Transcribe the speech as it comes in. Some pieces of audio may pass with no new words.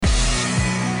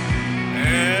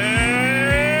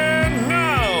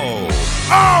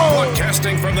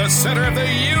Broadcasting from the center of the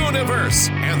universe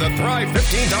and the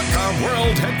Thrive15.com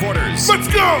world headquarters.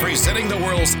 Let's go! Presenting the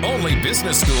world's only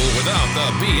business school without the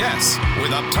BS,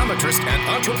 with optometrist and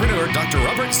entrepreneur Dr.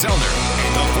 Robert Zellner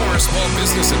and the former Small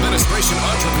Business Administration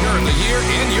Entrepreneur of the Year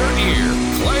in your ear,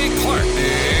 Clay Clark.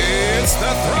 It's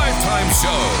the Thrive Time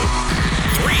Show.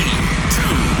 3, 2,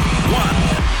 1,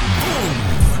 boom!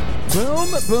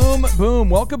 Boom, boom, boom.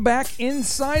 Welcome back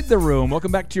inside the room.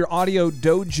 Welcome back to your audio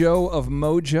dojo of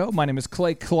mojo. My name is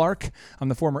Clay Clark. I'm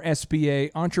the former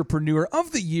SBA Entrepreneur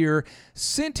of the Year,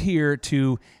 sent here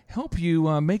to help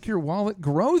you make your wallet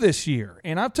grow this year.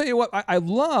 And I'll tell you what, I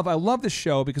love this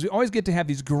show because we always get to have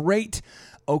these great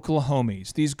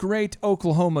Oklahomies, these great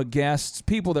Oklahoma guests,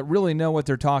 people that really know what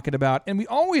they're talking about. And we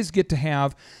always get to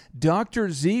have Dr.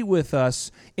 Z with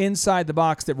us inside the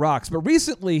box that rocks. But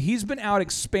recently, he's been out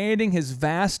expanding his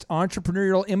vast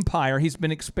entrepreneurial empire. He's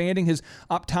been expanding his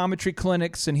optometry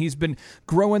clinics, and he's been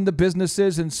growing the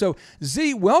businesses. And so,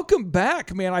 Z, welcome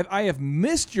back, man. I have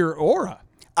missed your aura.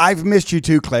 I've missed you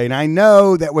too, Clay. And I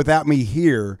know that without me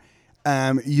here,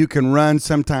 you can run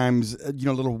sometimes, a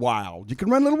little wild. You can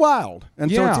run a little wild.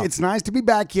 And so it's nice to be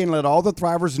back in and let all the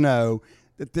Thrivers know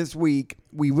that this week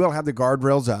we will have the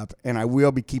guardrails up, and I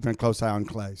will be keeping a close eye on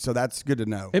Clay. So that's good to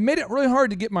know. It made it really hard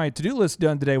to get my to-do list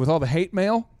done today with all the hate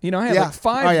mail. I had like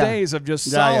 5 days of just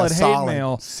solid hate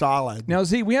mail. Solid. Now,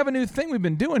 Z, we have a new thing we've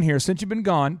been doing here since you've been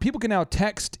gone. People can now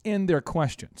text in their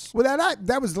questions. Well,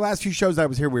 that was the last few shows I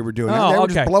was here we were doing. Oh, they were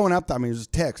just blowing up. I mean, it was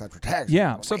just text after text.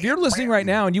 Yeah. So if you're listening right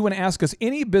now and you want to ask us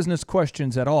any business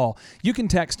questions at all, you can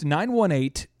text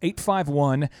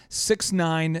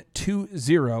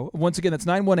 918-851-6920. Once again, that's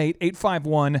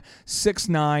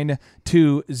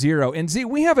 918-851-6920. And Z,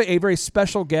 we have a very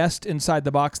special guest inside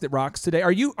the box that rocks today.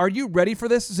 Are you ready for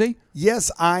this, Z?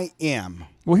 Yes, I am.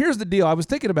 Well, here's the deal. I was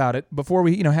thinking about it before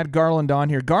we had Garland on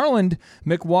here. Garland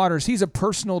McWaters, he's a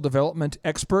personal development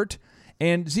expert.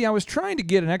 And Z, I was trying to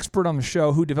get an expert on the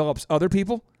show who develops other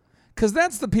people, because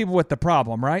that's the people with the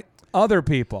problem, right? Other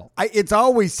people. It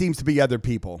always seems to be other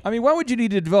people. I mean, why would you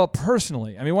need to develop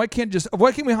personally? I mean, why can't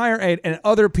we hire an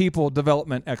other people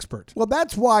development expert? Well,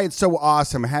 that's why it's so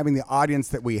awesome having the audience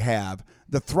that we have,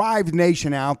 the Thrive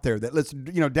Nation out there that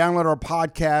download our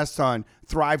podcasts on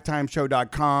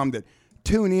thrivetimeshow.com, that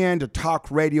tune in to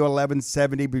Talk Radio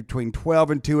 1170 between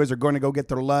 12 and 2 as they're going to go get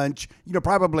their lunch,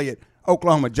 probably at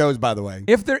Oklahoma Joe's, by the way.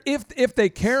 If they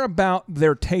care about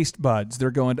their taste buds, they're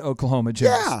going to Oklahoma Joe's.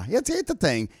 Yeah, it's the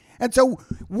thing. And so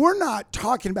we're not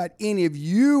talking about any of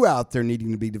you out there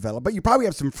needing to be developed, but you probably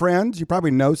have some friends. You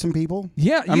probably know some people.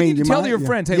 Yeah, you tell your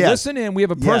friends, hey, listen in. We have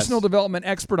a personal development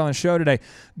expert on the show today.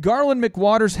 Garland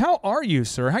McWaters, how are you,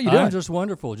 sir? How you doing? I'm just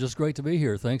wonderful. Just great to be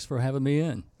here. Thanks for having me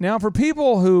in. Now, for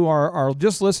people who are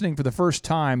just listening for the first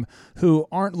time, who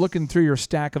aren't looking through your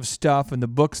stack of stuff and the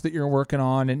books that you're working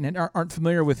on and aren't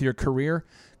familiar with your career,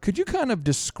 could you kind of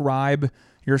describe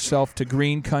yourself to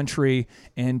Green Country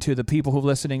and to the people who are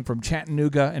listening from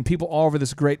Chattanooga and people all over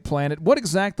this great planet? What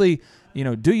exactly,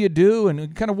 do you do,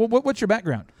 and kind of what's your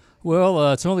background?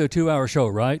 Well, it's only a 2-hour show,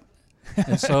 right?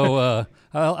 And so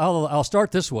I'll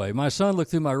start this way. My son looked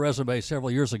through my resume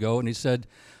several years ago, and he said,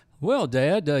 "Well,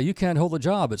 Dad, you can't hold a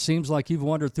job. It seems like you've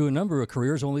wandered through a number of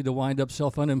careers only to wind up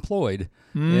self-unemployed."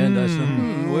 And I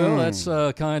said, well, that's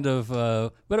kind of,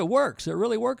 but it works. It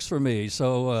really works for me.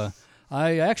 So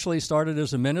I actually started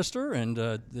as a minister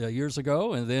years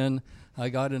ago, and then I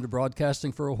got into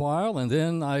broadcasting for a while, and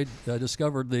then I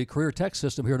discovered the career tech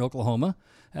system here in Oklahoma.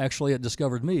 Actually, it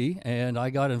discovered me, and I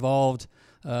got involved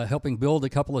helping build a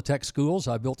couple of tech schools.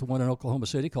 I built one in Oklahoma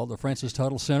City called the Francis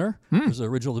Tuttle Center. I was the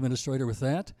original administrator with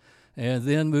that. And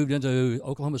then moved into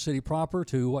Oklahoma City proper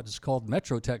to what is called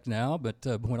Metro Tech now. But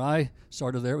when I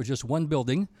started there, it was just one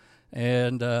building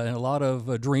and a lot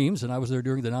of dreams, and I was there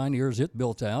during the 9 years it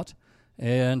built out.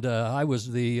 And I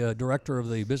was the director of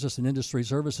the Business and Industry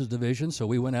Services Division, so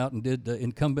we went out and did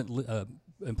incumbent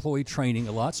employee training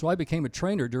a lot. So I became a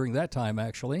trainer during that time,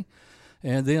 actually,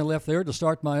 and then left there to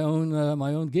start my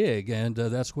own gig. And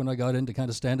that's when I got into kind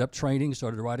of stand-up training,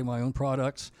 started writing my own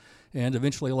products, and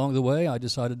eventually along the way, I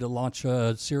decided to launch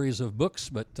a series of books.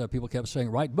 But people kept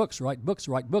saying, "Write books, write books,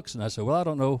 write books," and I said, "Well, I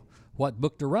don't know what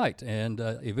book to write." And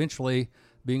eventually,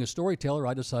 being a storyteller,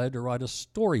 I decided to write a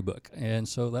storybook. And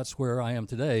so that's where I am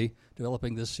today,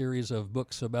 developing this series of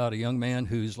books about a young man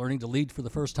who's learning to lead for the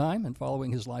first time and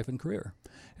following his life and career.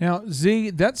 Now, Z,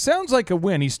 that sounds like a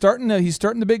win. He's starting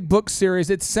the big book series.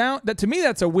 To me,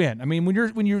 that's a win. I mean,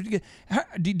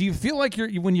 do you feel like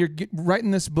when you're writing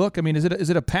this book? I mean, is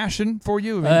it a passion for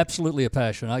you? I mean, absolutely a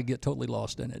passion. I get totally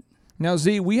lost in it. Now,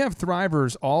 Z, we have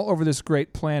thrivers all over this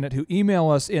great planet who email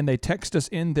us in, they text us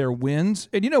in their wins.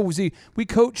 And Z, we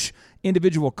coach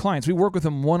individual clients. We work with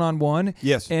them one-on-one.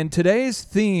 Yes. And today's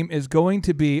theme is going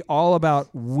to be all about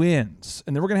wins.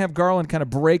 And then we're going to have Garland kind of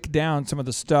break down some of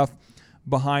the stuff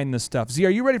behind the stuff. Z,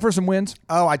 are you ready for some wins?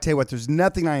 Oh, I tell you what, there's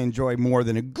nothing I enjoy more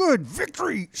than a good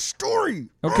victory story.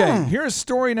 Okay, here's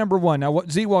story number one. Now,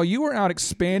 Z, while you were out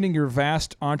expanding your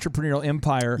vast entrepreneurial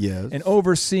empire and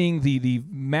overseeing the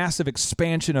massive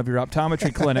expansion of your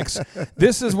optometry clinics,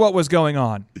 this is what was going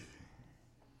on.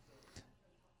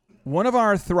 One of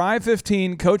our Thrive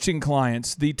 15 coaching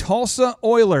clients, the Tulsa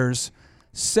Oilers,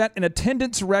 set an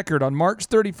attendance record on March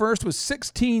 31st with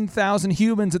 16,000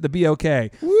 humans at the BOK.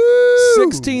 Woo!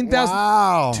 16,000.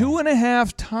 Wow.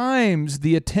 2.5 times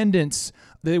the attendance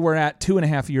they were at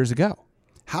 2.5 years ago.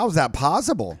 How's that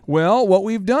possible? Well, what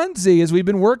we've done, Z, is we've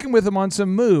been working with them on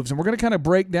some moves, and we're going to kind of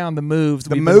break down the moves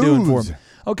that we've been doing for them.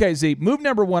 Okay, Z, move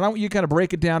number one. I want you to kind of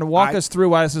break it down and walk us through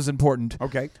why this is important.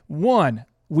 Okay. One,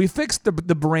 we fixed the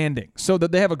branding so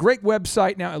that they have a great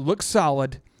website now. It looks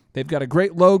solid. They've got a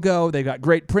great logo. They've got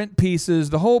great print pieces.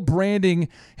 The whole branding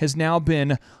has now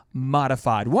been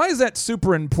modified. Why is that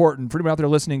super important for anybody out there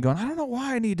listening going, I don't know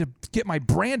why I need to get my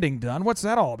branding done. What's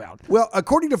that all about? Well,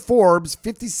 according to Forbes,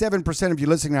 57% of you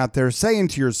listening out there saying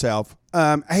to yourself,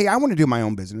 hey, I want to do my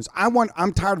own business.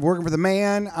 I'm tired of working for the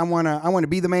man. I want to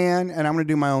be the man, and I want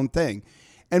to do my own thing.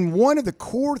 And one of the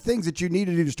core things that you need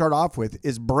to do to start off with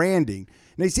is branding.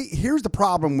 Now, you see, here's the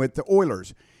problem with the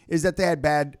Oilers is that they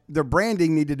had their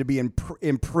branding needed to be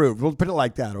improved. We'll put it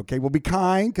like that, okay? We'll be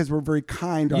kind because we're very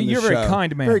kind on this show. You're a very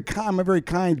kind man. I'm a very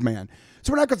kind man.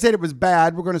 So we're not going to say that it was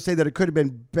bad. We're going to say that it could have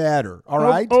been better, all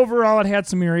right? Overall, it had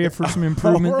some area for some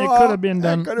improvement. It could have been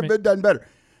done. It could have been done better.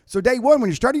 So day one, when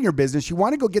you're starting your business, you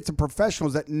want to go get some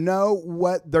professionals that know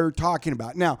what they're talking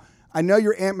about. Now, I know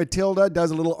your Aunt Matilda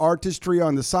does a little artistry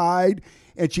on the side,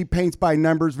 and she paints by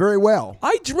numbers very well.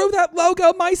 I drew that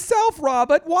logo myself,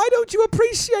 Robert. Why don't you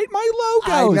appreciate my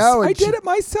logos? I know. I did it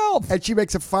myself. And she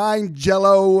makes a fine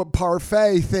Jell-O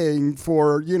parfait thing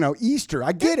for, Easter.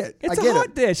 I get it. It's a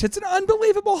hot dish. It's an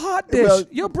unbelievable hot dish. Well,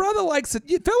 your brother likes it.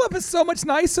 Philip is so much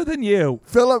nicer than you.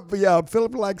 Philip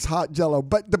likes hot Jell-O.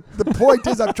 But the point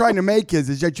is I'm trying to make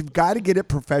is that you've got to get it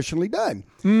professionally done.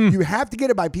 You have to get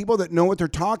it by people that know what they're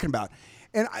talking about.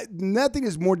 And nothing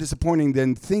is more disappointing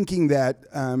than thinking that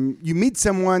you meet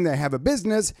someone that have a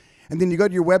business, and then you go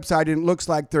to your website and it looks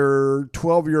like their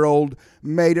 12-year-old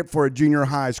made it for a junior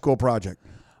high school project.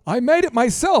 I made it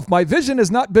myself. My vision has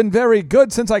not been very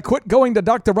good since I quit going to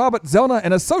Dr. Robert Zellner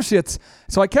and Associates,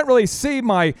 so I can't really see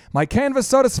my canvas,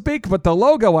 so to speak, but the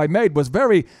logo I made was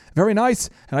very, very nice,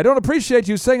 and I don't appreciate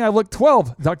you saying I look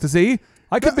 12, Dr. Z.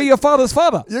 I could be your father's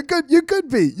father. You could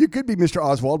be, Mr.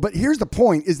 Oswald. But here's the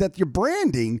point, is that your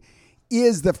branding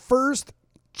is the first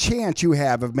chance you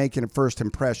have of making a first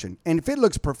impression. And if it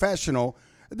looks professional,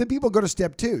 then people go to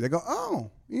step two. They go, oh,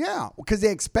 yeah, because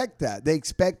they expect that. They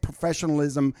expect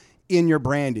professionalism in your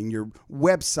branding, your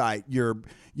website,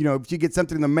 if you get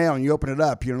something in the mail and you open it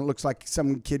up, it looks like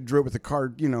some kid drew it with a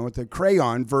card, with a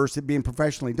crayon versus it being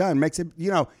professionally done. Makes it,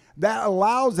 that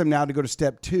allows them now to go to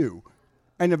step two.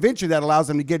 And eventually that allows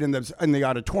them to get in the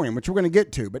auditorium, which we're going to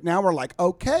get to. But now we're like,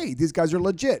 okay, these guys are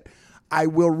legit. I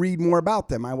will read more about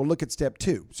them. I will look at step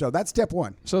two. So that's step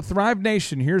one. So Thrive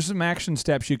Nation, here's some action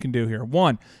steps you can do here.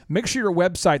 1, make sure your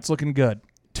website's looking good.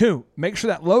 2, make sure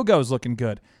that logo's looking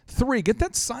good. 3, get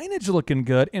that signage looking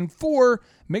good. And 4,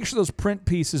 make sure those print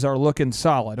pieces are looking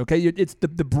solid, okay? It's the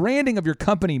branding of your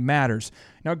company matters.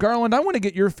 Now, Garland, I want to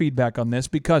get your feedback on this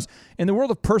because in the world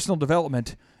of personal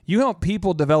development, you help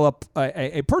people develop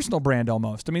a personal brand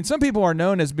almost. I mean, some people are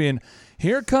known as being,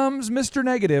 here comes Mr.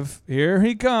 Negative. Here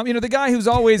he comes. The guy who's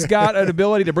always got an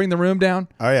ability to bring the room down.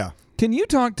 Oh, yeah. Can you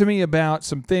talk to me about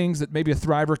some things that maybe a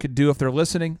Thriver could do if they're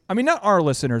listening? I mean, not our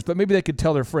listeners, but maybe they could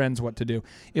tell their friends what to do.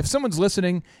 If someone's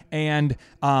listening and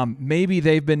maybe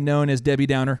they've been known as Debbie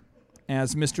Downer,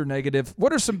 as Mr. Negative,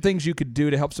 what are some things you could do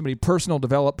to help somebody personally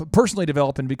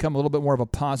develop and become a little bit more of a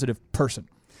positive person?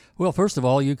 Well, first of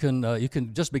all, you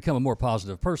can just become a more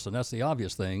positive person. That's the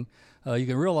obvious thing. You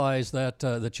can realize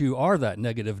that you are that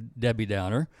negative Debbie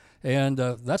Downer, and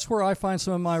that's where I find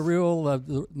some of my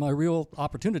real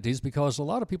opportunities, because a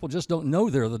lot of people just don't know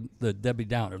they're the Debbie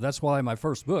Downer. That's why my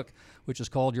first book, which is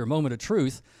called Your Moment of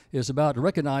Truth, is about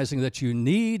recognizing that you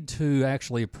need to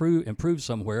actually improve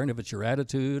somewhere, and if it's your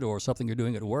attitude or something you're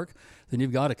doing at work, then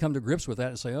you've got to come to grips with that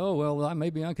and say, oh, well,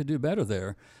 maybe I could do better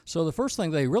there. So the first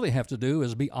thing they really have to do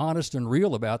is be honest and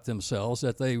real about themselves,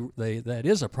 that that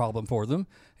is a problem for them,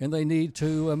 and they need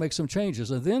to make some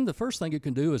changes. And then the first thing you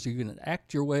can do is you can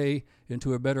act your way way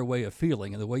into a better way of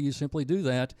feeling. And the way you simply do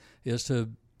that is to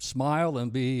smile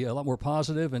and be a lot more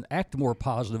positive and act more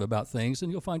positive about things,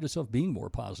 and you'll find yourself being more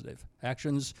positive.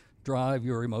 Actions drive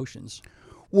your emotions.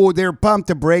 Well, they're pump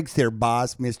the brakes there,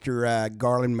 boss, Mr.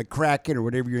 Garland McCracken, or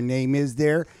whatever your name is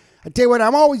there. I tell you what,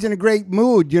 I'm always in a great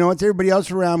mood. It's everybody else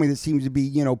around me that seems to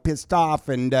be, pissed off.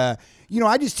 And,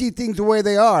 I just see things the way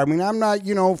they are. I mean, I'm not,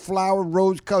 flower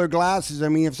rose-colored glasses. I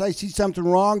mean, if I see something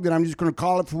wrong, then I'm just going to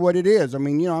call it for what it is. I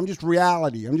mean, I'm just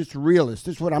reality. I'm just a realist.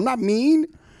 This is what I'm not mean.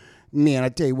 Man, I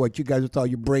tell you what, you guys with all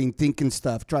your brain thinking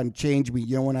stuff, trying to change me,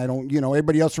 when I don't,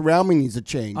 everybody else around me needs to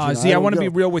change. I want to be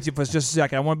real with you for just a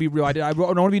second. I want to be real. I don't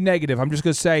want to be negative. I'm just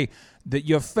going to say that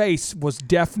your face was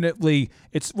definitely,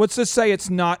 let's just say it's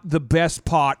not the best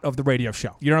part of the radio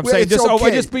show. You know what I'm saying? It's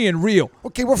okay. Just being real.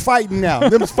 Okay, we're fighting now.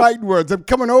 Them's fighting words. I'm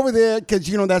coming over there because,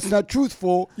 that's not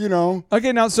truthful,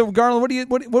 Okay, now, so Garland,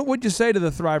 what would you say to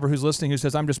the Thriver who's listening who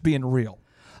says, I'm just being real?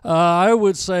 I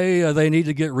would say they need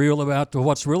to get real about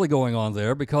what's really going on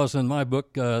there, because in my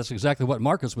book, that's exactly what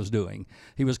Marcus was doing.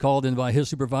 He was called in by his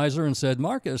supervisor and said,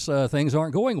 Marcus, things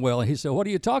aren't going well. And he said, what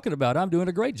are you talking about? I'm doing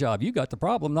a great job. You got the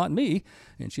problem, not me.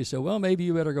 And she said, well, maybe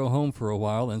you better go home for a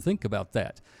while and think about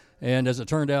that. And as it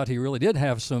turned out, he really did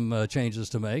have some changes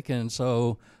to make. And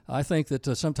so I think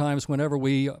that sometimes whenever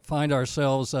we find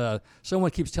ourselves,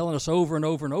 someone keeps telling us over and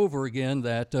over and over again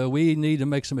that we need to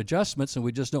make some adjustments and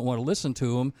we just don't want to listen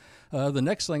to them, the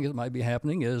next thing that might be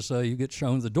happening is you get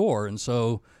shown the door. And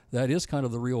so that is kind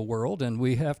of the real world, and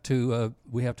we have to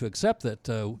accept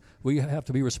that we have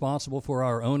to be responsible for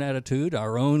our own attitude,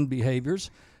 our own behaviors,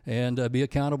 and be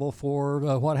accountable for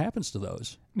what happens to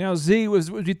those. Now, Z,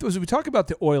 as we talk about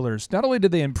the Oilers, not only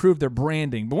did they improve their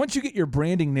branding, but once you get your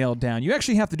branding nailed down, you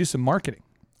actually have to do some marketing.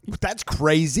 That's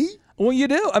crazy. Well, you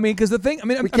do. I mean, because the thing,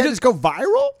 we can't just go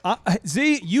viral?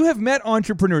 Z, you have met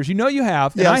entrepreneurs. You know you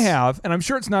have, and yes. I have, and I'm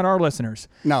sure it's not our listeners.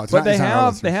 No, it's but not. But it's not our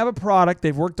listeners. They have a product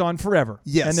they've worked on forever.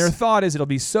 Yes. And their thought is it'll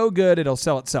be so good, it'll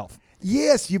sell itself.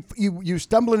 Yes, you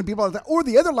stumble into people. Or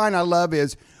the other line I love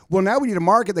is, well, now we need a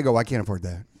market. They go, I can't afford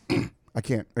that. I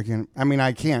can't. I mean,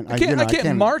 I can't. I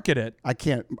can't market it. I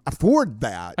can't afford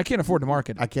that. I can't afford to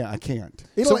market it. I can't.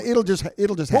 It'll just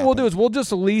happen. What we'll do is we'll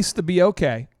just lease the Be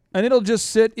Okay. And it'll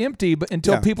just sit empty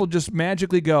until people just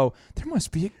magically go, there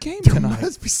must be a game tonight. There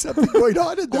must be something going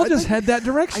on in there. We'll just head that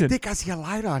direction. I think I see a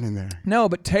light on in there. No,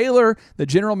 but Taylor, the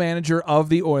general manager of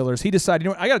the Oilers, he decided,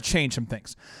 I got to change some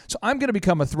things. So I'm going to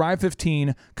become a Thrive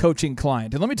 15 coaching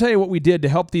client. And let me tell you what we did to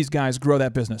help these guys grow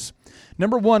that business.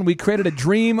 Number one, we created a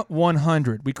Dream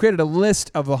 100. We created a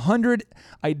list of 100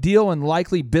 ideal and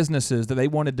likely businesses that they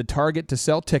wanted to target to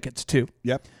sell tickets to.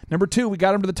 Yep. Number two, we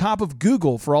got them to the top of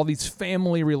Google for all these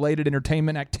family-related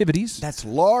entertainment activities. That's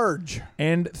large.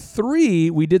 And three,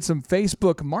 we did some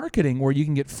Facebook marketing where you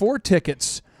can get 4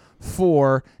 tickets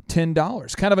for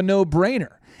 $10. Kind of a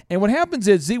no-brainer. And what happens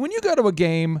is, Z, when you go to a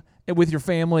game with your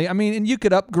family, I mean, and you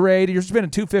could upgrade. You're spending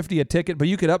 $250 a ticket, but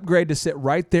you could upgrade to sit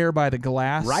right there by the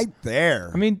glass. Right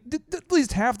there. I mean, at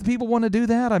least half the people want to do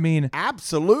that. I mean,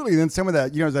 absolutely. Then some of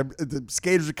the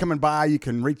skaters are coming by. You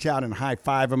can reach out and high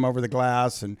five them over the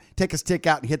glass and take a stick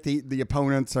out and hit the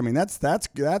opponents. I mean,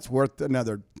 that's worth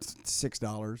another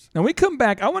 $6. Now we come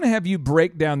back. I want to have you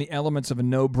break down the elements of a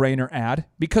no-brainer ad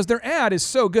because their ad is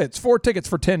so good. It's 4 tickets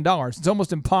for $10. It's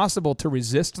almost impossible to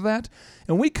resist that.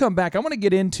 And we come back. I want to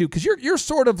get into, because you're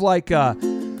sort of like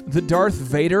the Darth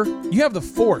Vader. You have the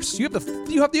Force. You have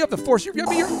the Force.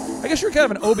 I guess you're kind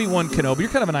of an Obi-Wan Kenobi. You're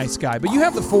kind of a nice guy, but you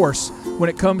have the Force when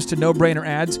it comes to no-brainer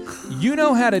ads. You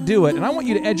know how to do it, and I want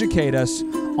you to educate us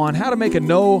on how to make a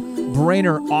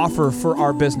no-brainer offer for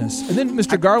our business. And then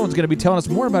Mr. Garland's going to be telling us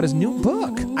more about his new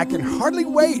book. I can hardly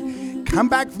wait. Come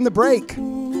back from the break.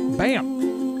 Bam.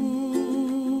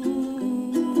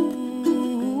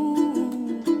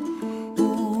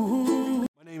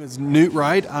 Is Newt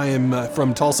Wright. I am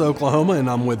from Tulsa, Oklahoma, and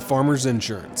I'm with Farmers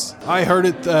Insurance. I heard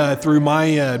it through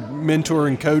my mentor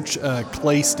and coach,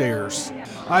 Clay Stairs.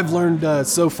 I've learned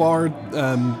so far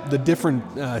the different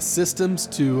systems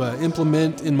to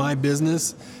implement in my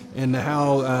business and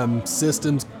how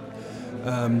systems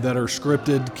that are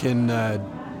scripted can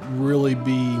really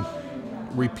be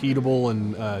repeatable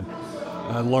and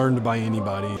learned by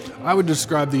anybody. I would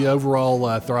describe the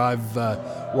overall Thrive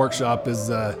workshop as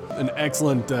an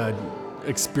excellent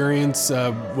experience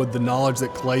with the knowledge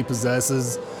that Clay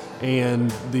possesses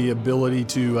and the ability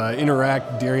to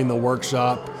interact during the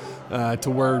workshop to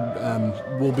where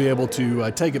we'll be able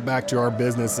to take it back to our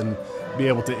business and be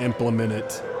able to implement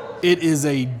it. It is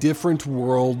a different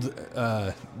world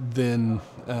than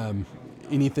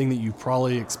anything that you've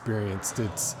probably experienced.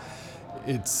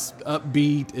 It's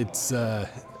upbeat.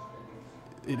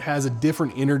 it has a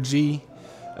different energy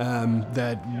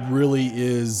that really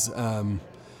is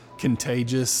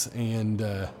contagious,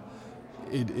 and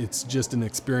it's just an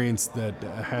experience that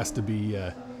has to be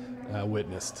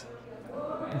witnessed.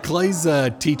 Clay's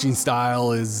teaching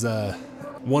style is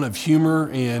one of humor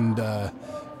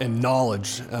and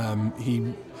knowledge.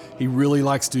 He really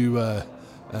likes to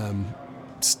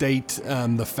state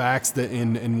the facts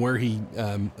and where he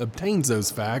obtains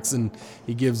those facts, and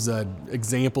he gives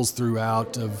examples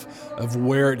throughout of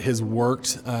where it has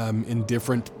worked in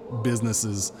different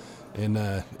businesses, and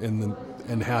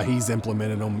how he's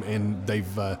implemented them, and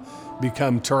they've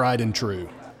become tried and true.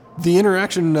 The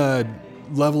interaction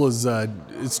level is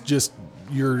it's just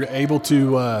you're able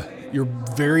to you're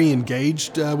very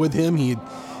engaged with him. He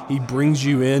brings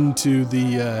you into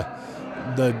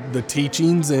the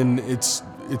teachings, and it's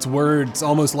where it's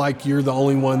almost like you're the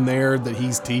only one there that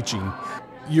he's teaching.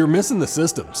 You're missing the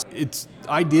systems. It's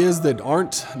ideas that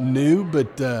aren't new,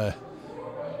 but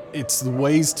it's the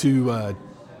ways to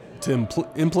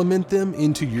implement them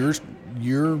into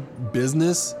your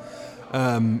business.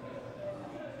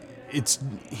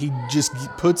 He just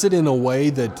puts it in a way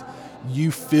that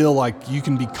you feel like you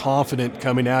can be confident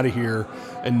coming out of here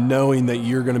and knowing that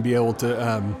you're going to be able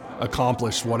to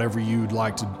accomplish whatever you'd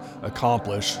like to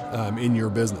accomplish in your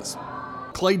business.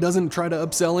 Clay doesn't try to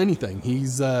upsell anything.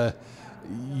 He's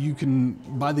you can,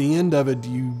 by the end of it,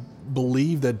 you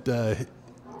believe that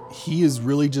he is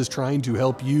really just trying to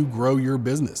help you grow your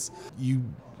business. You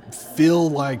feel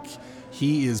like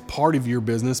he is part of your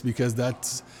business because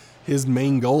that's his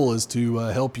main goal, is to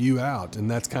help you out. And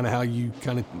that's kind of how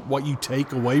what you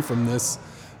take away from this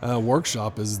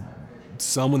workshop is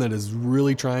someone that is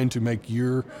really trying to make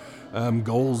your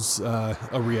goals a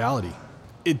reality.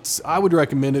 I would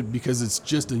recommend it because it's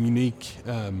just a unique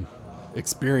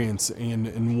experience,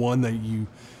 and one that you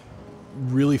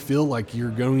really feel like you're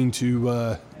going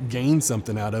to gain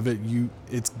something out of it.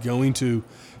 It's going to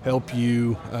help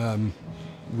you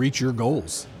reach your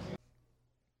goals.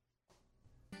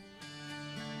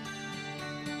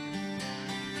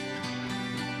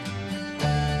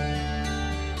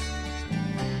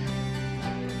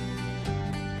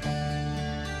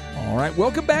 All right,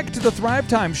 welcome back to the Thrive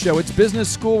Time Show. It's business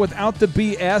school without the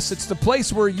BS. It's the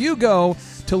place where you go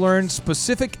to learn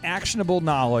specific, actionable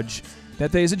knowledge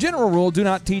that they, as a general rule, do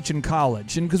not teach in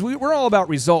college. And because we're all about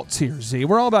results here, Z.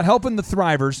 We're all about helping the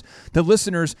thrivers, the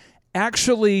listeners,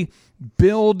 actually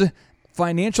build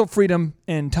financial freedom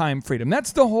and time freedom.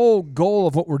 That's the whole goal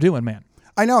of what we're doing, man.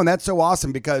 I know, and that's so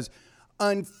awesome because,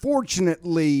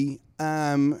 unfortunately,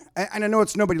 and I know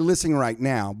it's nobody listening right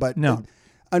now, but no.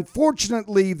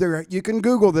 Unfortunately, you can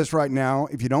Google this right now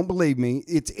if you don't believe me.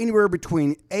 It's anywhere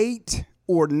between 8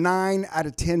 or 9 out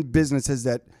of 10 businesses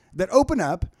that open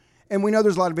up, and we know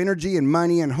there's a lot of energy and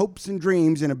money and hopes and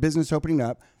dreams in a business opening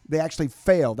up. They actually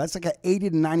fail. That's like an 80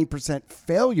 to 90%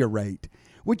 failure rate,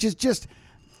 which is just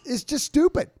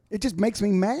stupid. It just makes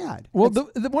me mad. Well,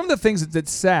 one of the things that's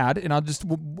sad, and I'll just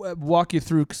walk you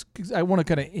through, because I want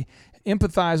to kind of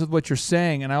empathize with what you're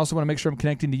saying, and I also want to make sure I'm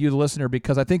connecting to you, the listener,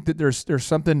 because I think that there's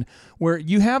something where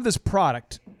you have this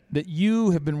product that you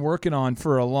have been working on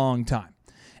for a long time,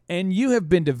 and you have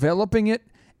been developing it,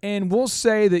 and we'll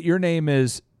say that your name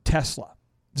is Tesla.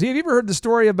 Z, have you ever heard the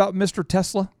story about Mr.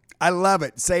 Tesla? I love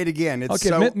it. Say it again. It's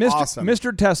so awesome.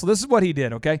 Mr. Tesla, this is what he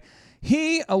did, okay?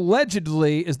 He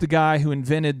allegedly is the guy who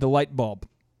invented the light bulb.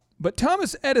 But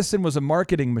Thomas Edison was a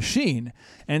marketing machine.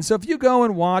 And so if you go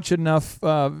and watch enough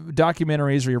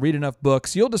documentaries or you read enough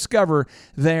books, you'll discover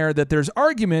there that there's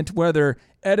argument whether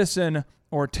Edison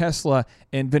or Tesla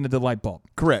invented the light bulb.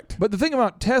 Correct. But the thing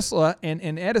about Tesla and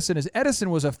Edison is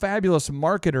Edison was a fabulous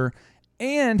marketer,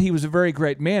 and he was a very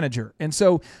great manager. And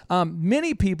so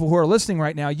many people who are listening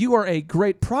right now, you are a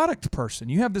great product person.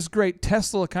 You have this great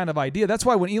Tesla kind of idea. That's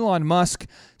why when Elon Musk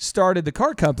started the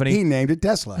car company, he named it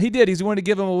Tesla. He did. He wanted to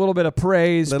give him a little bit of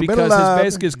praise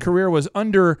because his career was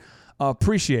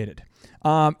underappreciated.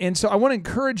 And so I want to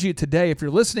encourage you today, if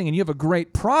you're listening and you have a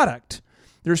great product,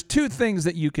 there's 2 things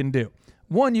that you can do.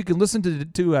 One, you can listen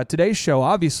to today's show,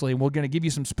 obviously, and we're going to give you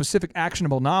some specific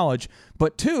actionable knowledge.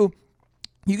 But 2,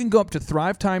 you can go up to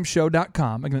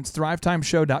thrivetimeshow.com. Again, it's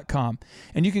thrivetimeshow.com,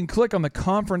 and you can click on the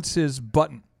conferences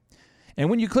button. And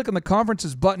when you click on the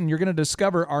conferences button, you're going to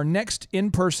discover our next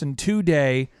in-person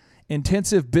 2-day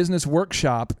intensive business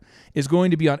workshop is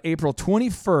going to be on April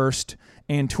 21st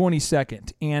and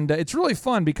 22nd. And it's really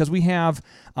fun because we have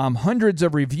hundreds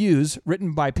of reviews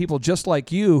written by people just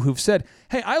like you who've said,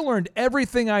 hey, I learned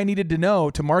everything I needed to know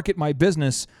to market my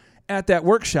business at that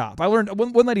workshop. I learned,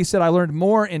 one lady said I learned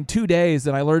more in 2 days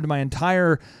than I learned my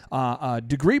entire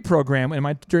degree program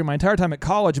during my entire time at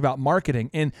college about marketing.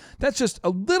 And that's just a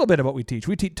little bit of what we teach.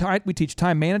 We teach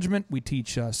time management, we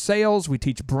teach sales, we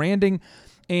teach branding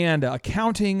and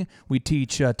accounting. We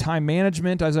teach time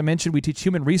management. As I mentioned, we teach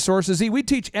human resources. We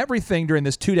teach everything during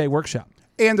this 2-day workshop.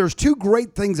 And there's two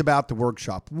great things about the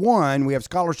workshop. One, we have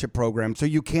scholarship programs, so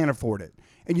you can afford it.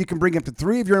 And you can bring up to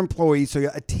 3 of your employees, so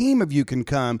a team of you can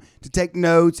come to take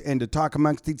notes and to talk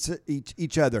amongst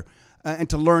each other and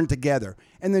to learn together.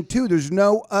 And then 2, there's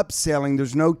no upselling.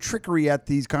 There's no trickery at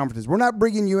these conferences. We're not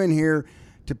bringing you in here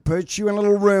to put you in a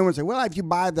little room and say, well, if you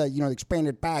buy the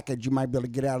expanded package, you might be able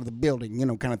to get out of the building,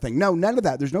 kind of thing. No, none of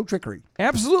that. There's no trickery.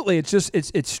 Absolutely.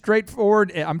 It's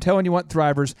straightforward. I'm telling you what,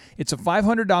 Thrivers, it's a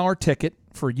 $500 ticket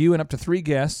for you and up to 3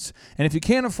 guests. And if you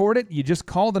can't afford it, you just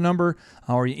call the number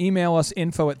or you email us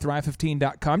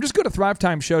info@thrive15.com. Just go to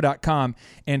thrivetimeshow.com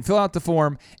and fill out the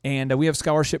form, and we have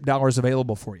scholarship dollars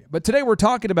available for you. But today we're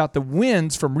talking about the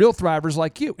wins from real Thrivers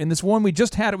like you. In this one we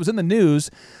just had, it was in the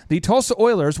news. The Tulsa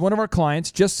Oilers, one of our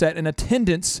clients, just set an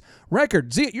attendance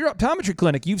record. Z, at your optometry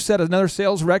clinic, you've set another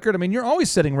sales record. I mean, you're always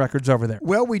setting records over there.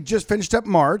 Well, we just finished up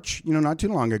March, not too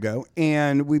long ago,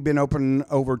 and we've been open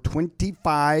over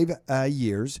 25 years.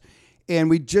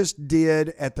 And we just did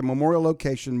at the Memorial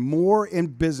location more in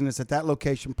business at that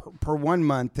location per 1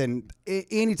 month than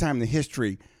any time in the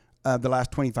history of the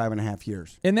last 25 and a half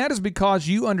years. And that is because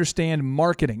you understand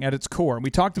marketing at its core. And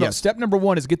we talked about Step number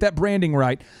 1 is get that branding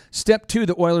right. Step 2,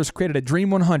 the Oilers created a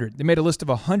Dream 100. They made a list of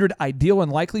 100 ideal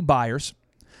and likely buyers.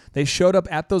 They showed up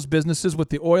at those businesses with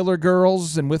the Oiler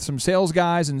girls and with some sales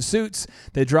guys in suits.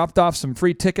 They dropped off some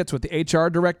free tickets with the HR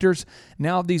directors.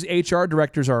 Now these HR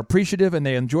directors are appreciative and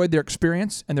they enjoyed their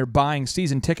experience and they're buying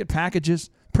season ticket packages.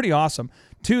 Pretty awesome.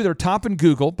 2, they're topping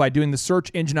Google by doing the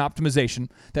search engine optimization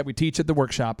that we teach at the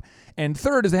workshop. And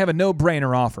 3rd is they have a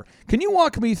no-brainer offer. Can you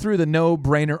walk me through the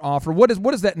no-brainer offer? What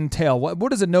does that entail?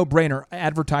 What does a no-brainer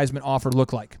advertisement offer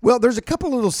look like? Well, there's a couple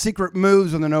little secret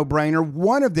moves on the no-brainer.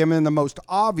 One of them, and the most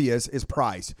obvious, is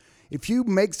price. If you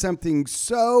make something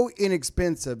so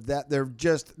inexpensive that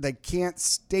they can't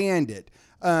stand it.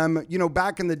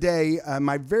 Back in the day,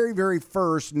 my very, very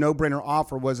first no-brainer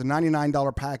offer was a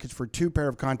 $99 package for 2 pair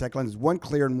of contact lenses, 1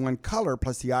 clear and 1 color,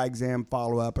 plus the eye exam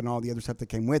follow-up and all the other stuff that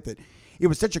came with it. It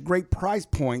was such a great price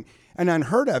point and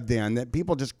unheard of then that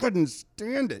people just couldn't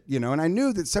stand it, And I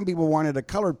knew that some people wanted a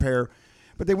colored pair,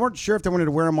 but they weren't sure if they wanted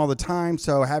to wear them all the time.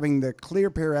 So having the clear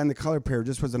pair and the color pair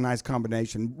just was a nice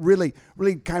combination. Really,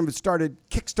 really kind of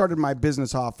kickstarted my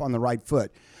business off on the right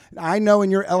foot. I know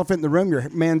in your elephant in the room, your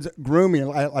men's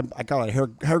grooming, I call it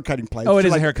a hair cutting place. Oh, it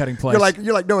is a hair cutting place.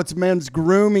 You're like, no, it's men's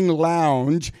grooming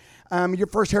lounge. Your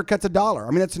first haircut's $1.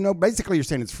 I mean, basically you're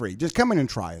saying it's free. Just come in and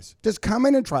try us.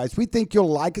 We think you'll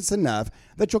like us enough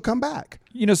that you'll come back.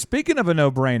 Speaking of a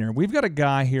no-brainer, we've got a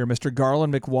guy here, Mr.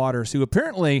 Garland McWaters, who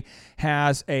apparently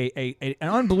has an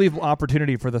unbelievable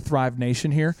opportunity for the Thrive Nation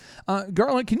here.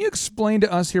 Garland, can you explain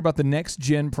to us here about the Next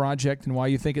Gen Project and why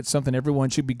you think it's something everyone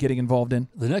should be getting involved in?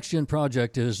 The Next Gen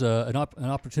Project is an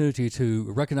opportunity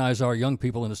to recognize our young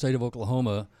people in the state of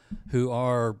Oklahoma who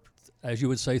are, as you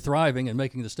would say, thriving and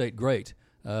making the state great.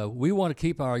 We want to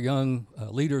keep our young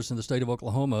leaders in the state of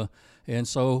Oklahoma, and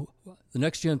so the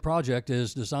Next Gen Project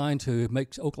is designed to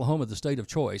make Oklahoma the state of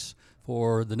choice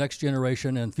for the next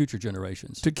generation and future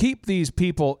generations. To keep these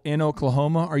people in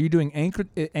Oklahoma, are you doing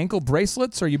ankle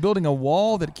bracelets? Are you building a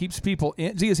wall that keeps people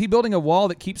in? Is he building a wall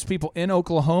that keeps people in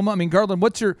Oklahoma? I mean, Garland,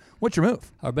 what's your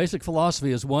move? Our basic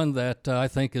philosophy is one that I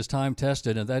think is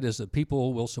time-tested, and that is that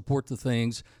people will support the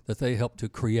things that they help to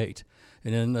create.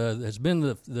 And then has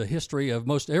been the history of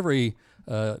most every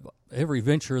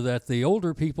venture that the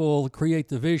older people create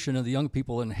the vision and the young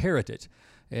people inherit it.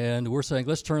 And we're saying,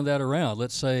 let's turn that around.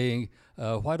 Let's say,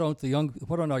 why don't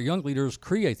our young leaders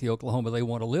create the Oklahoma they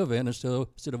want to live in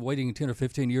instead of waiting 10 or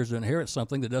 15 years to inherit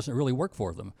something that doesn't really work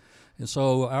for them? And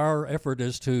so our effort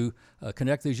is to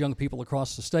connect these young people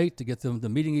across the state, to get them to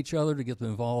meeting each other, to get them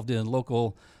involved in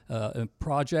local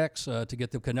projects, to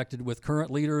get them connected with current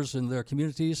leaders in their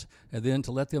communities, and then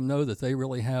to let them know that they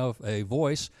really have a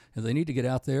voice and they need to get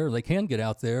out there. They can get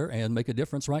out there and make a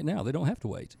difference right now. They don't have to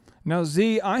wait. Now,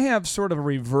 Z, I have sort of a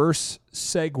reverse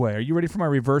segue. Are you ready for my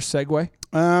reverse segue?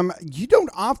 You don't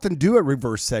often do a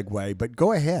reverse segue, but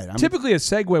go ahead. Typically, a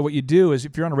segue, what you do is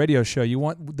if you're on a radio show, you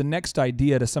want the next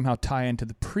idea to somehow tie into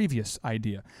the previous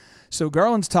idea. So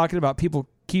Garland's talking about people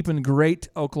keeping great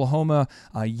Oklahoma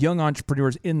young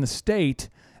entrepreneurs in the state.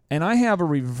 And I have a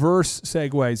reverse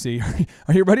segue, Z.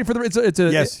 Are you ready for the?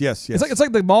 Yes. It's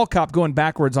like the mall cop going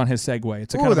backwards on his segue.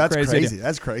 It's a kind of that's crazy. crazy. Idea.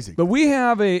 That's crazy. But we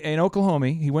have an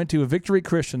Oklahomie. He went to a Victory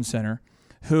Christian Center,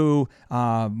 who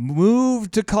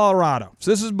moved to Colorado.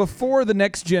 So this is before the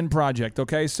Next Gen project.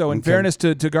 Okay, so in fairness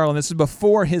to Garland, this is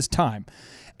before his time,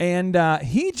 and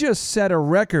he just set a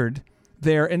record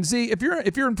there. And Z, if you're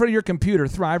in front of your computer,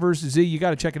 Thrivers, Z, you got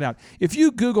to check it out. If you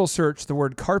Google search the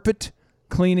word carpet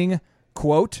cleaning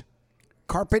quote.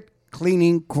 Carpet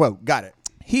cleaning quote. Got it.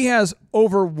 He has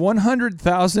over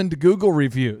 100,000 Google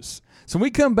reviews. So when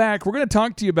we come back, we're going to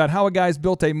talk to you about how a guy's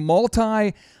built a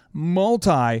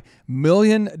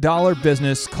multi-million-dollar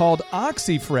business called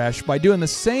OxyFresh by doing the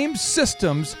same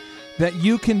systems that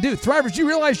you can do. Thrivers, do you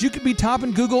realize you could be top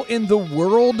in Google in the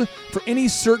world for any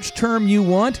search term you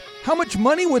want? How much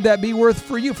money would that be worth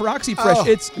for you? For OxyFresh,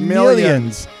 it's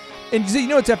millions. And Z, you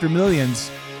know it's after millions.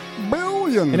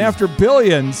 Billions. And after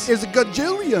billions is a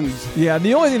gajillions. Yeah,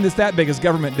 the only thing that's that big is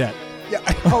government debt. Yeah.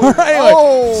 All right,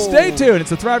 anyway, stay tuned.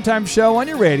 It's the Thrive Time Show on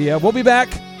your radio. We'll be back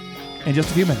in just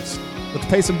a few minutes. Let's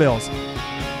pay some bills.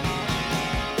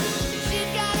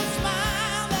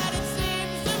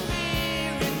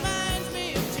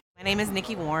 My name is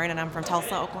Nikki Warren, and I'm from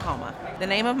Tulsa, Oklahoma. The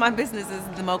name of my business is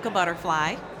The Mocha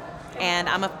Butterfly, and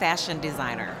I'm a fashion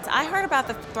designer. I heard about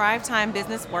the Thrive Time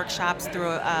Business Workshops through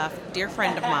a dear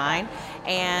friend of mine,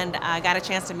 and I got a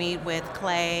chance to meet with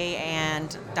Clay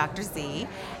and Dr. Z.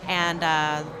 And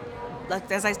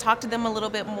as I talked to them a little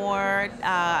bit more,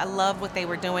 I loved what they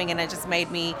were doing, and it just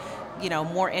made me,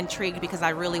 more intrigued because I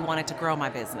really wanted to grow my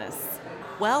business.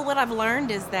 Well, what I've learned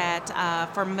is that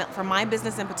for my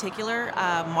business in particular,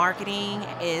 marketing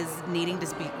is needing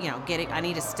to be, I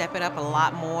need to step it up a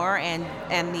lot more, and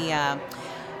the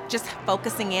just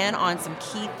focusing in on some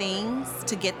key things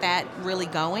to get that really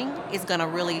going is going to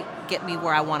really get me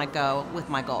where I want to go with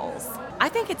my goals. I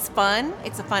think it's fun.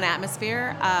 It's a fun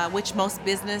atmosphere, which most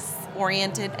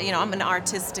business-oriented, I'm an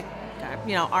artistic,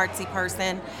 artsy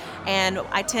person, and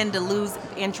I tend to lose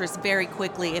interest very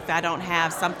quickly if I don't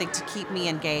have something to keep me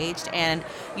engaged. And,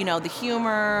 the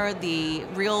humor, the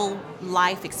real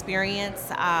life experience,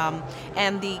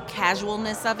 and the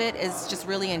casualness of it is just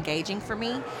really engaging for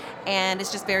me. And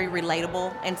it's just very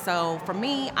relatable. And so for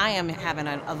me, I am having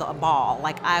a ball.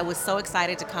 Like, I was so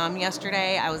excited to come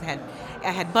yesterday. I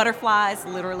had butterflies,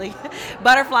 literally,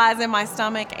 butterflies in my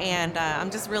stomach, and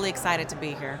I'm just really excited to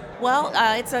be here. Well,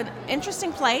 it's an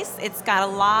interesting place. It's got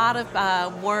a lot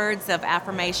of words of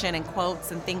affirmation and quotes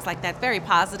and things like that. Very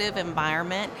positive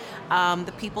environment.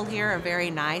 The people here are very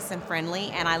nice and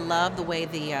friendly, and I love the way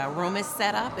the room is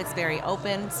set up. It's very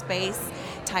open space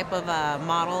type of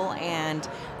model, and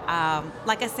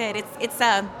like I said,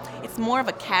 it's more of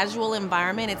a casual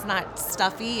environment. It's not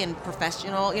stuffy and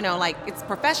professional. It's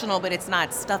professional, but it's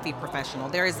not stuffy professional.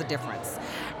 There is a difference.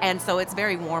 And so it's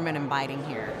very warm and inviting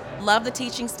here. Love the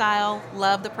teaching style,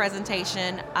 love the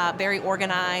presentation, very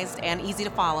organized and easy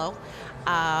to follow.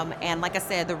 And like I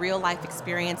said, the real life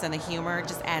experience and the humor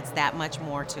just adds that much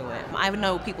more to it. I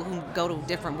know people who go to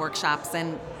different workshops,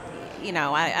 and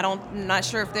I'm not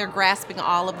sure if they're grasping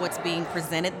all of what's being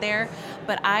presented there,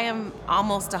 but I am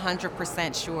almost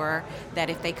 100% sure that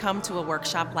if they come to a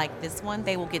workshop like this one,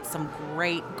 they will get some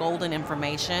great golden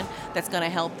information that's going to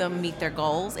help them meet their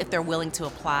goals if they're willing to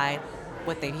apply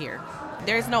what they hear.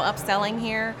 There's no upselling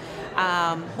here,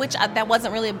 which that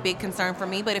wasn't really a big concern for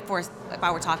me, but if I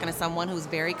were talking to someone who's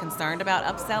very concerned about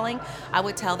upselling, I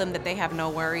would tell them that they have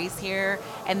no worries here,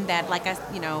 and that,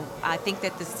 I think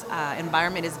that this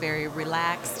environment is very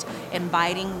relaxed,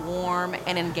 inviting, warm,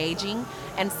 and engaging,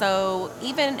 and so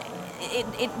even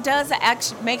it does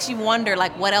actually makes you wonder,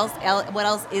 what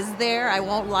else is there? I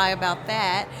won't lie about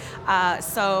that.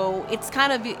 So it's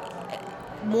kind of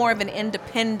more of an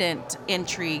independent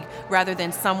intrigue rather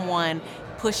than someone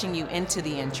pushing you into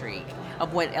the intrigue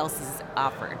of what else is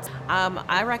offered.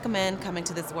 I recommend coming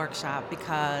to this workshop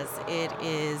because it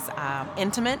is an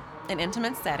intimate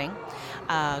setting,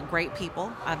 great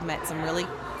people. I've met some really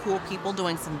cool people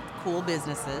doing some cool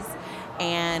businesses,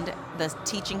 and the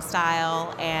teaching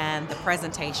style and the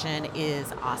presentation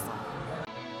is awesome.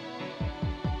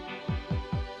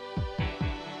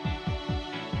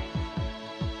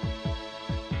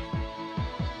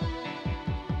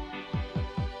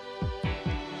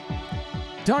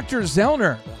 Dr.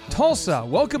 Zellner, Tulsa,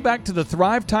 welcome back to the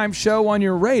Thrive Time Show on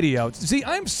your radio. See,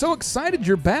 I'm so excited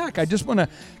you're back. I just want to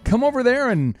come over there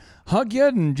and hug you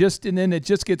and then it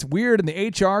just gets weird and the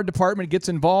HR department gets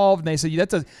involved and they say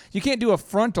you can't do a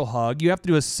frontal hug, you have to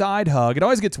do a side hug. It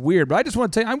always gets weird, but I just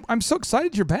want to tell you I'm so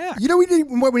excited you're back. You know,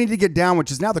 what we need to get down,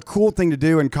 which is now the cool thing to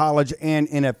do in college and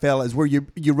NFL, is where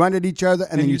you run at each other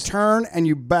and then you turn and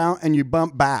you bounce and you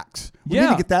bump backs. We need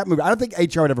to get that move. I don't think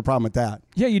HR would have a problem with that.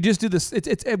 Yeah, you just do this.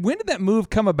 When did that move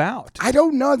come about? I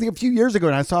don't know. I think a few years ago,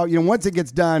 and I saw, once it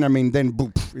gets done, I mean, then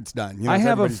boop, it's done. I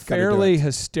have a fairly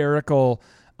hysterical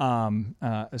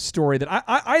story that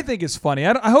I think is funny.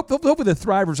 I hope the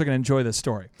Thrivers are going to enjoy this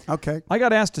story. Okay. I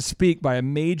got asked to speak by a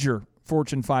major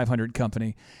Fortune 500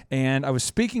 company, and I was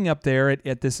speaking up there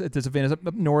at this event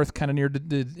up north, kind of near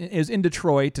is in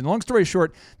Detroit. And long story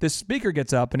short, this speaker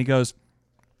gets up and he goes,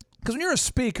 because when you're a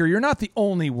speaker, you're not the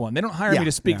only one. They don't hire me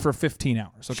to speak for 15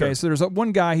 hours, okay? Sure. So there's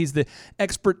one guy, he's the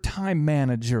expert time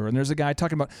manager, and there's a guy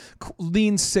talking about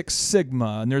Lean Six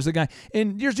Sigma, and there's a guy,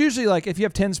 and there's usually like, if you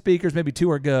have 10 speakers, maybe 2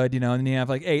 are good, and then you have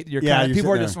like 8, people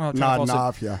are just nodding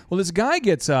off, Well, this guy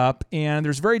gets up, and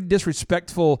there's very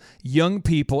disrespectful young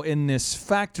people in this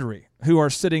factory who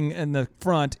are sitting in the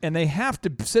front, and they have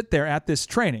to sit there at this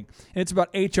training, and it's about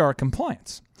HR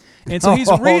compliance. And so he's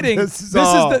reading. This is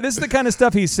the kind of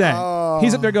stuff he's saying.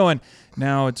 He's up there going,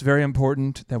 now it's very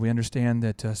important that we understand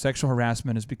that sexual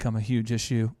harassment has become a huge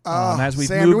issue as we've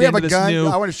Sam, moved do we have into a this gun? new.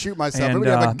 I want to shoot myself. And, do we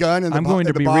have a gun in the I'm going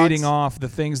to be box? reading off the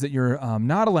things that you're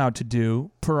not allowed to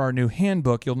do per our new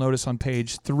handbook. You'll notice on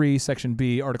page 3, section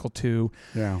B, article 2.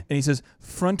 Yeah. And he says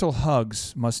frontal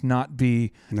hugs must not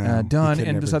be done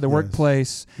inside the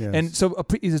workplace. Yes. And so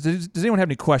he says, does anyone have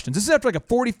any questions? This is after like a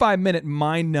 45-minute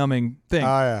mind-numbing thing.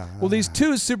 Well, these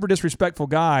two super disrespectful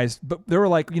guys, but they were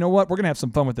like, you know what? We're going to have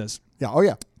some fun with this. Yeah. Oh,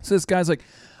 yeah. So this guy's like,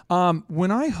 when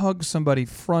I hug somebody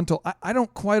frontal, I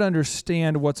don't quite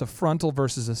understand what's a frontal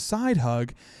versus a side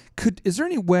hug. Is there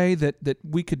any way that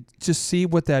we could just see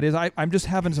what that is? I'm just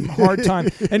having some hard time.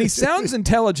 And he sounds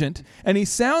intelligent and he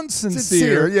sounds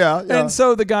sincere. Yeah. And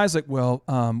so the guy's like, well,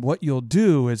 what you'll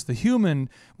do is the human,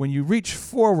 when you reach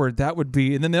forward, that would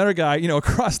be, and then the other guy,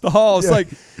 across the hall is like,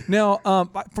 now,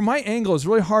 from my angle, it's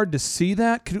really hard to see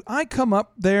that. Could I come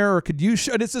up there or could you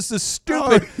show? It's just a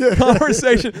stupid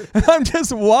conversation. And I'm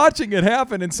just watching it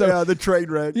happen. And so, the train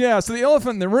wreck. Yeah. So the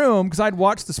elephant in the room, because I'd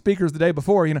watched the speakers the day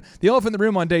before, the elephant in the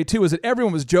room on day 2 was that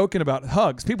everyone was joking about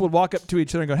hugs. People would walk up to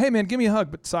each other and go, hey man, give me a hug,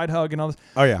 but side hug and all this.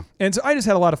 Oh yeah. And so I just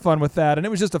had a lot of fun with that, and it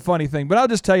was just a funny thing. But I'll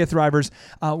just tell you, Thrivers,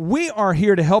 we are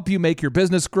here to help you make your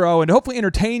business grow and to hopefully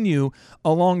entertain you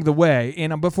along the way.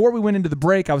 And before we went into the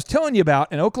break, I was telling you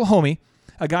about an Oklahomie,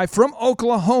 a guy from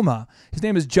Oklahoma. His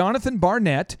name is Jonathan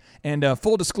Barnett, and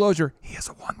full disclosure, he is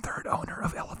a 1/3 owner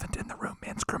of Elephant in the Room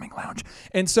Men's Grooming Lounge.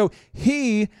 And so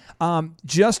he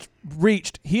just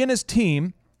reached, he and his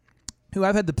team, who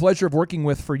I've had the pleasure of working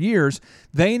with for years,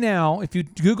 they now, if you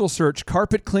Google search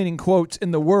carpet cleaning quotes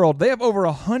in the world, they have over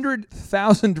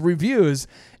 100,000 reviews.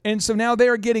 And so now they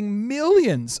are getting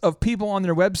millions of people on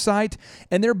their website,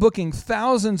 and they're booking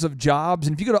thousands of jobs.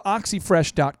 And if you go to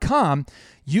oxyfresh.com,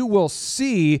 you will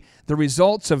see the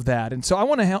results of that. And so I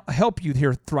want to help you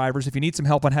here, Thrivers, if you need some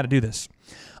help on how to do this.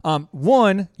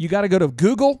 One, you got to go to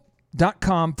google.com/my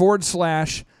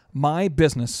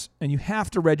business, and you have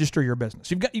to register your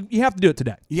business. You have to do it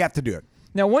today. You have to do it.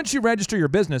 Now, once you register your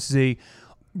business, Z,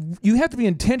 you have to be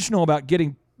intentional about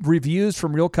getting reviews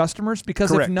from real customers, because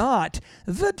Correct. if not,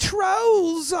 the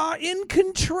trolls are in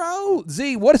control.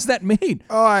 Z, what does that mean?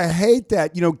 Oh, I hate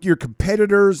that. Your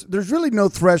competitors, there's really no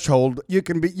threshold. You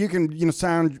can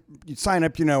sign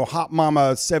up,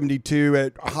 hotmama72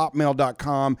 at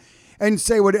hotmail.com and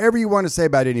say whatever you want to say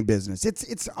about any business.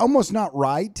 It's almost not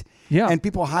right. Yeah. And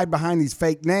people hide behind these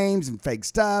fake names and fake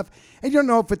stuff. And you don't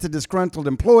know if it's a disgruntled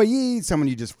employee, someone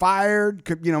you just fired.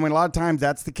 A lot of times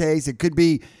that's the case. It could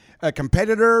be a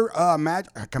competitor.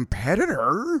 A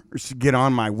competitor should get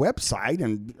on my website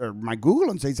or my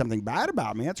Google and say something bad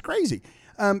about me. That's crazy.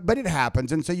 But it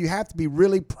happens. And so you have to be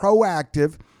really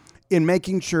proactive in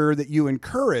making sure that you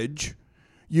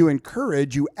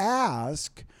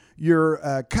ask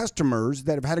your customers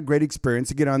that have had a great experience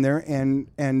to get on there and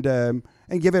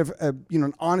give it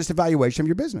an honest evaluation of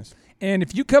your business. And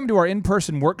if you come to our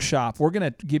in-person workshop, we're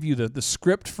going to give you the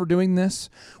script for doing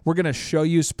this. We're going to show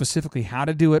you specifically how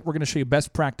to do it. We're going to show you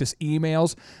best practice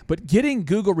emails. But getting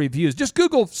Google reviews, just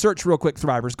Google search real quick,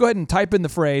 Thrivers. Go ahead and type in the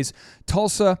phrase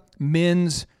Tulsa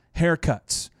men's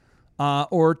haircuts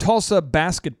or Tulsa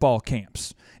basketball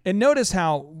camps. And notice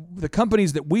how the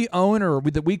companies that we own or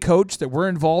that we coach, that we're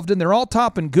involved in, they're all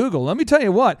top in Google. Let me tell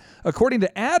you what, according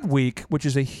to Adweek, which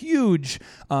is a huge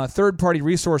third-party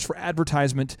resource for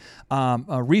advertisement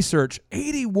research,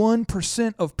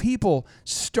 81% of people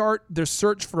start their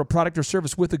search for a product or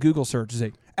service with a Google search,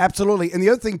 Z. Absolutely. And the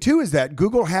other thing, too, is that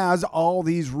Google has all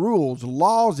these rules,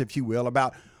 laws, if you will,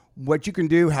 about what you can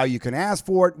do, how you can ask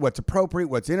for it, what's appropriate,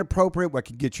 what's inappropriate, what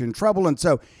could get you in trouble. And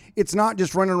so it's not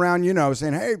just running around,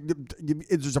 saying, hey,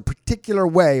 there's a particular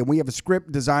way, and we have a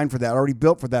script designed for that, already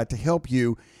built for that, to help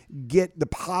you get the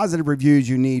positive reviews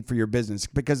you need for your business.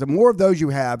 Because the more of those you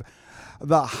have,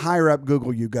 the higher up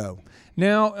Google you go.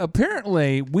 Now,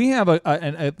 apparently, we have a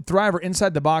Thriver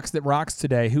inside the box that rocks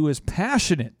today who is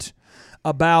passionate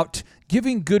about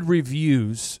giving good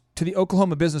reviews to the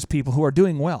Oklahoma business people who are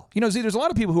doing well. There's a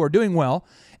lot of people who are doing well,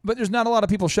 but there's not a lot of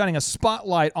people shining a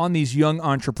spotlight on these young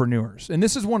entrepreneurs. And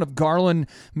this is one of Garland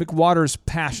McWater's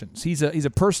passions. He's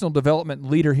a personal development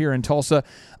leader here in Tulsa.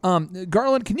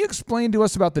 Garland, can you explain to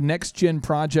us about the Next Gen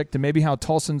project and maybe how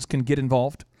Tulsans can get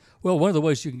involved? Well, one of the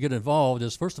ways you can get involved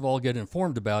is, first of all, get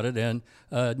informed about it. And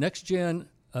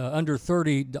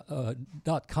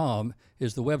nextgenunder30.com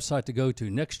is the website to go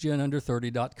to,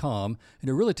 nextgenunder30.com. And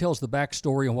it really tells the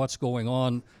backstory on what's going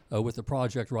on with the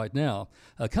project right now.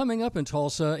 Coming up in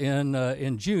Tulsa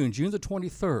in June the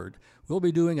 23rd, we'll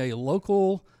be doing a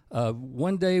local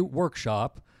one-day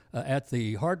workshop at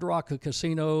the Hard Rock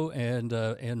Casino and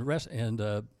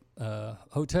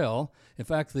hotel. In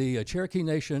fact, the Cherokee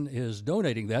Nation is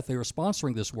donating that. They are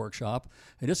sponsoring this workshop,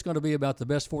 and it's going to be about the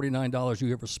best $49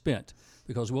 you ever spent,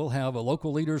 because we'll have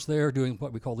local leaders there doing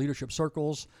what we call leadership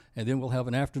circles, and then we'll have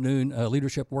an afternoon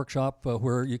leadership workshop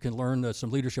where you can learn some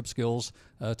leadership skills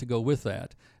to go with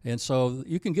that. And so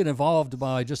you can get involved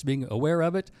by just being aware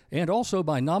of it, and also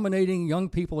by nominating young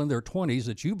people in their 20s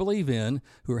that you believe in,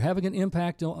 who are having an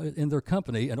impact in their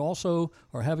company and also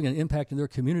are having an impact in their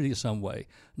community some way.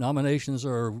 Nominations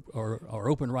are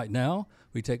open right now.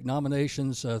 We take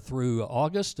nominations through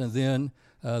August, and then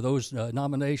those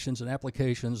nominations and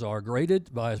applications are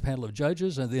graded by a panel of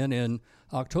judges, and then in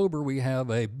October we have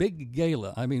a big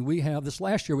gala. I mean,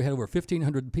 last year we had over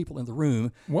 1,500 people in the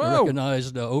room. Whoa. We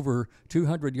recognized over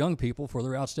 200 young people for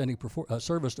their outstanding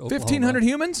service to Oklahoma. 1,500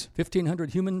 humans?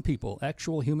 1,500 human people,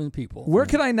 actual human people. Where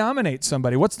can I nominate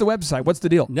somebody? What's the website? What's the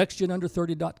deal?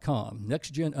 NextGenUnder30.com.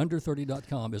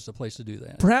 NextGenUnder30.com is the place to do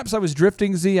that. Perhaps I was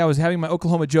drifting, Z. I was having my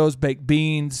Oklahoma Joe's baked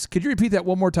beans. Could you repeat that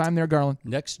one more time there, Garland?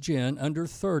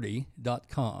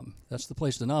 NextGenUnder30.com. That's the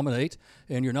place to nominate.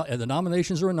 And the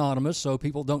nominations are anonymous, so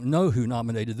people don't know who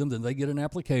nominated them. Then they get an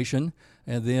application,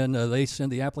 and then they send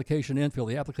the application in, fill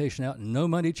the application out, and no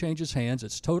money changes hands.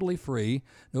 It's totally free.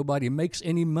 Nobody makes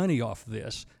any money off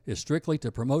this. It's strictly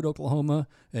to promote Oklahoma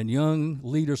and young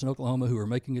leaders in Oklahoma who are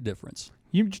making a difference.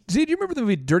 Z, do you remember the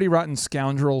movie Dirty Rotten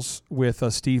Scoundrels with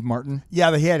Steve Martin?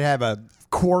 Yeah, he had to have a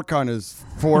cork on his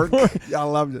fork. I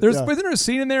loved it. Isn't there a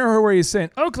scene in there where he's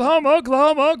saying, Oklahoma,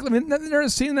 Oklahoma, Oklahoma? Isn't there a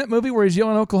scene in that movie where he's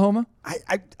yelling Oklahoma?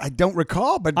 I don't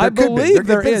recall, but I believe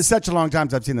there is. Such a long time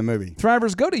since I've seen the movie.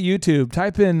 Thrivers, go to YouTube,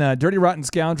 type in Dirty Rotten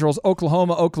Scoundrels,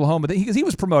 Oklahoma, Oklahoma, because he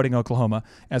was promoting Oklahoma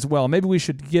as well. Maybe we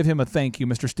should give him a thank you,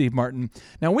 Mr. Steve Martin.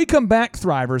 Now, when we come back,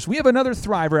 Thrivers, we have another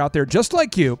Thriver out there just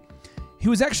like you. He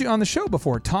was actually on the show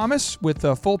before, Thomas with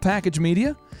Full Package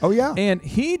Media. Oh, yeah. And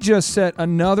he just set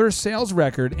another sales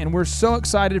record, and we're so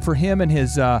excited for him and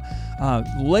his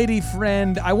lady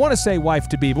friend. I want to say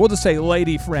wife-to-be, but we'll just say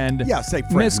lady friend. Yeah, say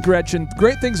friend. Miss Gretchen.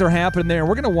 Great things are happening there.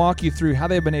 We're going to walk you through how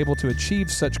they've been able to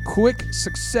achieve such quick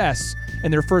success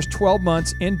in their first 12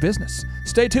 months in business.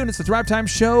 Stay tuned. It's the Thrive Time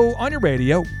Show on your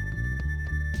radio.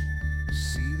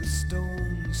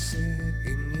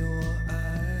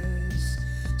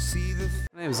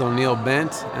 My name is O'Neal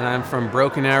Bent, and I'm from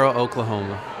Broken Arrow,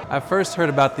 Oklahoma. I first heard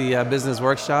about the business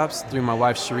workshops through my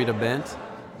wife, Sharita Bent,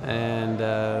 and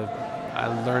I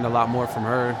learned a lot more from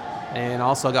her, and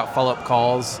also got follow-up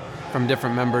calls from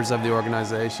different members of the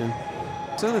organization.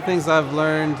 Some of the things I've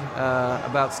learned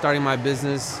about starting my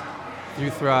business through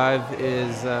Thrive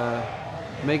is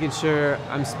making sure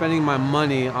I'm spending my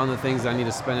money on the things I need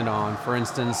to spend it on. For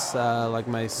instance, like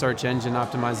my search engine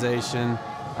optimization,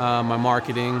 my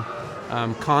marketing.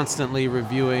 I'm constantly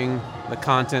reviewing the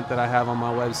content that I have on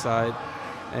my website,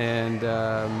 and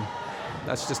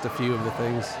that's just a few of the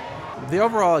things. The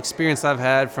overall experience I've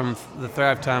had from the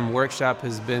Thrive Time workshop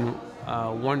has been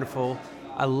wonderful.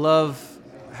 I love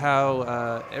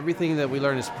how everything that we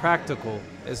learn is practical.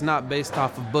 It's not based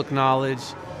off of book knowledge.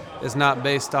 It's not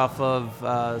based off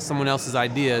of someone else's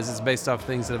ideas. It's based off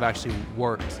things that have actually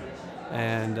worked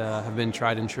and have been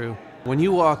tried and true. When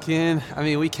you walk in, I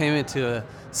mean, we came into a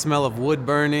smell of wood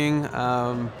burning.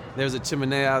 There's a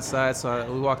chimney outside, so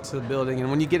we walked to the building. And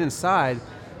when you get inside,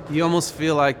 you almost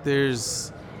feel like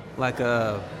there's like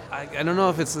I don't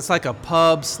know if it's like a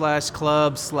pub /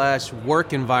 club /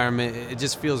 work environment. It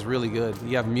just feels really good.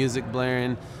 You have music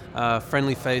blaring.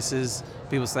 friendly faces,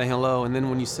 people say hello, and then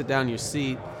when you sit down in your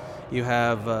seat, you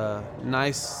have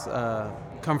nice,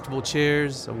 comfortable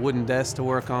chairs, a wooden desk to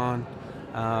work on,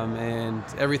 and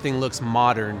everything looks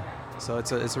modern. So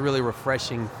it's a really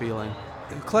refreshing feeling.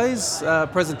 Clay's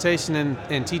presentation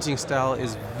and teaching style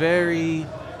is very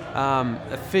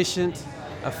efficient,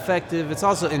 effective. It's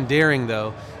also endearing,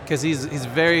 though, because he's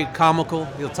very comical.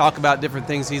 He'll talk about different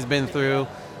things he's been through,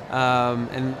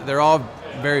 and they're all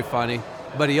very funny.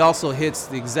 But he also hits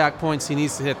the exact points he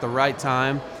needs to hit at the right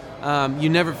time. You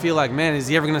never feel like, man, is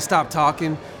he ever going to stop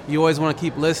talking? You always want to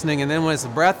keep listening, and then when it's the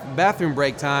bathroom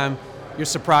break time, you're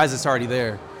surprised it's already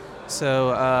there. So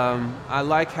I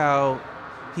like how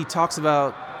he talks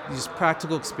about these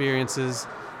practical experiences,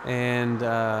 and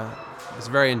it's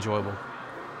very enjoyable.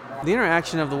 The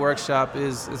interaction of the workshop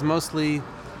is mostly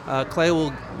Clay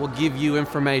will give you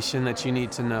information that you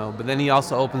need to know, but then he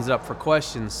also opens it up for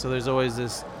questions. So there's always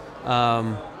this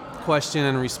question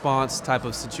and response type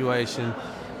of situation.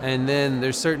 And then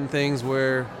there's certain things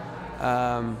where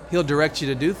he'll direct you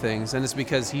to do things, and it's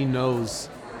because he knows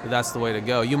that that's the way to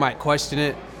go. You might question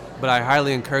it, but I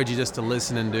highly encourage you just to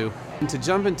listen and do. And to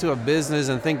jump into a business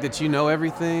and think that you know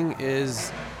everything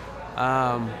is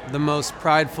the most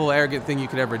prideful, arrogant thing you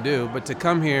could ever do. But to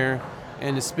come here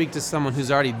and to speak to someone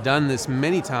who's already done this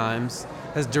many times,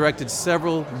 has directed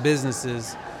several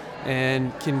businesses,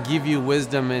 and can give you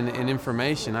wisdom and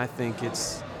information, I think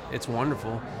it's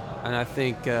wonderful. And I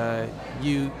think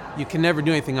you can never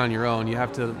do anything on your own. You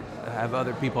have to have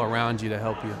other people around you to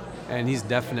help you, and he's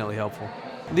definitely helpful.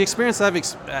 The experience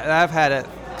I've had at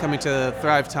coming to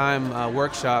Thrive Time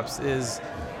workshops is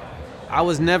I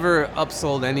was never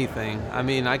upsold anything. I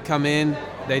mean, I come in,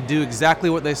 they do exactly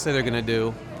what they say they're going to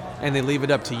do, and they leave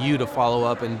it up to you to follow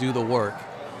up and do the work.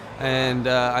 And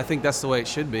I think that's the way it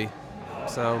should be.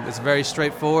 So it's very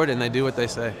straightforward, and they do what they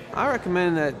say. I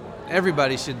recommend that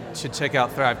everybody should check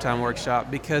out Thrive Time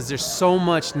Workshop, because there's so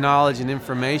much knowledge and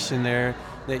information there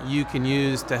that you can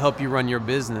use to help you run your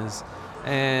business.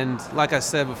 And like I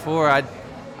said before,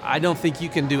 I don't think you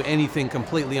can do anything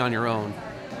completely on your own.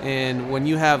 And when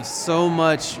you have so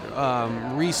much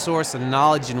resource and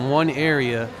knowledge in one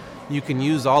area, you can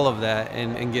use all of that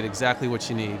and get exactly what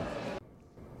you need.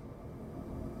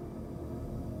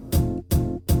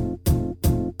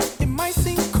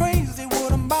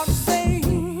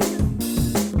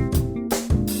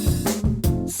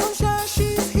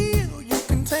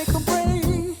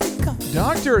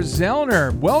 Dr.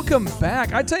 Zellner, welcome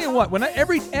back. I tell you what, when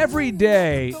every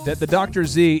day that the Dr.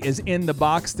 Z is in the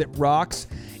box that rocks,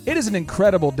 it is an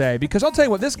incredible day, because I'll tell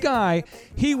you what, this guy,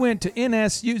 he went to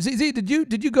NSU. Z, did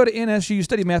you go to NSU? You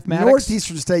study mathematics?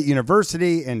 Northeastern State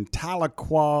University in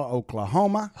Tahlequah,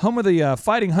 Oklahoma. Home of the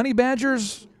Fighting Honey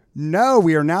Badgers? No,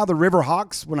 we are now the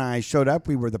Riverhawks. When I showed up,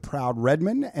 we were the Proud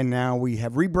Redmen, and now we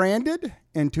have rebranded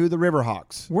into the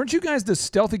Riverhawks. Weren't you guys the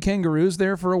Stealthy Kangaroos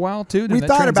there for a while, too? We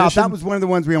thought about that. Was one of the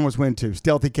ones we almost went to,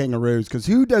 Stealthy Kangaroos, because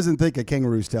who doesn't think a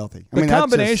kangaroo stealthy? The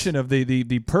combination of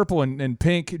the purple and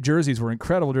pink jerseys were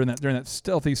incredible during that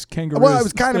Stealthy Kangaroos. Well, it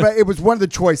was kind of it was one of the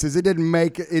choices. It didn't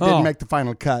make the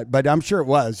final cut, but I'm sure it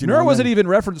was. Nor was it even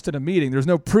referenced in a meeting. There's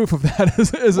no proof of that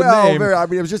as a name. I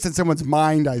mean, it was just in someone's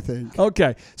mind, I think.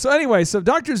 Okay. So anyway,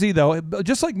 Dr. Z, though,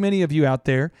 just like many of you out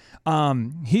there,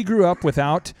 he grew up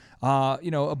without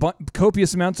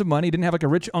copious amounts of money. He didn't have like a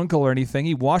rich uncle or anything.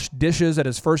 He washed dishes at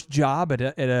his first job at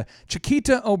a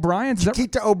Chiquita O'Brien's.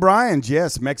 Chiquita O'Brien's,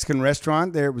 yes, Mexican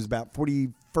restaurant. There it was about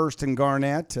 41st and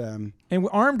Garnett. And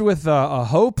armed with a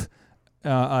hope,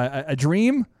 a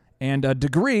dream, and a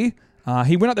degree,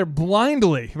 he went out there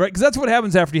blindly, right? Because that's what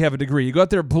happens after you have a degree. You go out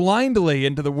there blindly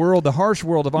into the world, the harsh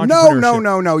world of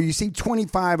entrepreneurship. No. You see,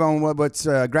 25 on what's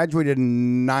graduated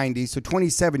in 90, so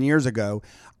 27 years ago.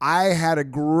 I had a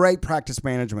great practice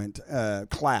management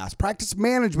class. Practice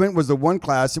management was the one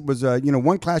class. It was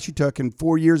one class you took in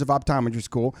 4 years of optometry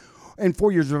school and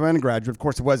 4 years of undergraduate. Of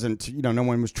course, it wasn't, no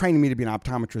one was training me to be an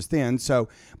optometrist then.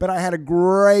 But I had a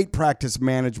great practice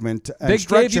management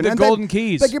instruction. They gave you the golden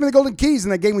keys. They gave me the golden keys,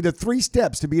 and they gave me the 3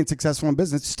 steps to being successful in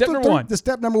business. Step number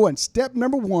one. Step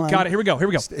number one. Got it. Here we go.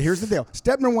 Here's the deal.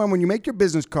 Step number 1, when you make your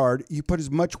business card, you put as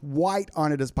much white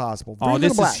on it as possible.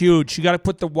 This is huge. You got to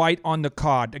put the white on the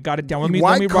card. I got it down. Let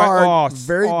me card, write.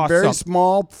 Very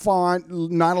small font,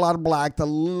 not a lot of black. The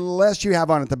less you have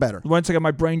on it, the better. One second,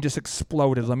 my brain just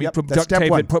exploded. Let me duct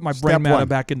tape it, put my brain matter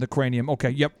back in the cranium. Okay,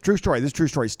 yep. True story. This is true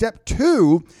story. Step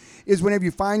 2 is whenever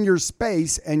you find your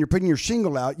space and you're putting your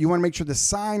shingle out, you want to make sure the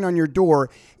sign on your door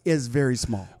is very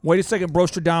small. Wait a second,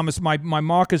 Brostradamus. My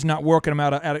marker's not working. I'm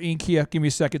out of ink here. Give me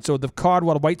a second. So the card,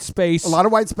 what, a white space? A lot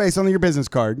of white space on your business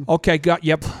card. Okay,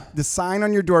 yep. The sign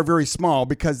on your door very small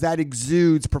because that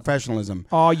exudes professionalism.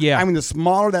 Oh, yeah. I mean, the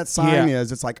smaller that sign Yeah.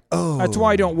 is, it's like, oh. That's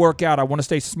why I don't work out. I want to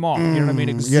stay small. You know what I mean?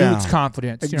 Exudes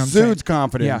confidence. You know what I'm saying? Exudes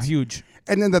confidence. Yeah, huge.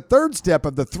 And then the third step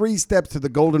of the 3 steps to the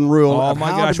golden rule of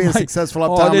my how gosh, to be a Mike. successful Oh,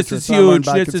 optometrist. this is I learned huge.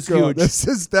 back This at is school. huge. This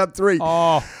is step 3.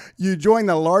 Oh. You join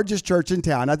the largest church in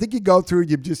town. I think you go through,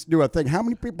 you just do a thing. How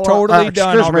many people Totally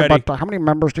done Excuse me, already. but how many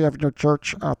members do you have in your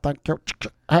church? Thank you.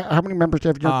 How many members do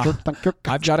you have in your church? Thank you.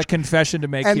 I've got a confession to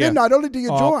make And here. then not only do you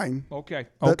join, Okay.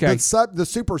 the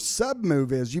super sub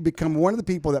move is you become one of the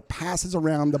people that passes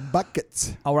around the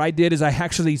buckets. What I did is I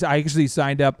actually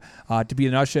signed up to be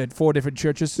an usher at 4 different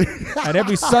churches, and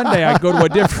every Sunday I go to a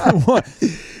different one.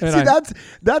 And See,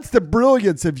 that's the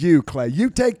brilliance of you, Clay.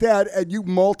 You take that and you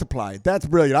multiply it. That's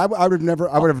brilliant. I would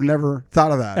have never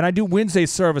thought of that. And I do Wednesday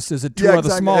services at 2 Yeah, other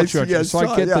exactly. small It's- churches, yeah, so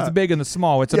I get yeah. the big and the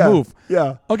small. It's Yeah, a move.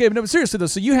 yeah. Okay, but no, seriously though,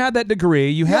 so you had that degree,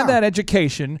 you had Yeah. that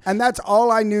education, And that's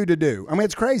all I knew to do. I mean,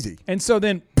 it's crazy. and so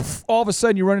then poof, all of a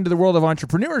sudden you run into the world of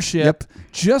entrepreneurship,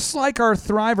 just like our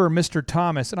thriver, Mr.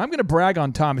 Thomas. And I'm going to brag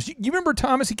on Thomas. You remember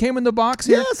Thomas? He came in the box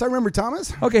here. Yes, I remember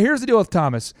Thomas. Okay, here's the deal with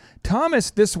Thomas.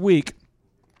 Thomas this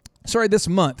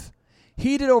month,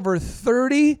 he did over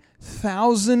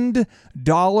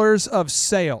 $30,000 of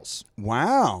sales.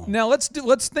 Wow. Now let's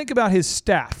think about his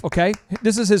staff. Okay,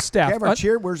 this is his staff. Okay, have our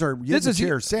cheer. Where's our This is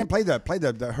cheer? Sam, play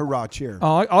the hurrah cheer.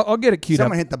 Oh, I'll get it queued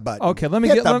Someone up. hit the button. Okay, let me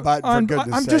Hit get the let- button, for I'm,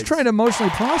 goodness I'm just sakes. trying to emotionally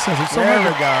process it. So There we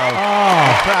hard. go. Oh.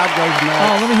 The crowd goes Oh,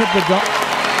 nuts. let me hit the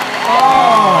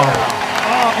Oh,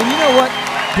 and you know what?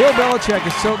 Bill Belichick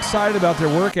is so excited about their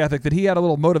work ethic that he had a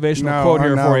little motivational quote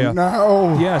here for you.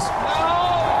 No. Yes.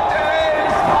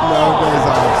 No days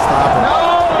off. Stop it.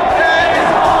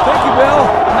 Thank you, Bill.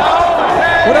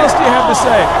 What else do you have to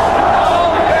say?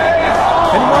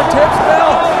 Any more tips,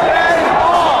 Bill?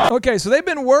 Okay, so they've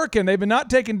been working. They've been not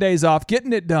taking days off,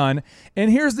 getting it done.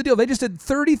 And here's the deal. They just did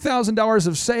 $30,000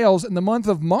 of sales in the month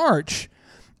of March.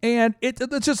 And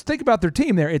let's just think about their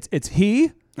team there. It's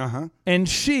he and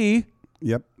she,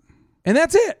 Yep. and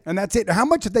that's it. And that's it. How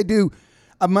much did they do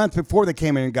a month before they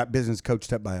came in and got business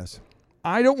coached up by us?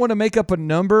 I don't want to make up a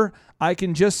number. I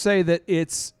can just say that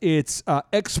it's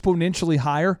exponentially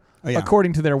higher,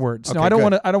 according to their words. Okay, now, I don't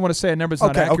good. want to say a number that's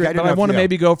not Okay, okay, I accurate, didn't but know I if- want to yeah.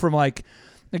 maybe go from like,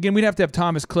 again, we'd have to have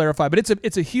Thomas clarify, but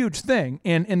it's a huge thing.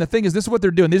 And the thing is, this is what they're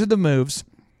doing. These are the moves.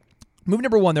 Move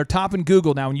number 1, they're topping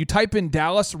Google now. When you type in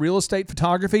Dallas real estate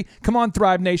photography, come on,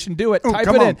 Thrive Nation, do it. Ooh, Type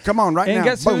come it on, in. come on, right and now.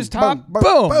 guess Boom, who's top? boom,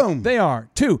 boom, boom. They are.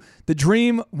 2, the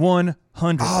Dream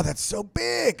 100. Oh, that's so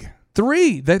big.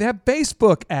 3, they have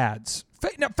Facebook ads.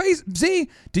 Now, Z,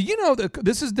 do you know that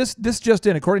this just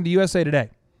in, according to USA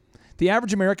Today, the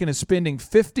average American is spending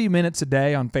 50 minutes a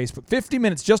day on Facebook. 50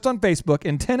 minutes just on Facebook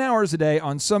and 10 hours a day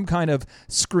on some kind of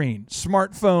screen,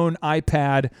 smartphone,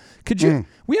 iPad. Could you?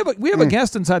 We have a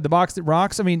guest inside the box that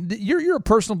rocks. I mean, you're a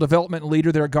personal development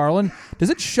leader there, Garland.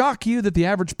 Does it shock you that the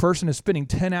average person is spending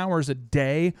 10 hours a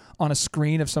day on a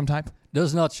screen of some type?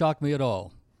 Does not shock me at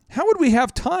all. How would we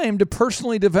have time to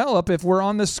personally develop if we're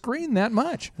on the screen that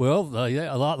much? Well,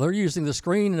 a lot. They're using the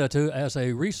screen as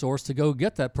a resource to go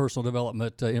get that personal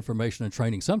development information and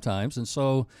training sometimes. And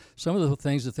so some of the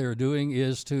things that they're doing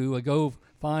is to go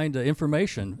find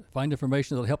information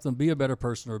that'll help them be a better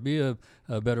person or be a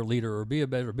better leader or be a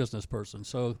better business person.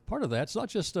 So part of that, it's not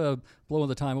just blowing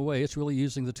the time away. It's really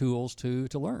using the tools to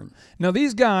learn. Now,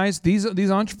 these guys,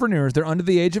 these entrepreneurs, they're under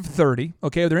the age of 30.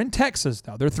 Okay, they're in Texas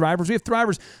now. They're thrivers. We have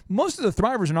thrivers. Most of the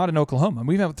thrivers are not in Oklahoma.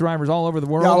 We have thrivers all over the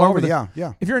world. Yeah, all over, the,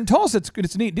 yeah. If you're in Tulsa,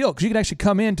 it's a neat deal because you can actually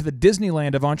come into the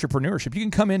Disneyland of entrepreneurship. You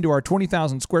can come into our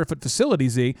 20,000 square foot facility,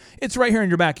 Z. It's right here in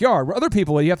your backyard. Where other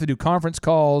people, you have to do conference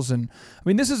calls. And I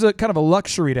mean, this is a kind of a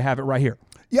luxury to have it right here.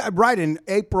 Yeah, right. In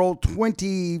April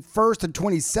 21st and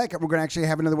 22nd, we're going to actually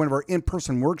have another one of our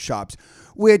in-person workshops,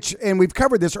 and we've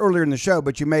covered this earlier in the show,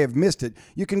 but you may have missed it.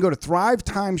 You can go to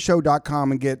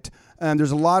thrivetimeshow.com and get,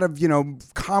 there's a lot of,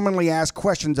 commonly asked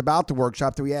questions about the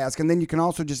workshop that we ask. And then you can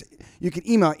also you can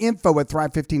email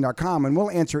info@thrive15.com and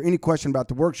we'll answer any question about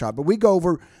the workshop. But we go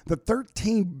over the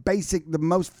 13 the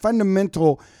most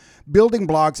fundamental building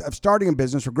blocks of starting a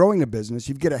business or growing a business.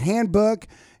 You get a handbook.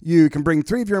 You can bring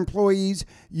 3 of your employees.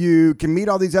 You can meet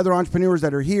all these other entrepreneurs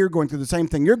that are here going through the same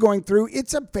thing you're going through.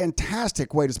 It's a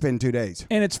fantastic way to spend 2 days.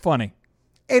 And it's funny.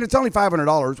 And it's only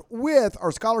 $500. With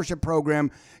our scholarship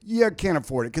program, you can't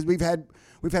afford it because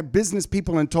We've had business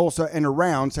people in Tulsa and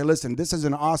around say, listen, this is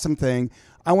an awesome thing.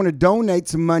 I want to donate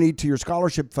some money to your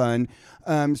scholarship fund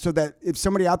so that if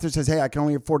somebody out there says, hey, I can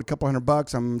only afford a couple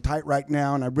 $100, I'm tight right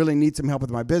now, and I really need some help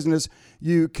with my business,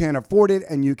 you can afford it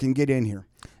and you can get in here.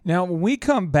 Now, when we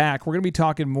come back, we're going to be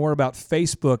talking more about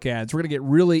Facebook ads. We're going to get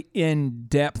really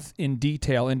in-depth, in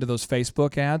detail into those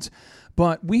Facebook ads.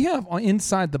 But we have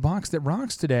inside the box that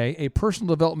rocks today a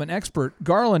personal development expert,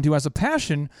 Garland, who has a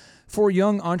passion for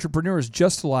young entrepreneurs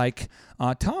just like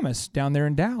Thomas down there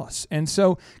in Dallas. And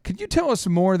so could you tell us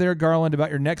more there, Garland, about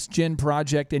your Next Gen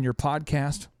project and your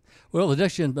podcast? Well, the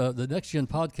Next Gen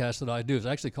podcast that I do is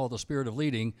actually called The Spirit of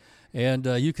Leading, and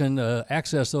you can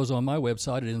access those on my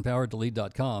website at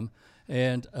empoweredtolead.com.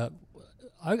 And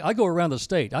I go around the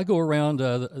state. I go around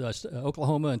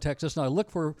Oklahoma and Texas, and I look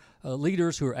for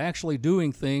leaders who are actually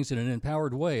doing things in an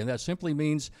empowered way, and that simply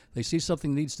means they see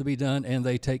something needs to be done and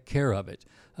they take care of it.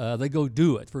 They go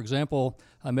do it. For example,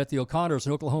 I met the O'Connors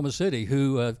in Oklahoma City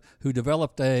who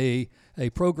developed a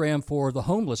program for the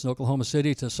homeless in Oklahoma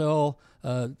City to sell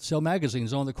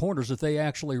magazines on the corners that they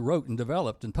actually wrote and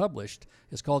developed and published.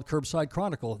 It's called Curbside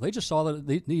Chronicle. They just saw that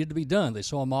it needed to be done. They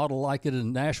saw a model like it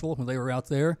in Nashville when they were out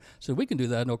there, so we can do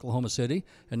that in Oklahoma City.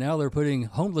 And now they're putting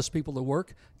homeless people to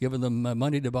work, giving them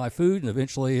money to buy food, and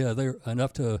eventually they're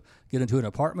enough to get into an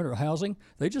apartment or housing.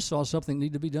 They just saw something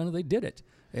needed to be done, and they did it.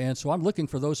 And so I'm looking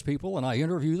for those people, and I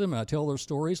interview them, and I tell their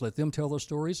stories, let them tell their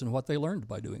stories and what they learned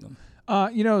by doing them.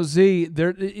 Z,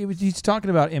 he's talking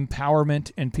about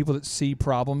empowerment and people that see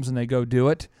problems and they go do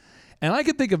it. And I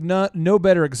could think of no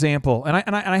better example.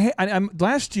 I'm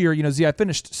last year, Z, I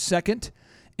finished second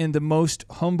in the Most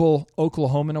Humble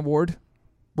Oklahoman Award,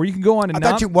 where you can go on and I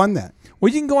thought you won that.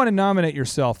 Well, you can go on and nominate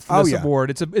yourself for this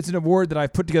award. It's an award that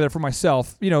I've put together for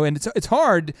myself, and it's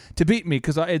hard to beat me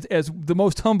because as the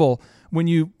most humble, when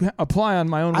you apply on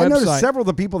my own website. I noticed several of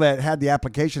the people that had the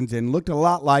applications in looked a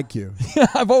lot like you.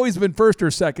 I've always been first or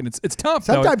second. It's tough.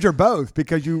 Sometimes you're both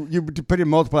because you put in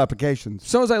multiple applications.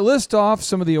 So as I list off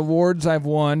some of the awards I've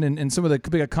won and some of the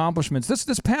big accomplishments,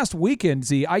 this past weekend,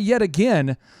 Z, I yet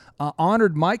again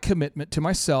honored my commitment to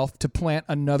myself to plant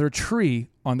another tree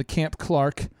on the Camp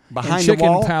Clark behind Chicken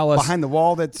the wall, Palace. Behind the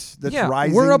wall that's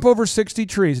rising. We're up over 60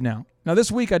 trees now. Now,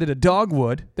 this week I did a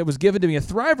dogwood that was given to me. A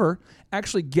Thriver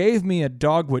actually gave me a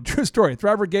dogwood. True story.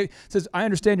 Thriver says, I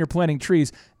understand you're planting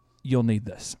trees. You'll need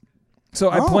this. So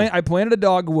I planted a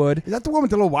dogwood. Is that the one with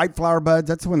the little white flower buds?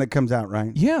 That's the one that comes out,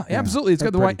 right? Yeah, absolutely. It's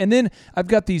got the white. And then I've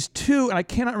got these two, and I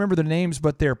cannot remember their names,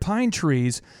 but they're pine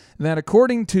trees that,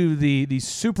 according to the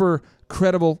super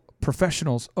credible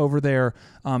professionals over there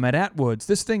at Atwoods,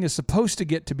 this thing is supposed to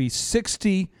get to be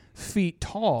 60 feet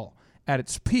tall at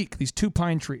its peak, these two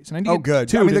pine trees. And I need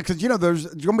good. I mean, because there's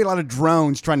going to be a lot of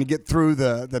drones trying to get through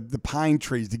the pine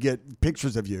trees to get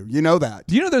pictures of you. You know that.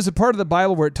 Do you know there's a part of the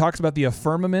Bible where it talks about the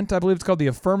firmament? I believe it's called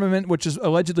the firmament, which is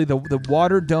allegedly the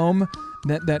water dome.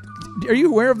 That are you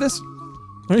aware of this?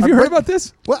 Have you heard about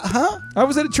this? What? Huh? I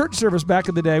was at a church service back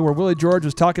in the day where Willie George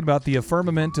was talking about the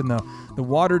firmament and the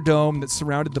water dome that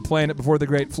surrounded the planet before the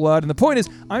Great Flood. And the point is,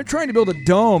 I'm trying to build a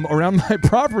dome around my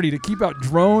property to keep out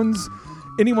drones,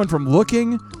 anyone from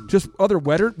looking, just other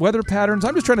weather patterns.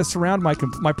 I'm just trying to surround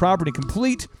my property,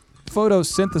 complete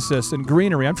photosynthesis and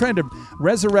greenery. I'm trying to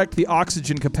resurrect the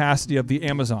oxygen capacity of the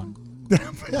Amazon.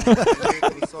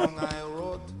 Song I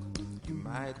wrote, you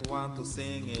might want to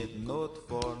sing it note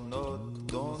for note.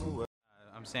 Don't worry.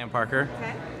 I'm Sam Parker.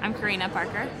 Okay. I'm Karina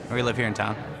Parker. We live here in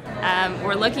town.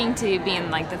 We're looking to be in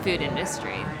the food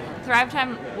industry. Thrive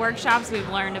Time workshops, we've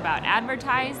learned about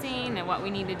advertising and what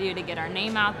we need to do to get our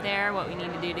name out there, what we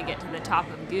need to do to get to the top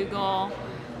of Google,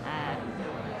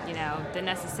 the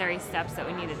necessary steps that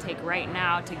we need to take right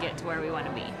now to get to where we want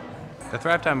to be. The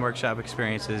Thrive Time workshop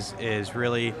experience is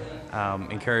really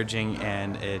encouraging,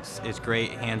 and it's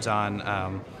great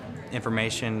hands-on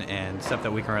information and stuff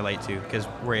that we can relate to because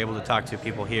we're able to talk to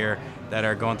people here that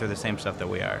are going through the same stuff that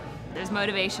we are. There's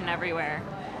motivation everywhere.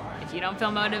 If you don't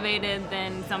feel motivated,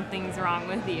 then something's wrong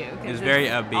with you. He's very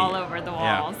upbeat. All over the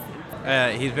walls.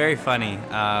 Yeah. He's very funny,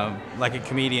 like a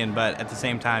comedian, but at the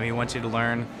same time, he wants you to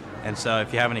learn. And so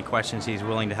if you have any questions, he's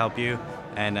willing to help you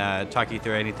and talk you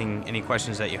through any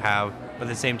questions that you have, but at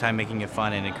the same time making it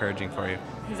fun and encouraging for you.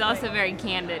 He's also very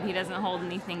candid. He doesn't hold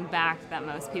anything back that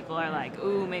most people are like,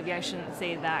 ooh, maybe I shouldn't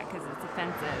say that because it's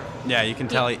offensive. Yeah, you can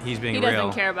tell he's being real. He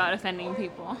doesn't care about offending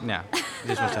people. Yeah, he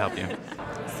just wants to help you.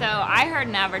 So I heard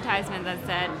an advertisement that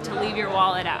said to leave your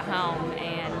wallet at home,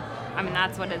 and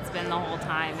that's what it's been the whole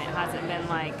time. It hasn't been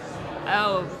like,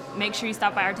 oh, make sure you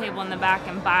stop by our table in the back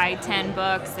and buy 10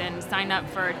 books and sign up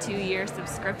for a 2-year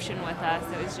subscription with us.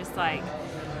 It was just like,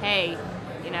 hey,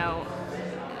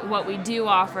 what we do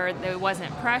offer, there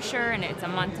wasn't pressure, and it's a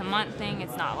month-to-month thing.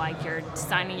 It's not like you're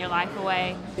signing your life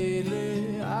away.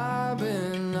 Lately, I've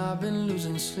been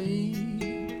losing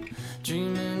sleep,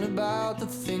 dreaming about the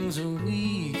things that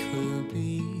we could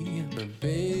be. But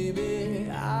baby,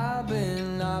 I've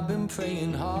been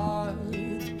praying hard.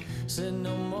 Said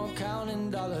no more counting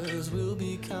dollars, we'll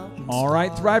be counting. All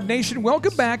right, Thrive Nation,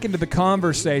 welcome back into the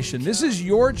conversation. This is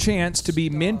your chance to be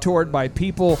mentored by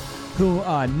people who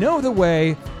know the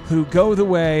way, who go the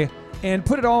way, and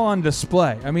put it all on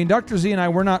display. I mean, Dr. Z and I,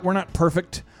 we're not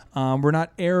perfect. We're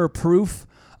not error-proof.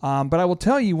 But I will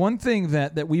tell you one thing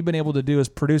that we've been able to do is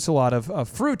produce a lot of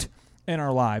fruit in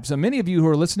our lives. And many of you who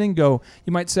are listening you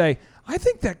might say, I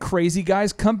think that crazy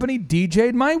guy's company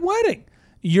DJ'd my wedding.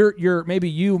 Maybe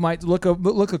you might look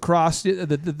across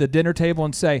the dinner table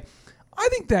and say, I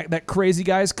think that crazy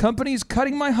guy's company is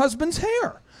cutting my husband's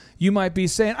hair. You might be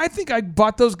saying, I think I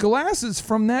bought those glasses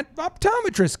from that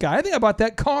optometrist guy. I think I bought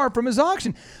that car from his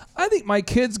auction. I think my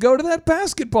kids go to that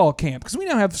basketball camp, because we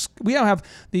now have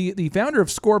the founder of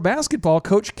Score Basketball,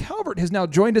 Coach Calvert, has now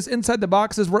joined us inside the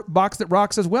box that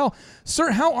rocks as well.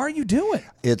 Sir, how are you doing?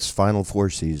 It's Final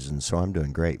Four season, so I'm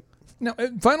doing great. Now,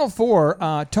 Final Four,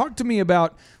 talk to me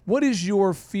about what is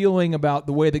your feeling about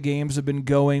the way the games have been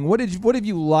going? What have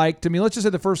you liked? I mean, let's just say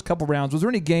the first couple rounds. Was there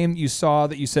any game you saw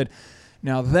that you said,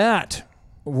 now that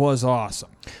was awesome?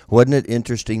 Wasn't it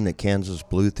interesting that Kansas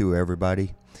blew through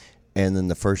everybody, and then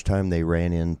the first time they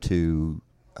ran into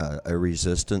a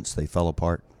resistance, they fell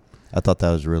apart? I thought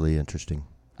that was really interesting.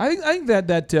 I think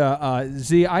that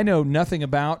Z, I know nothing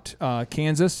about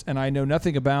Kansas, and I know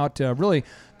nothing about really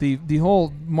the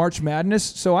whole March Madness,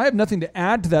 so I have nothing to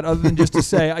add to that other than just to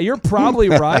say you're probably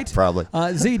right. Probably.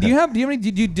 Z,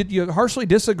 did you harshly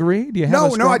disagree? Do you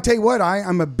have No. I tell you what,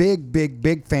 I'm a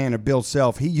big fan of Bill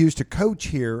Self. He used to coach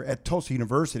here at Tulsa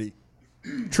University.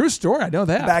 True story. I know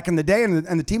that. Back in the day,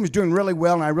 and the team was doing really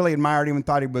well, and I really admired him and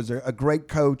thought he was a great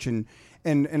coach and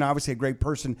obviously a great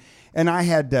person. And I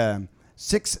had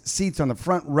 6 seats on the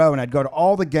front row, and I'd go to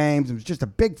all the games. I was just a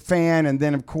big fan. And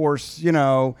then, of course, he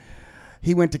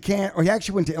actually went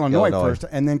to Illinois first,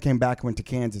 and then came back and went to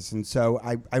Kansas. And so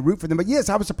I root for them. But yes,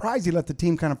 I was surprised he let the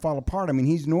team kind of fall apart. I mean,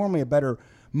 he's normally a better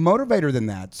motivator than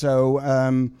that. So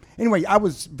anyway, I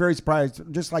was very surprised,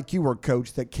 just like you were,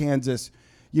 Coach, that Kansas,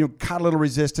 caught a little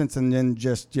resistance and then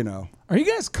just, Are you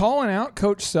guys calling out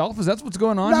Coach Self? Is that what's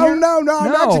going on here? No.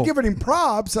 I'm not just giving him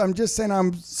props. I'm just saying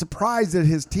I'm surprised that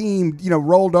his team,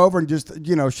 rolled over and just,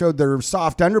 showed their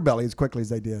soft underbelly as quickly as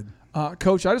they did.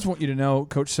 Coach, I just want you to know,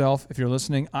 Coach Self, if you're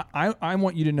listening, I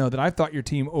want you to know that I thought your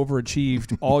team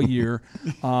overachieved all year.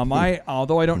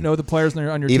 Although I don't know the players on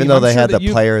your team. Even though they had the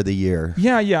player of the year.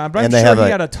 Yeah, but I'm sure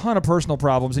he had a ton of personal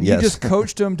problems, and you just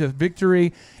coached them to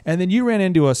victory, and then you ran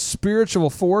into a spiritual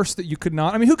force that you could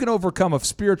not. I mean, who can overcome a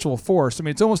spiritual force? I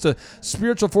mean, it's almost a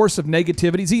spiritual force of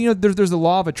negativity. See, there's the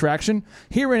law of attraction.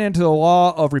 He ran into the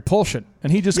law of repulsion,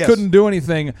 and he just couldn't do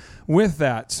anything with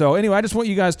that. So anyway, I just want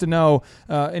you guys to know,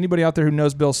 anybody out there who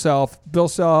knows Bill Self,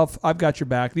 I've got your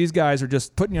back. These guys are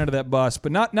just putting you under that bus,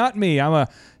 but not me. I'm a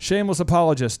shameless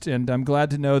apologist, and I'm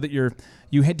glad to know that you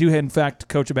do in fact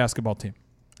coach a basketball team.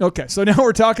 Okay, so now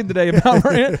we're talking today about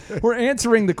we're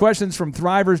answering the questions from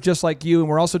Thrivers just like you, and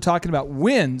we're also talking about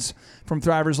wins from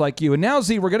Thrivers like you. And now,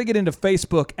 Z, we're going to get into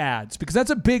Facebook ads, because that's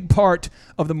a big part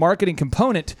of the marketing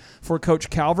component for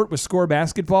Coach Calvert with Score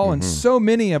Basketball and so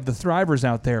many of the Thrivers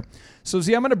out there. So,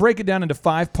 Z, I'm going to break it down into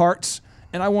 5 parts,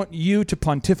 and I want you to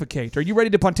pontificate. Are you ready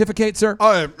to pontificate, sir?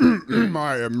 I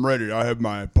am ready. I have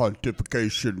my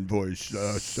pontification voice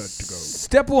set to go.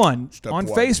 Step 1. On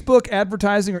Facebook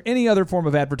advertising or any other form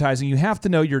of advertising, you have to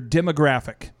know your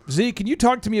demographic. Z, can you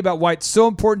talk to me about why it's so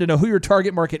important to know who your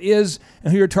target market is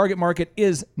and who your target market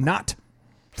is not?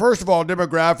 First of all,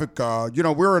 demographic,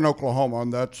 we're in Oklahoma,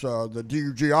 and that's the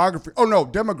geography. Oh, no,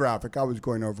 demographic. I was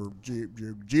going over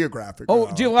geographic.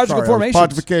 Geological formations. I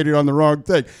was pontificating on the wrong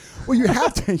thing. Well, you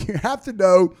have to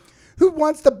know who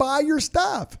wants to buy your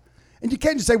stuff. And you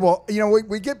can't just say, well,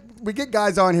 we get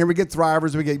guys on here, we get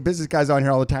Thrivers, we get business guys on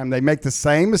here all the time. They make the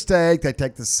same mistake, they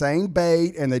take the same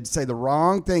bait, and they say the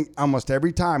wrong thing almost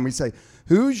every time. We say,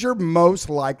 who's your most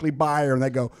likely buyer? And they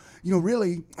go,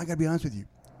 really, I got to be honest with you.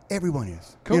 Everyone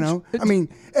is, Coach, I mean,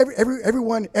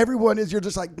 everyone is. You're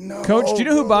just like, no. Coach, do you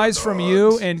know who buys from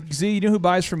you? And Z, you know who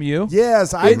buys from you?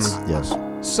 Yes, yes.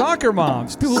 Soccer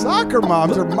moms. Soccer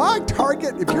moms are my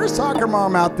target. If you're a soccer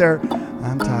mom out there,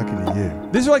 I'm talking to you.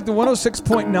 These are like the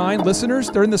 106.9 listeners.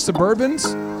 They're in the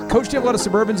Suburbans. Coach, do you have a lot of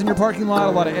Suburbans in your parking lot?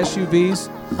 A lot of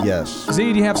SUVs? Yes.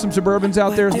 Z, do you have some Suburbans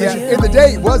out there? Yeah, in the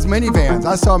day it was minivans.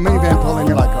 I saw a minivan pull in.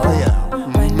 You're like, oh yeah.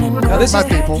 Now this my is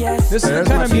people. This is the There's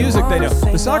kind my of music they know.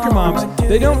 The soccer moms,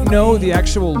 they don't know the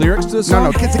actual lyrics to the song.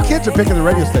 No, the kids are picking the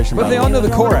radio station. But they all know the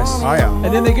chorus. Oh, yeah.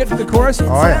 And then they get to the chorus. Oh,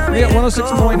 yeah. They get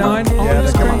 106.9. Oh, Yeah,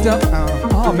 just they come cranked up.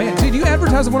 Oh, man. Do you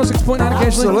advertise on 106.9 occasionally?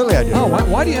 Absolutely, I do. Oh,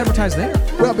 why do you advertise there?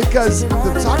 Well, because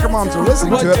the soccer moms are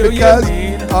listening What to do it. you Because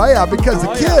mean? because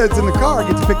the kids in the car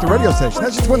get to pick the radio station.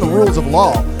 That's just one of the rules of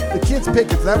law. The kids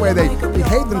pick it so that way they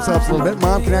behave themselves a little bit.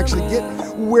 Mom can actually get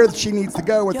where she needs to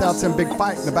go without some big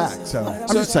fight in the back. So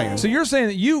I'm just saying. So you're saying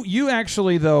that you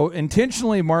actually though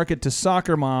intentionally market to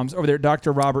soccer moms over there at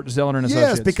Dr. Robert Zellner and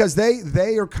Associates. Yes, because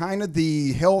they are kind of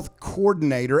the health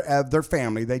coordinator of their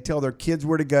family. They tell their kids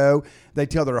where to go. They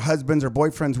tell their husbands or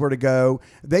boyfriends where to go.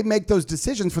 They make those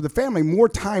decisions for the family more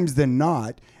times than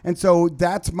not. And so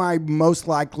that's my most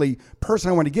likely person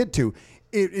I want to get to.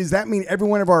 Does that mean every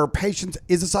one of our patients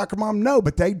is a soccer mom? No,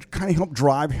 but they kind of help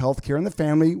drive healthcare in the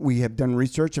family. We have done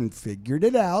research and figured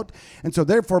it out. And so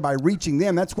therefore, by reaching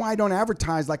them, that's why I don't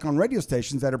advertise like on radio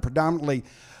stations that are predominantly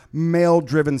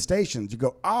male-driven stations. You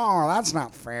go, oh, that's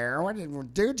not fair.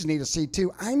 Dudes need to see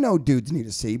too. I know dudes need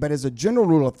to see, but as a general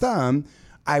rule of thumb,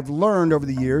 I've learned over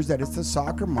the years that it's the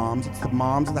soccer moms, it's the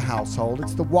moms of the household,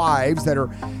 it's the wives that are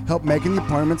help making the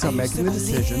appointments, help making the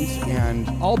decisions, and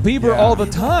all Bieber all the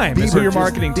time is who you're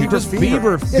marketing to. Just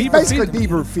Bieber. It's basically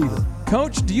Bieber fever.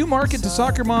 Coach, do you market to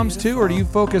soccer moms too, or do you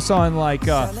focus on like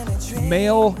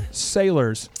male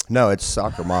sailors? No, it's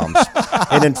soccer moms.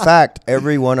 And in fact,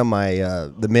 every one of my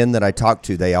the men that I talk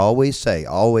to, they always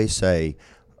say,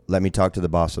 let me talk to the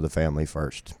boss of the family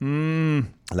first.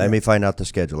 Let me find out the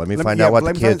schedule. Let me find out what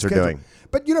the kids are doing.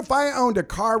 But, if I owned a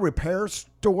car repair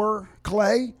store,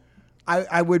 Clay,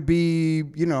 I would be,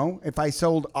 if I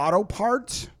sold auto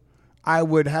parts, I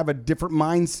would have a different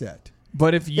mindset.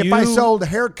 But if I sold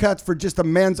haircuts for just a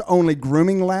men's only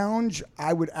grooming lounge,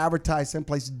 I would advertise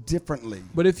someplace differently.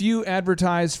 But if you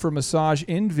advertised for Massage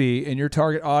Envy and your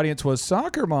target audience was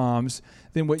soccer moms,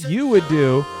 then what you would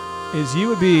do is you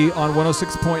would be on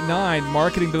 106.9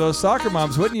 marketing to those soccer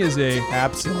moms, wouldn't you, Z?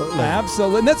 Absolutely.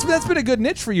 And that's been a good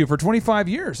niche for you for 25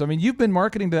 years. I mean, you've been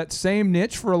marketing to that same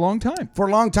niche for a long time. For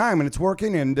a long time, and it's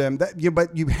working. And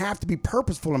but you have to be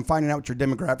purposeful in finding out what your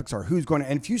demographics are. Who's going to?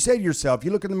 And if you say to yourself,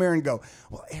 you look in the mirror and go,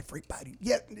 "Well, everybody."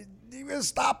 Yeah, you gotta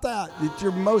stop that. It's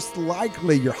your most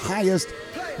likely, your highest.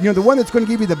 The one that's going to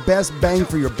give you the best bang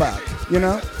for your buck.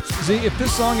 See, if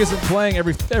this song isn't playing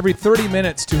every 30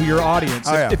 minutes to your audience,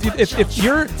 if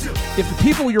the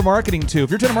people you're marketing to, if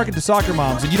you're trying to market to soccer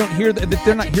moms and you don't hear if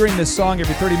they're not hearing this song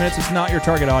every 30 minutes, it's not your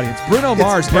target audience. Bruno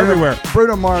Mars everywhere.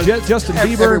 Bruno Mars, Justin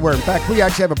Bieber everywhere. In fact, we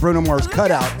actually have a Bruno Mars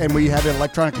cutout, and we have it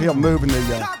electronically. He'll move in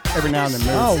the every now and then.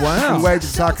 Moves. Oh wow! And waves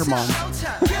at soccer moms.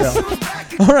 Yeah.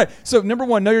 All right. So number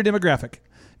one, know your demographic.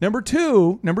 Number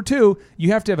two,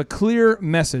 you have to have a clear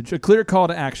message, a clear call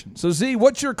to action. So Z,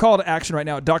 what's your call to action right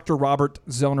now at Dr. Robert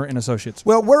Zellner and Associates?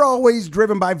 Well, we're always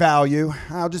driven by value.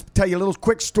 I'll just tell you a little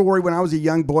quick story. When I was a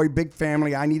young boy, big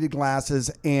family, I needed glasses,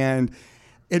 and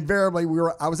invariably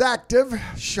I was active.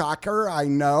 Shocker, I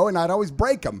know, and I'd always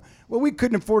break them. Well, we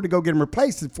couldn't afford to go get them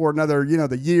replaced for another,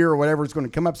 the year or whatever is going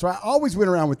to come up. So I always went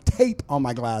around with tape on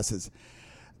my glasses.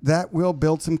 That will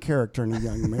build some character in a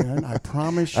young man. I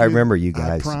promise you. I remember you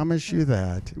guys. I promise you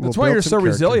that. That's why you're so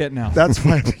resilient now. That's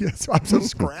why I'm so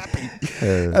scrappy.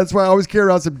 That's why I always carry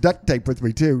around some duct tape with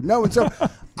me too. No, and so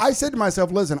I said to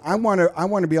myself, listen, I want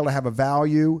to be able to have a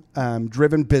value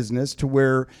driven business to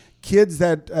where kids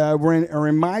that are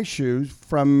in my shoes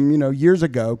from years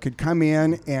ago could come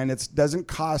in and it doesn't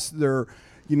cost their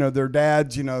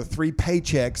dad's, 3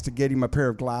 paychecks to get him a pair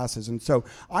of glasses. And so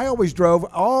I always drove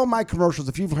all my commercials.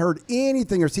 If you've heard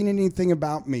anything or seen anything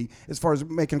about me as far as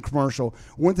making a commercial,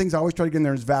 one of the things I always try to get in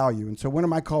there is value. And so one of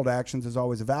my call to actions is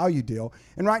always a value deal.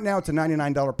 And right now it's a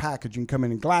 $99 package. You can come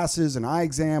in glasses and eye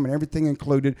exam and everything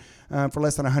included for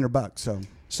less than $100.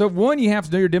 So one, you have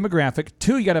to know your demographic.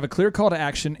 2, you got to have a clear call to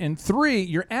action. And 3,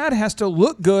 your ad has to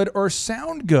look good or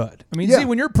sound good. I mean, see,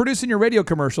 when you're producing your radio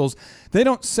commercials, they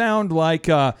don't sound like,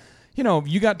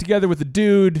 you got together with a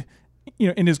dude,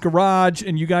 in his garage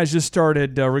and you guys just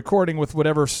started recording with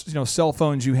whatever, cell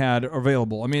phones you had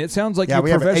available. I mean, it sounds like you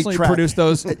professionally produced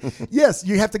those. Yes,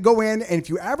 you have to go in, and if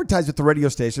you advertise with the radio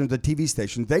station or the TV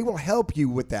station, they will help you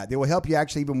with that. They will help you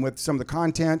actually even with some of the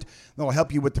content. They'll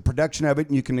help you with the production of it,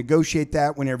 and you can negotiate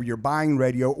that whenever you're buying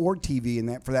radio or TV and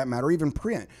that, for that matter, even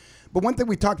print. But one thing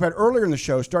we talked about earlier in the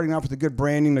show, starting off with a good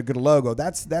branding, a good logo,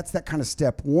 that's that kind of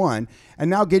step one. And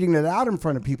now getting it out in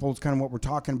front of people is kind of what we're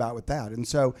talking about with that. And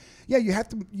so, yeah, you have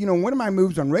to, one of my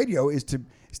moves on radio is to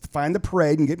find the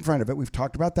parade and get in front of it. We've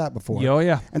talked about that before. Oh,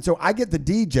 yeah. And so I get the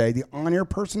DJ, the on-air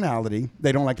personality.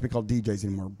 They don't like to be called DJs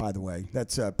anymore, by the way.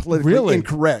 That's politically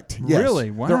incorrect. Yes.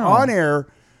 Really? Wow. They're on-air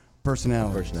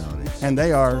personalities. And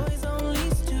they are...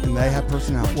 And they have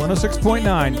personality.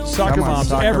 106.9, Soccer Come on, Moms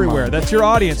Soccer everywhere. Moms. That's your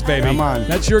audience, baby. Come on.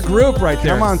 That's your group right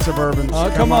there. Come on,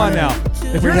 Suburbans. Come on now.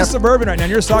 If you're in a Suburban right now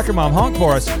and you're a Soccer Mom, honk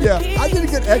for us. Yeah, I need to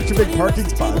get extra big parking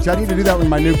spots. I need to do that with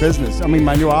my new business.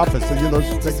 My new office. So get those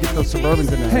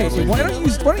Suburbans in there. Hey, why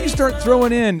don't you start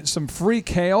throwing in some free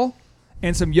kale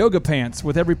and some yoga pants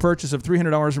with every purchase of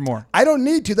 $300 or more? I don't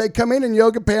need to. They come in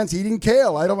yoga pants eating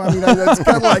kale. It's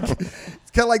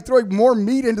kind of like throwing more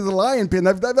meat into the lion pen.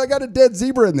 I've got a dead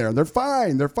zebra in there. They're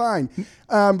fine. But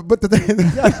the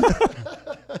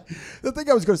thing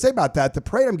I was going to say about that, the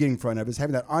parade I'm getting in front of is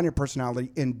having that on-air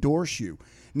personality endorse you.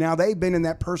 Now, they've been in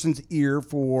that person's ear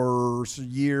for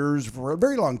years, for a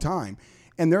very long time.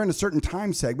 And they're in a certain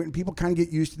time segment, and people kind of get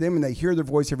used to them, and they hear their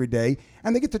voice every day,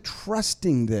 and they get to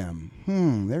trusting them.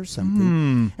 There's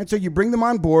something. And so you bring them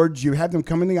on board, you have them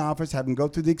come in the office, have them go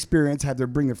through the experience, have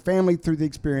them bring their family through the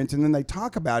experience, and then they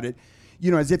talk about it,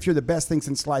 as if you're the best thing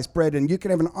since sliced bread. And you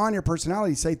can have an on-air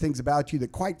personality say things about you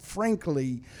that, quite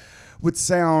frankly, would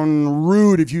sound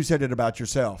rude if you said it about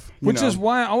yourself. Which is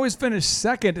why I always finish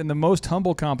second in the most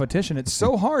humble competition. It's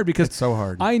so hard because it's so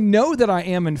hard. I know that I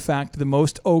am, in fact, the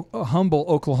most humble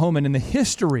Oklahoman in the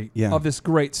history of this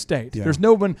great state. Yeah. There's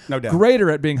no one No doubt.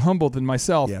 greater at being humble than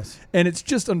myself. Yes. And it's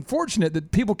just unfortunate that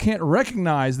people can't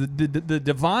recognize the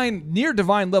divine, near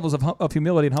divine levels of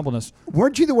humility and humbleness.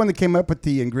 Weren't you the one that came up with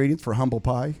the ingredients for humble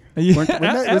pie? Yeah.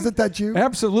 Wasn't that you?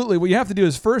 Absolutely. What you have to do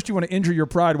is first you want to injure your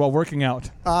pride while working out.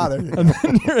 There you go. And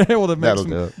then you're able to make That'll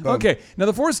some. do it. Okay. Now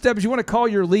the fourth step is you want to call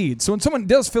your leads. So when someone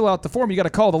does fill out the form, you got to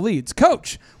call the leads.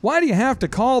 Coach, why do you have to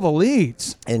call the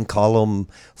leads? And call them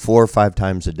 4 or 5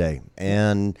 times a day,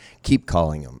 and keep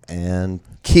calling them, and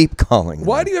keep calling them.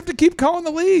 Why do you have to keep calling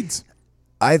the leads?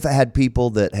 I've had people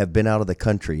that have been out of the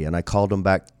country, and I called them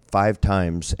back 5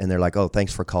 times, and they're like, "Oh,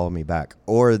 thanks for calling me back."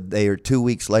 Or they are 2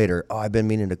 weeks later, "Oh, I've been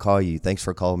meaning to call you. Thanks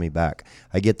for calling me back."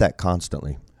 I get that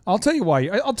constantly. I'll tell you why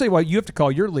you have to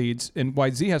call your leads and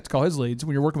why Z has to call his leads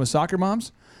when you're working with Soccer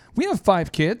Moms. We have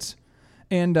 5 kids.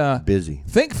 And busy.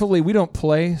 Thankfully, we don't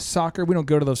play soccer. We don't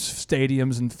go to those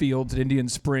stadiums and fields at Indian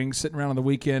Springs, sitting around on the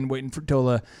weekend waiting till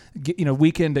the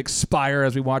weekend expire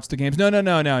as we watch the games. No.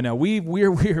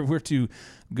 We're too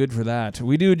good for that.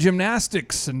 We do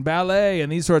gymnastics and ballet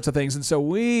and these sorts of things, and so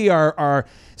we're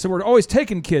always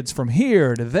taking kids from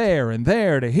here to there and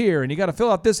there to here, and you got to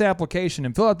fill out this application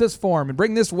and fill out this form and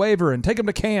bring this waiver and take them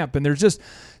to camp, and there's just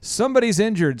somebody's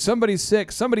injured, somebody's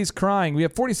sick, somebody's crying. We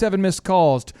have 47 missed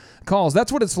calls.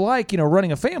 That's what it's like,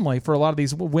 running a family for a lot of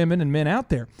these women and men out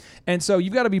there. And so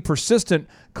you've got to be persistent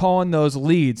calling those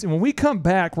leads. And when we come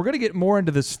back, we're going to get more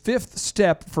into this 5th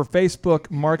step for Facebook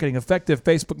marketing, effective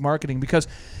Facebook marketing, because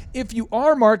if you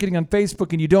are marketing on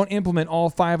Facebook and you don't implement all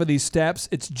 5 of these steps,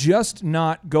 it's just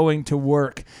not going to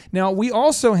work. Now, we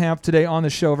also have today on the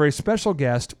show a very special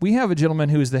guest. We have a gentleman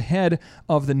who is the head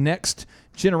of the Next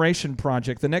Generation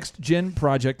Project, the Next Gen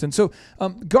Project. And so,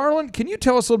 Garland, can you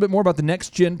tell us a little bit more about the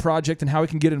Next Gen Project and how we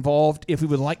can get involved if we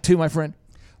would like to, my friend?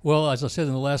 Well, as I said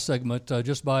in the last segment,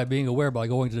 just by being aware, by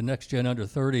going to the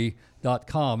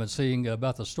nextgenunder30.com and seeing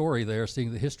about the story there,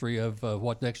 seeing the history of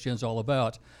what Next Gen's all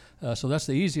about. So that's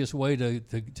the easiest way to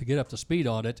get up to speed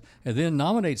on it. And then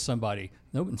nominate somebody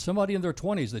in their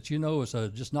 20s that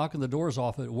is just knocking the doors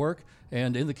off at work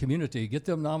and in the community. Get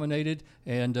them nominated,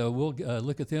 and we'll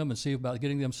look at them and see about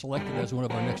getting them selected as one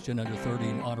of our Next Gen Under 30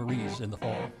 honorees in the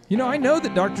fall. I know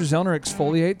that Dr. Zellner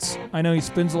exfoliates. I know he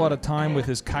spends a lot of time with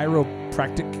his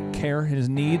chiropractic care and his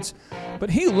needs, but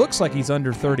he looks like he's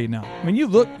under 30 now. I mean, you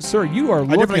look, sir, you are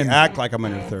looking. I definitely act like I'm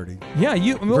under 30. Yeah,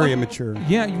 very immature.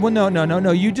 Yeah, well,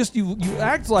 no. You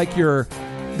act like you're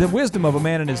the wisdom of a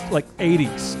man in his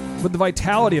 80s, with the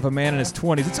vitality of a man in his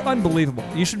 20s. It's unbelievable.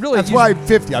 You should really. That's why I'm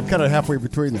 50. I'm kind of halfway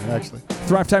between there, actually.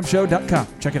 ThriveTimeShow.com.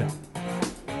 Check it out.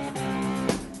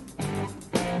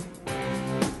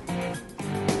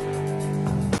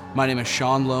 My name is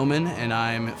Sean Lohman, and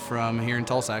I'm from here in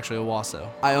Tulsa, actually, Owasso.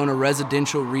 I own a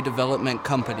residential redevelopment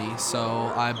company,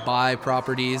 so I buy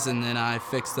properties and then I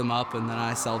fix them up and then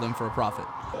I sell them for a profit.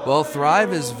 Well,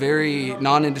 Thrive is very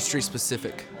non-industry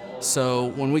specific. So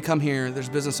when we come here, there's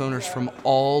business owners from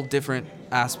all different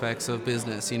aspects of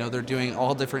business. They're doing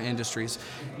all different industries,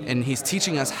 and he's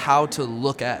teaching us how to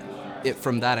look at it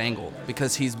from that angle,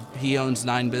 because he owns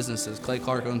 9 businesses. Clay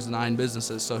Clark owns 9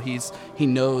 businesses, so he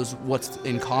knows what's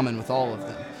in common with all of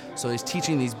them. So he's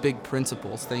teaching these big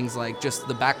principles, things like just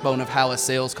the backbone of how a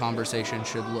sales conversation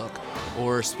should look,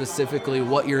 or specifically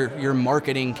what your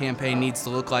marketing campaign needs to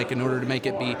look like in order to make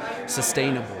it be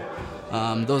sustainable.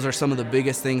 Those are some of the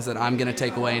biggest things that I'm going to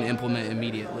take away and implement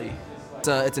immediately.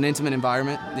 It's an intimate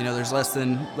environment. There's less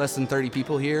than 30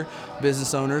 people here,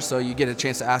 business owners, so you get a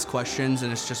chance to ask questions,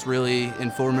 and it's just really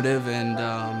informative and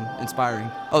inspiring.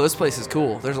 Oh, this place is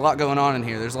cool. There's a lot going on in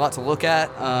here. There's a lot to look at.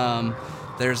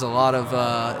 There's a lot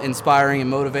of inspiring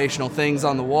and motivational things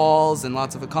on the walls, and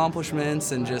lots of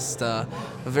accomplishments, and just a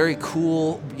very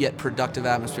cool yet productive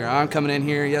atmosphere. I'm coming in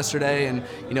here yesterday, and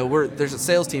there's a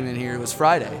sales team in here. It was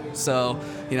Friday, so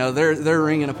they're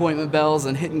ringing appointment bells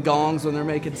and hitting gongs when they're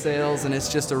making sales, and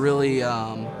it's just a really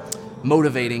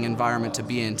motivating environment to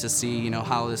be in, to see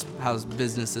how this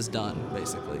business is done,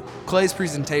 basically. Clay's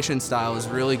presentation style is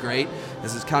really great.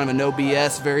 This is kind of a no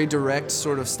BS, very direct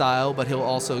sort of style, but he'll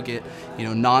also get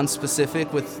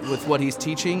non-specific with what he's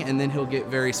teaching, and then he'll get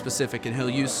very specific, and he'll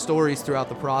use stories throughout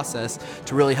the process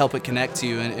to really help it connect to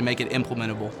you and make it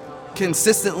implementable.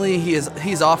 Consistently,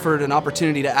 he's offered an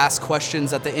opportunity to ask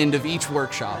questions at the end of each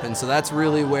workshop, and so that's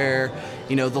really where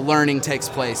the learning takes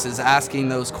place, is asking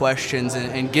those questions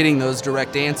and getting those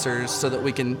direct answers, so that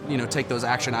we can take those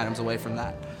action items away from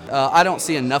that. I don't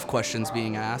see enough questions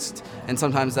being asked, and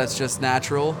sometimes that's just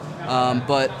natural,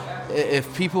 but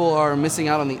if people are missing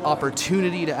out on the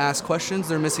opportunity to ask questions,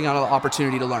 they're missing out on the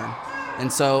opportunity to learn.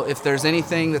 And so if there's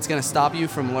anything that's going to stop you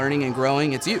from learning and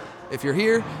growing, it's you. If you're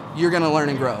here, you're going to learn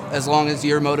and grow, as long as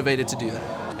you're motivated to do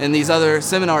that. And these other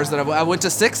seminars that I went to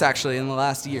 6 actually in the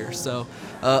last year. So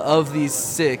of these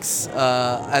 6,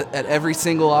 at every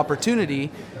single opportunity,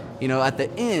 at the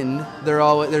end,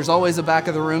 there's always a back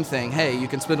of the room thing. Hey, you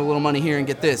can spend a little money here and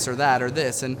get this or that or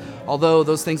this. And although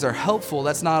those things are helpful,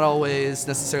 that's not always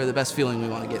necessarily the best feeling we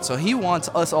want to get. So he wants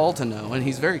us all to know, and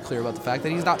he's very clear about the fact that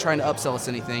he's not trying to upsell us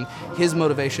anything. His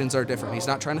motivations are different. He's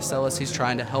not trying to sell us. He's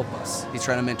trying to help us. He's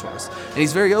trying to mentor us. And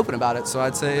he's very open about it. So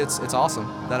I'd say it's awesome.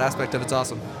 That aspect of it's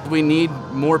awesome. We need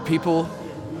more people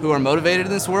who are motivated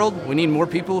in this world. We need more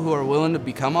people who are willing to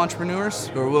become entrepreneurs,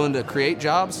 who are willing to create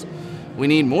jobs. We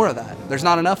need more of that. There's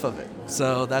not enough of it.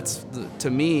 So that's,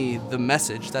 to me, the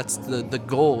message. That's the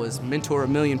goal, is mentor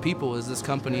 1 million people is this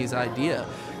company's idea.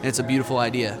 And it's a beautiful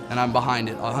idea, and I'm behind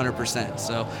it 100%.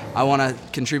 So I want to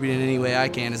contribute in any way I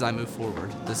can as I move forward.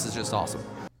 This is just awesome.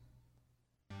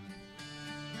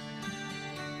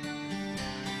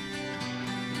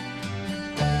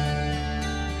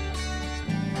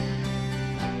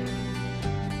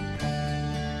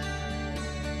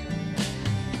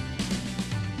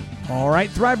 All right,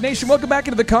 Thrive Nation, welcome back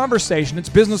into the conversation. It's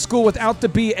Business School Without the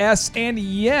BS, and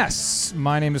yes,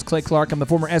 my name is Clay Clark. I'm the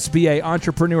former SBA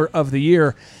Entrepreneur of the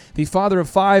Year, the father of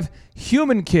 5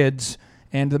 human kids,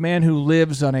 and the man who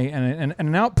lives on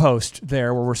an outpost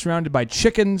there where we're surrounded by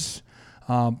chickens,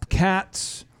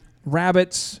 cats,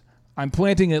 rabbits. I'm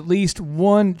planting at least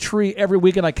 1 tree every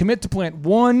weekend. I commit to plant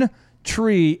 1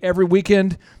 tree every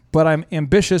weekend, but I'm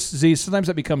ambitious, Z. Sometimes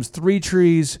that becomes 3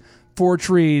 trees, 4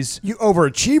 trees. You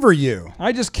overachiever, you.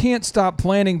 I just can't stop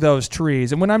planting those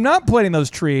trees. And when I'm not planting those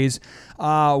trees,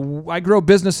 I grow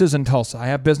businesses in Tulsa. I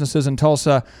have businesses in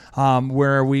Tulsa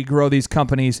where we grow these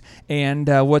companies. And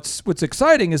what's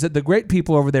exciting is that the great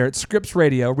people over there at Scripps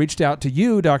Radio reached out to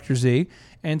you, Dr. Z,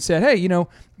 and said, hey,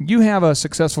 you have a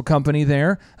successful company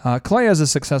there. Clay has a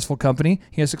successful company.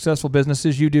 He has successful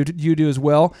businesses. You do as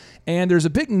well. And there's a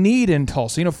big need in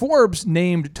Tulsa. Forbes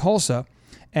named Tulsa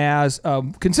as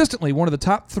consistently one of the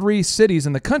top 3 cities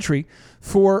in the country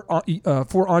for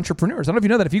entrepreneurs. I don't know if you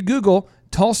know that. If you Google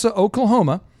Tulsa,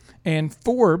 Oklahoma, and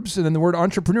Forbes, and then the word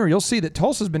entrepreneur, you'll see that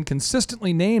Tulsa has been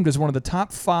consistently named as one of the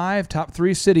top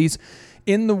 3 cities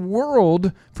in the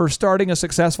world for starting a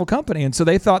successful company. And so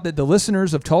they thought that the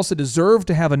listeners of Tulsa deserved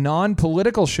to have a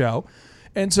non-political show.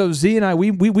 And so Z and I, we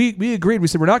agreed. We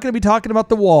said, we're not going to be talking about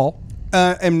the wall.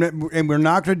 And we're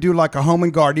not going to do like a home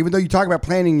and garden, even though you talk about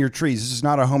planting your trees. This is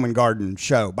not a home and garden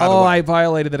show, by the way. Oh, I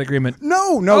violated that agreement.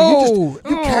 No,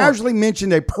 you casually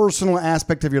mentioned a personal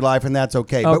aspect of your life, and that's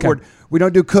okay. Okay. But we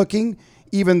don't do cooking,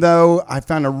 even though I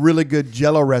found a really good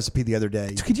Jell-O recipe the other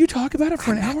day. Could you talk about it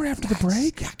for an hour after the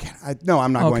break? No,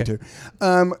 I'm not going to.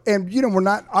 And we're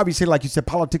not, obviously, like you said,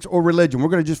 politics or religion. We're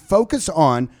going to just focus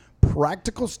on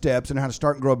practical steps on how to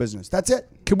start and grow a business. That's it.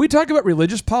 Can we talk about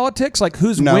religious politics, like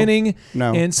who's winning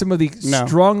in some of the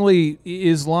strongly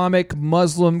Islamic,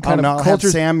 Muslim kind of cultures?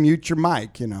 Have Sam mute your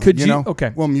mic. Could you?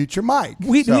 Okay. Well, mute your mic.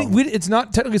 We it's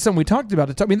not technically something we talked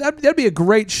about. I mean, that'd be a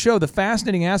great show. The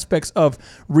fascinating aspects of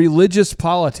religious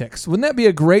politics. Wouldn't that be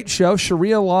a great show?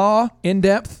 Sharia law in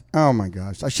depth. Oh my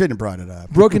gosh, I shouldn't have brought it up.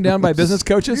 Broken down by business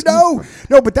coaches. No,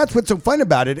 but that's what's so fun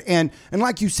about it. And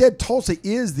like you said, Tulsa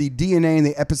is the DNA and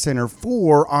the epicenter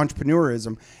for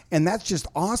entrepreneurism. And that's just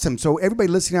awesome. So everybody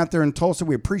listening out there in Tulsa,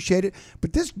 we appreciate it.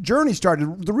 But this journey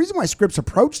started, the reason why Scripps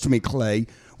approached me, Clay,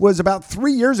 was about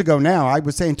 3 years ago now. I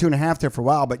was saying 2.5 there for a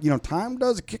while, but time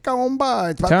does kick on by.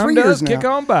 It's about 3 years now. Time does kick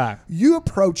on by. You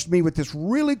approached me with this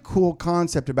really cool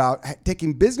concept about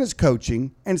taking business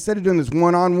coaching, and instead of doing this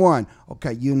one-on-one,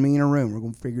 okay, you and me in a room, we're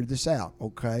going to figure this out,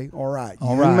 okay? All right,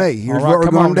 you and me, here's what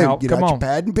we're going to do. Get out your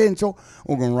pad and pencil,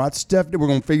 we're going to write stuff, we're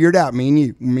going to figure it out, me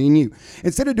and you.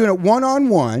 Instead of doing it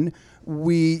one-on-one,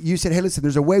 you said, hey, listen,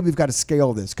 there's a way we've got to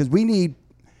scale this, because we need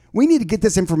to get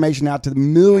this information out to the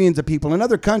millions of people in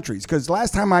other countries. Because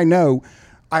last time I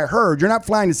heard you're not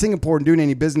flying to Singapore and doing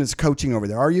any business coaching over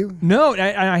there, are you? No,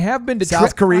 I have been to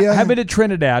South Korea. I have been to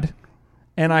Trinidad,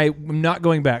 and I'm not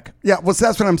going back. Yeah, well, so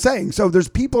that's what I'm saying. So there's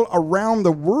people around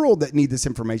the world that need this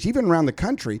information, even around the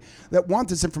country, that want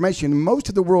this information. And most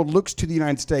of the world looks to the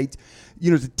United States,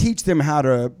 to teach them how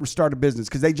to start a business,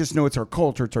 because they just know it's our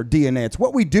culture, it's our DNA, it's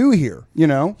what we do here.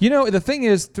 The thing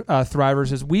is,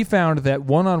 Thrivers, is we found that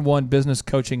one-on-one business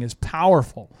coaching is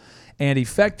powerful and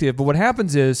effective. But what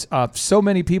happens is, so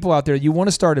many people out there, you want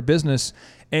to start a business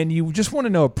and you just want to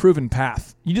know a proven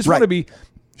path. You just want to be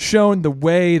shown the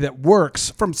way that works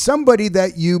from somebody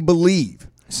that you believe.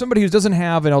 Somebody who doesn't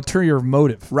have an ulterior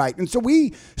motive. Right. And so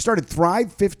we started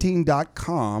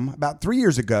Thrive15.com about 3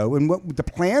 years ago. And what the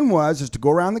plan was is to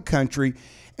go around the country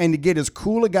and to get as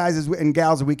cool a guys and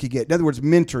gals as we could get. In other words,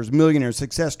 mentors, millionaires,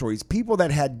 success stories, people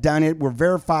that had done it, were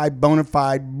verified, bona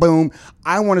fide, boom.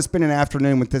 I want to spend an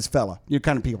afternoon with this fella. You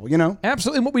kind of people,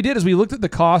 Absolutely. And what we did is we looked at the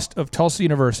cost of Tulsa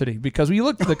University, because we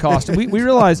looked at the cost and we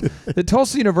realized that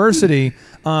Tulsa University,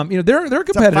 they're a competitor.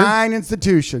 It's a fine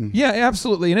institution. Yeah,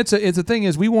 absolutely. And it's a thing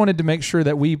is we wanted to make sure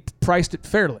that we priced it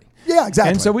fairly. Yeah,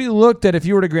 exactly. And so we looked at, if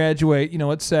you were to graduate,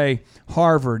 let's say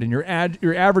Harvard, and your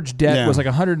average debt was like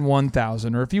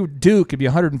 $101,000, or if you Duke, it'd be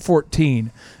 $114,000.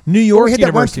 New York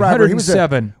University,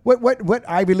 $107,000. What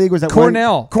Ivy League was that?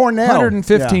 Cornell,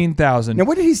 $115,000. Yeah. Now,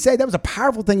 what did he say? That was a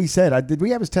powerful thing he said. Did we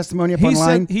have his testimony up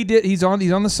online? He did. He's on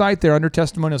the site there under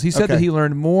testimonials. He said that he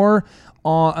learned more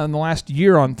in the last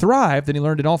year on Thrive than he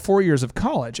learned in all 4 years of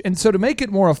college. And so to make it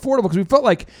more affordable, because we felt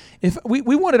like if we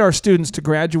wanted our students to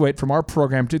graduate from our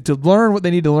program to learn what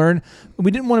they need to learn, we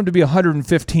didn't want them to be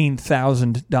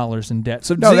 $115,000 in debt.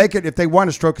 So no, they could, if they want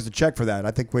to stroke us a check for that,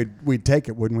 I think we'd take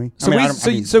it, wouldn't we? So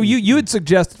you would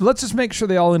suggest, let's just make sure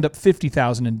they all end up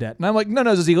 $50,000 in debt. And I'm like, no,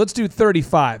 Zazie, let's do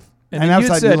 35. And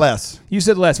I said less. You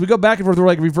said less. We go back and forth. We're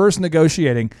like reverse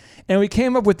negotiating. And we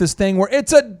came up with this thing where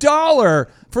it's $1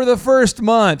 for the first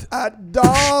month.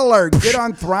 $1. Get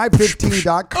on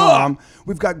Thrive15.com.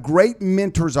 We've got great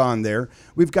mentors on there.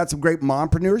 We've got some great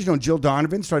mompreneurs. Jill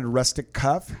Donovan started Rustic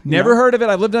Cuff. Never heard of it.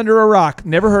 I've lived under a rock.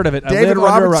 Never heard of it. David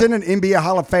Robertson, an NBA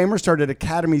Hall of Famer, started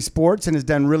Academy Sports and has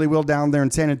done really well down there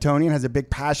in San Antonio and has a big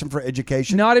passion for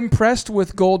education. Not impressed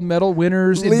with gold medal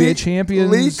winners, NBA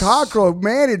champions. Lee Cockrell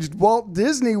managed Walt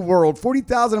Disney World,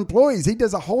 40,000 employees. He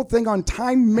does a whole thing on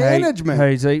time management.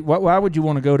 Hey, Zay, why would you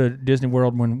want to go to Disney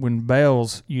World when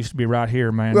Bales used to be right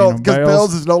here, man? Well, because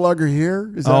Bales is no longer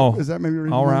here. Is that maybe the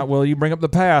reason? All right. Well, you bring up the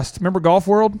past. Remember Golf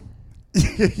World?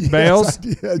 Bales,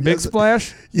 Big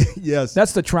Splash. Yes,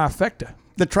 that's the trifecta.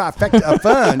 The trifecta of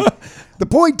fun. The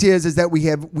point is that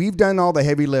we've done all the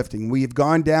heavy lifting. We've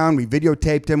gone down. We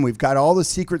videotaped them. We've got all the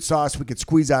secret sauce we could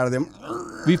squeeze out of them.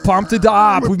 We've pumped it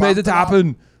up. We've made it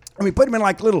happen. And we put them in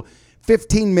like little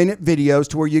 15-minute videos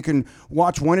to where you can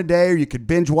watch one a day, or you could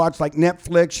binge watch like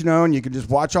Netflix, and you could just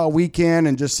watch all weekend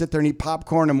and just sit there and eat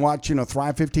popcorn and watch,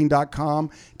 Thrive15.com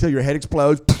till your head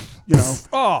explodes.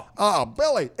 Oh,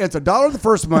 Billy. It's $1 the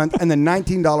first month and then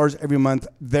 $19 every month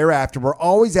thereafter. We're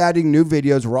always adding new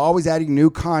videos. We're always adding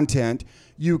new content.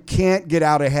 You can't get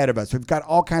out ahead of us. We've got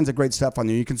all kinds of great stuff on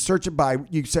there. You can search it by,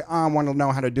 you say, I want to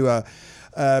know how to do a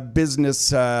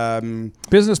business plan.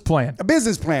 A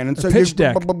business plan. And so a pitch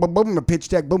deck. A pitch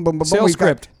deck. Boom, boom, boom, sales We've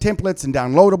script. Got templates and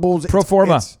downloadables. Pro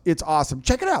forma. It's awesome.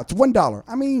 Check it out. It's $1.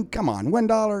 I mean, come on.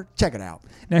 $1. Check it out.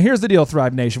 Now, here's the deal,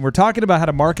 Thrive Nation. We're talking about how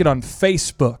to market on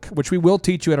Facebook, which we will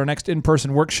teach you at our next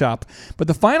in-person workshop. But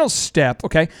the final step,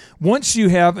 once you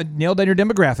have nailed down your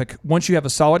demographic, once you have a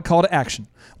solid call to action,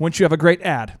 once you have a great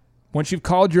ad, once you've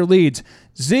called your leads,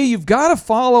 Z, you've got to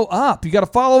follow up. You got to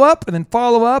follow up and then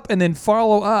follow up and then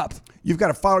follow up. You've got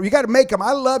to follow. You got to make them.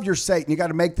 I love your Satan. You got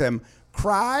to make them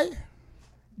cry,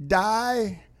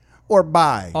 die, or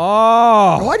buy.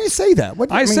 Oh. Why do you say that? What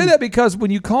do you I mean? say that because when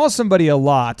you call somebody a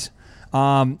lot,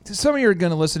 some of you are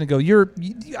going to listen and go,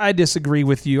 I disagree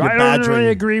with you. You're I don't badgering. really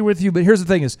agree with you. But here's the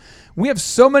thing is, we have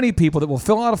so many people that will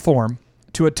fill out a form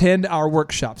to attend our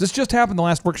workshops. This just happened the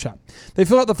last workshop. They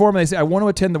fill out the form and they say, I want to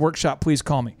attend the workshop, please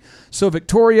call me. So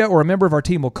Victoria or a member of our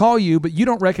team will call you, but you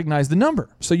don't recognize the number,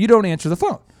 so you don't answer the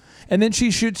phone. And then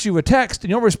she shoots you a text and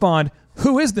you'll respond,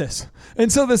 who is this?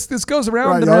 And so this goes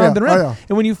around and around and around.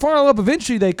 And when you follow up,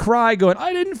 eventually they cry going,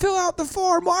 I didn't fill out the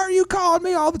form. Why are you calling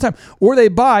me all the time? Or they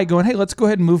buy going, hey, let's go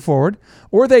ahead and move forward.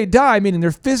 Or they die, meaning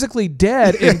they're physically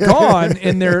dead and gone,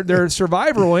 and their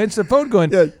survivor will answer the phone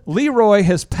going, Leroy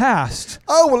has passed.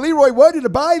 Oh, well, Leroy wanted to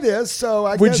buy this, so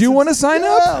I Would guess you want to sign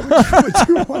up? Would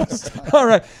you want to sign up? All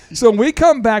right. So when we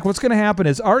come back, what's going to happen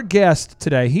is our guest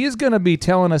today, he is going to be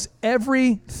telling us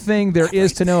everything there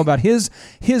is to know about his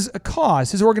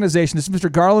cause, his organization. This is Mr.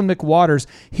 Garland McWaters.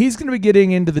 He's going to be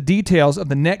getting into the details of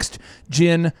the Next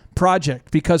Gen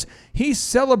project because he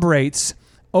celebrates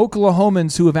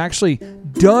Oklahomans who have actually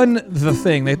done the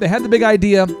thing. They had the big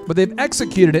idea, but they've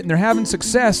executed it, and they're having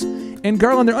success. And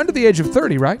Garland, they're under the age of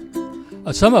 30, right?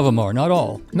 Some of them are, not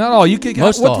all. Not all. You can.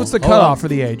 What's the cutoff for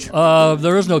the age?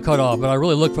 There is no cutoff, but I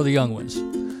really look for the young ones.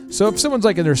 So if someone's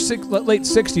like in their late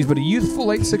 60s, but a youthful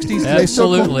late 60s,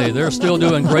 absolutely, they're still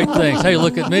doing great things. Hey,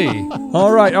 look at me.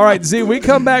 All right, Z. We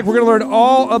come back. We're going to learn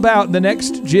all about the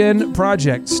Next Gen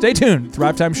project. Stay tuned.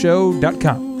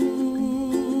 ThriveTimeShow.com.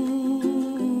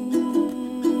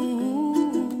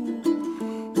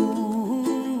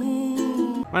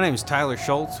 My name is Tyler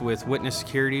Schultz with Witness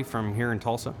Security from here in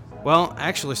Tulsa. Well, I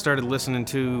actually started listening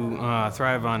to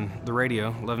Thrive on the radio,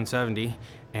 1170,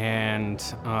 and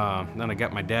then I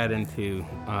got my dad into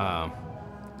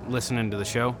listening to the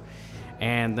show.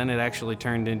 And then it actually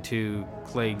turned into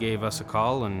Clay gave us a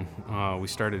call, and we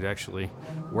started actually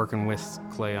working with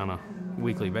Clay on a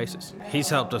weekly basis. He's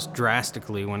helped us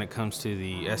drastically when it comes to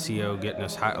the SEO, getting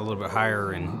us a little bit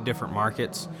higher in different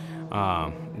markets.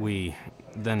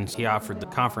 Then he offered the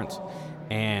conference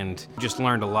and just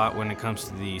learned a lot when it comes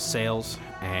to the sales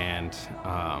and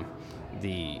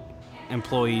the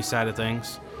employee side of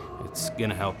things. It's going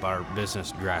to help our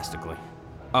business drastically.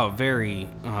 Oh, very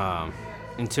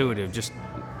intuitive, just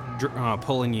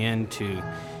pulling you in to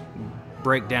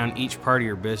break down each part of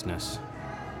your business.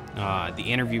 The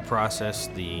interview process,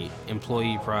 the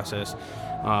employee process.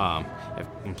 If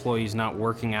employee's not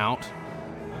working out,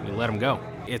 you let them go.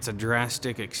 It's a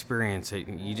drastic experience.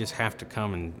 You just have to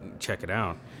come and check it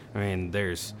out. I mean,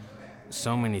 there's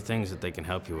so many things that they can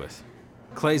help you with.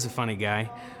 Clay's a funny guy.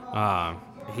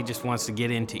 He just wants to get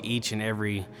into each and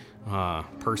every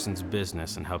person's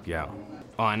business and help you out.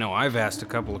 Oh, I know I've asked a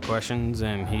couple of questions,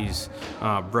 and he's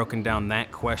broken down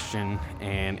that question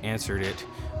and answered it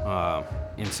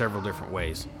in several different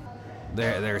ways.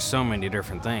 There are so many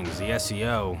different things. The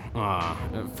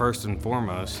SEO, first and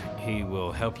foremost, he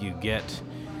will help you get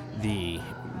the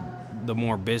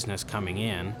more business coming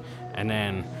in, and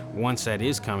then once that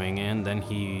is coming in, then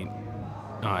he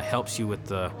helps you with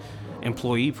the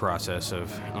employee process of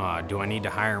do I need to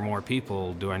hire more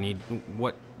people? Do I need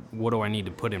what do I need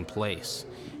to put in place?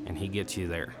 And he gets you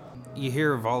there. You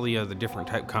hear of all the other different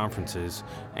type conferences,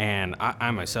 and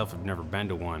I myself have never been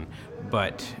to one,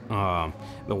 but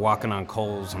the walking on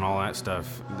coals and all that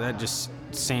stuff, that just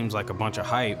seems like a bunch of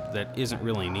hype that isn't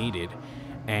really needed.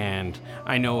 And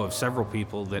I know of several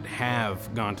people that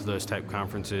have gone to those type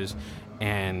conferences,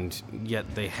 and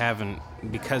yet they haven't,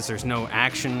 because there's no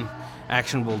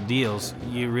actionable deals,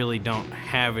 you really don't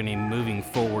have any moving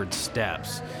forward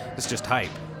steps. It's just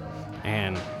hype,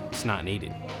 and it's not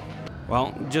needed.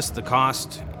 Well, just the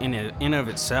cost in of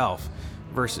itself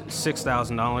versus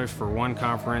 $6,000 for one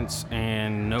conference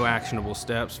and no actionable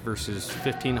steps versus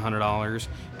 $1,500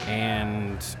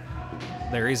 and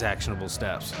there is actionable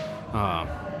steps.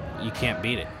 You can't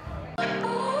beat it.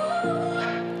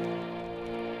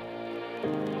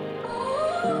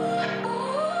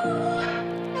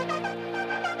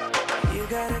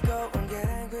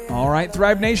 All right,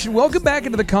 Thrive Nation, welcome back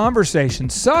into the conversation.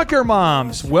 Soccer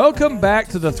moms, welcome back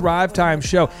to the Thrive Time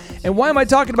Show. And why am I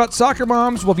talking about soccer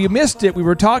moms? Well, if you missed it, we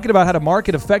were talking about how to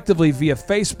market effectively via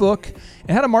Facebook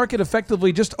and how to market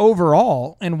effectively just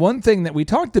overall. And one thing that we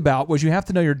talked about was you have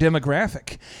to know your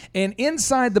demographic. And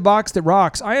inside the box that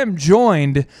rocks, I am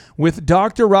joined with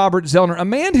Dr. Robert Zellner, a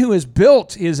man who has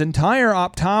built his entire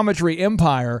optometry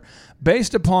empire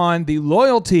based upon the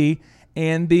loyalty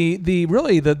and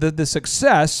the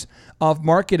success of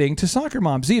marketing to soccer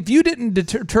moms. See, if you didn't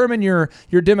determine your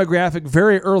demographic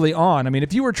very early on, I mean,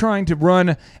 if you were trying to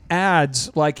run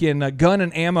ads like in Gun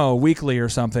and Ammo Weekly or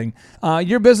something,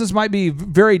 your business might be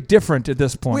very different at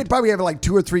this point. We'd probably have like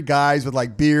 2 or 3 guys with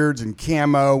like beards and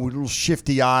camo with little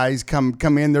shifty eyes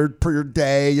come in there per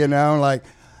day, you know, like,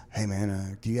 hey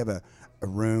man, do you have a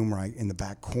room right in the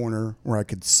back corner where I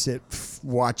could sit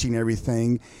watching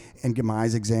everything and get my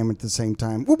eyes examined at the same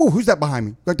time? Whoa, who's that behind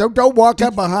me? Like, don't walk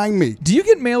up behind me. Do you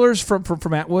get mailers from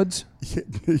Atwoods?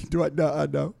 Do I?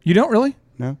 No. You don't really?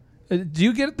 No. Do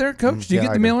you get it there, Coach? Do you Yeah,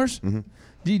 get I the do. mailers? Mm-hmm.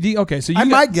 Okay, so I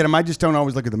might get them. I just don't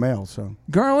always look at the mail. So,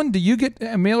 Garland, do you get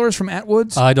mailers from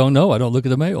Atwoods? I don't know. I don't look at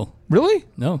the mail. Really?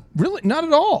 No. Really? Not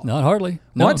at all? Not hardly.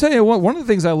 No. Well, I tell you what, one of the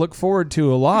things I look forward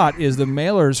to a lot is the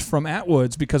mailers from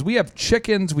Atwoods, because we have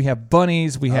chickens, we have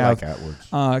bunnies, we have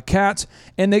cats,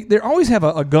 and they always have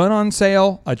a gun on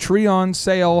sale, a tree on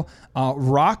sale,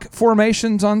 rock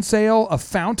formations on sale, a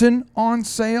fountain on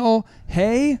sale.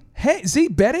 Hey,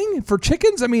 betting for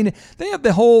chickens? I mean, they have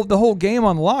the whole game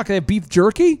on lock. They have beef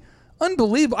jerky.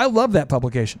 Unbelievable. I love that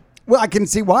publication. well, I can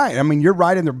see why. I mean, you're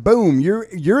right in there. Boom, you're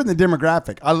in the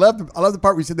demographic. I love the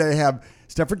part where you said they have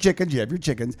stuff for chickens. You have your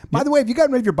chickens. By the way, have you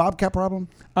gotten rid of your bobcat problem?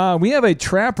 We have a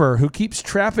trapper who keeps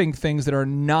trapping things that are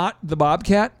not the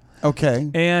bobcat. Okay.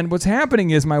 And what's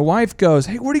happening is my wife goes,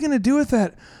 "Hey, what are you going to do with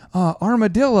that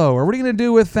armadillo? Or what are you going to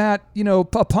do with that,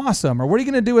 opossum? Or what are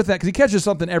you going to do with that?" Because he catches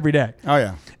something every day. Oh,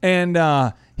 yeah.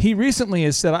 And he recently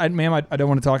has said, "Ma'am, I don't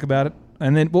want to talk about it."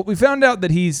 And then we found out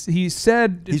that he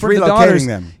said he's for relocating the daughters,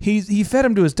 them. He fed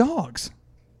them to his dogs.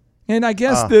 And I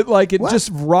guess that it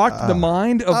just rocked the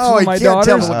mind of some of my daughters.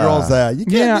 Tell little girls that. You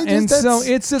can't, and so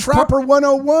it's this Trapper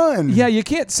 101. Yeah, you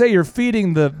can't say you're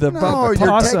feeding the you're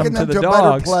possum taking them to to the a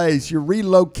dogs. better place. You're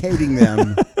relocating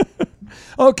them.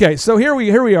 Okay, so here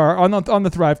we are on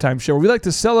the Thrive Time Show, where we like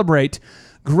to celebrate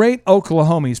great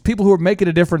Oklahomies, people who are making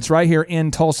a difference right here in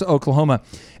Tulsa, Oklahoma.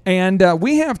 And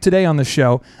we have today on the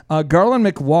show Garland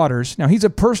McWaters. Now, he's a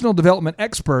personal development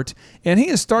expert, and he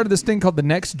has started this thing called the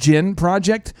Next Gen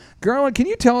Project. Garland, can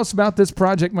you tell us about this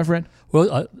project, my friend?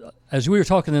 Well, as we were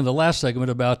talking in the last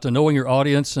segment about knowing your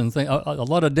audience and a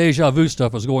lot of deja vu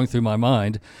stuff was going through my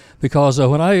mind, because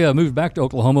when I moved back to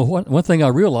Oklahoma, one thing I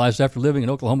realized after living in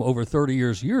Oklahoma over 30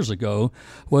 years ago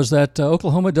was that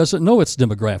Oklahoma doesn't know its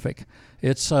demographic.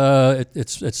 It's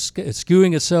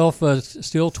skewing itself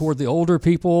still toward the older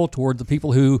people, toward the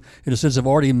people who, in a sense, have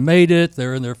already made it.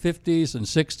 They're in their 50s and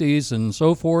 60s and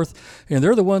so forth, and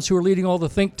they're the ones who are leading all the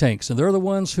think tanks, and they're the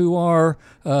ones who are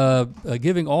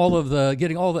getting all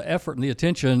the effort and the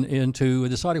attention into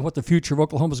deciding what the future of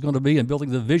Oklahoma is going to be and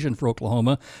building the vision for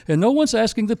Oklahoma. And no one's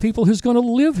asking the people who's going to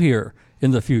live here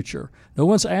in the future. No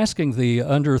one's asking the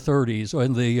under 30s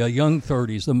and the young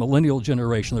 30s, the millennial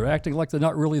generation. They're acting like they're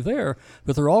not really there,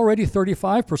 but they're already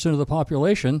 35% of the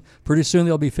population. Pretty soon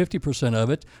they'll be 50% of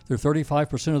it. They're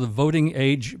 35% of the voting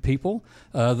age people.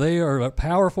 They are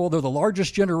powerful. They're the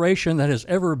largest generation that has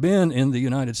ever been in the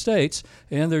United States,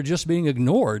 and they're just being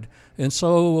ignored. And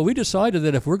so we decided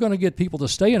that if we're going to get people to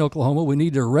stay in Oklahoma, we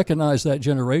need to recognize that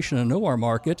generation and know our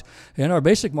market. And our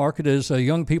basic market is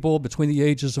young people between the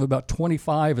ages of about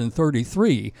 25 and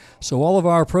 33. So all of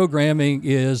our programming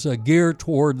is geared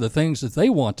toward the things that they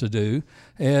want to do.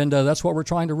 And that's what we're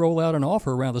trying to roll out and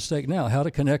offer around the state now, how to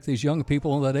connect these young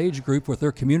people in that age group with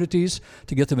their communities,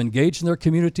 to get them engaged in their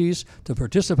communities, to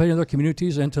participate in their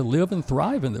communities, and to live and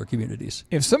thrive in their communities.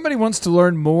 If somebody wants to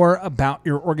learn more about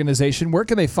your organization, where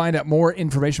can they find out more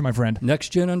information, my friend?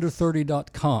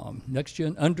 NextGenUnder30.com.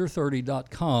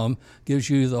 NextGenUnder30.com gives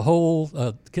you the whole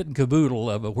kit and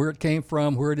caboodle of where it came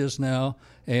from, where it is now,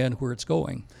 and where it's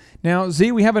going. Now,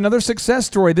 Z, we have another success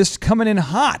story. This is coming in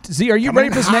hot. Z, are you ready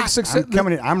for this next success?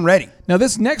 I'm ready. Now,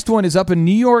 this next one is up in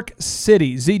New York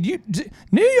City.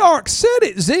 New York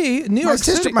City. Z, New York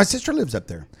City. My sister lives up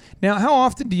there. Now, how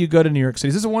often do you go to New York City?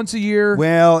 Is this once a year?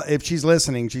 Well, if she's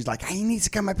listening, she's like, "He needs to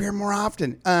come up here more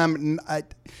often."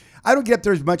 I don't get up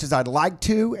there as much as I'd like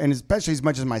to, and especially as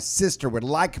much as my sister would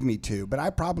like me to, but I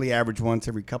probably average once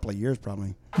every couple of years,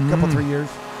 probably. A couple, 3 years.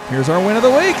 Here's our win of the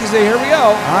week. Z, here we go.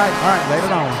 All right, lay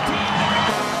it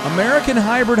on. American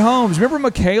Hybrid Homes. Remember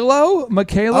Mikhailo?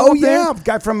 Oh, yeah,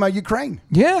 guy from Ukraine.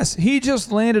 Yes, he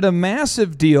just landed a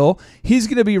massive deal. He's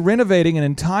going to be renovating an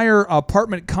entire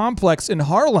apartment complex in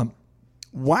Harlem.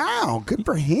 Wow, good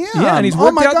for him. Yeah, and he's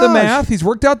worked out the math. He's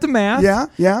worked out the math.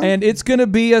 Yeah. And it's going to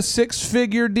be a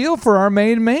 6-figure deal for our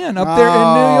main man up there in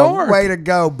New York. Way to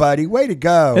go, buddy. Way to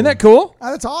go. Isn't that cool?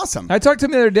 Oh, that's awesome. I talked to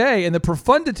him the other day, and the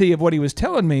profundity of what he was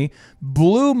telling me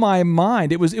blew my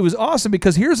mind. It was awesome,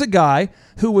 because here's a guy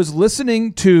who was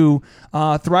listening to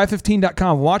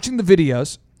Thrive15.com, watching the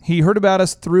videos. He heard about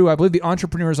us through, I believe, the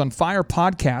Entrepreneurs on Fire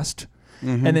podcast,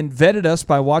 and then vetted us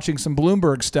by watching some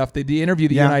Bloomberg stuff, the interview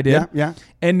that you and I did. Yeah.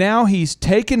 And now he's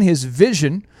taken his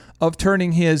vision of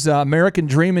turning his American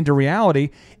dream into reality,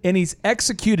 and he's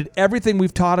executed everything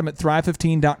we've taught him at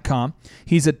Thrive15.com.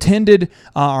 He's attended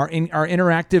our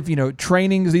interactive,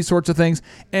 trainings, these sorts of things,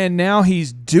 and now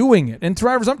he's doing it. And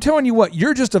Thrivers, I'm telling you what,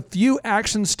 you're just a few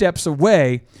action steps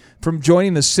away from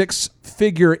joining the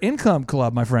 6-figure income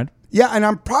club, my friend. Yeah, and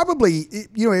I'm probably, it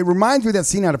reminds me of that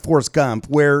scene out of Forrest Gump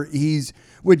where he's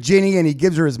with Jenny and he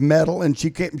gives her his medal and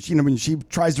she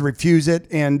tries to refuse it.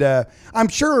 And I'm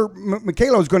sure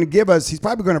Michaelo is going to give us, he's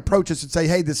probably going to approach us and say,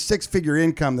 hey, this 6-figure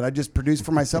income that I just produced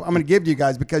for myself, I'm going to give to you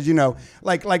guys because,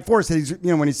 like Forrest said,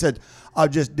 when he said, I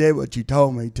just did what you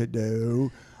told me to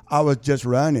do. I was just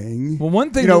running. Well,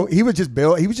 one thing, he was just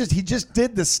built. He just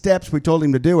did the steps we told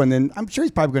him to do, and then I'm sure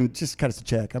he's probably going to just cut us a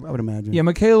check. I would imagine. Yeah,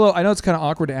 Michaelo, I know it's kind of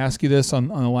awkward to ask you this on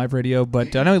the live radio,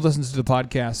 but I know he listens to the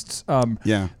podcasts.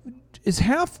 Yeah. Does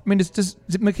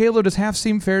Michaelo, does half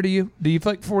seem fair to you? Do you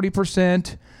feel like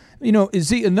 40%? Is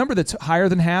he a number that's higher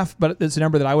than half, but it's a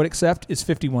number that I would accept? Is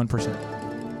 51%.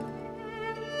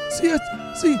 See,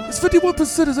 it's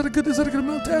 51%. Is that a good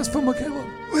amount to ask for Michaelo?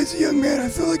 Well, as a young man, I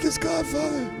feel like his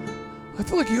godfather. I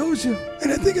feel like he owes you.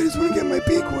 And I think I just want to get my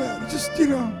beak wet. Just, I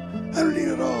don't need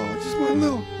it all. I just want a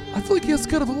little. I feel like he has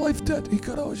kind of a life debt he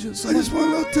could owe you. So I just want a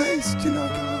little taste,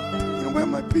 wet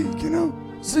my beak,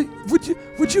 See,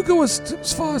 would you go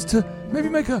as far as to maybe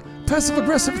make a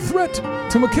passive-aggressive threat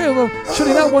to Michaelo should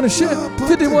he not want to share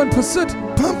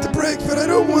 51%? Pump the brakes, but I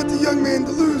don't want the young man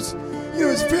to lose,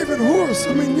 his favorite horse.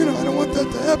 I don't want that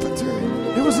to happen to him.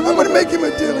 I'm going to make him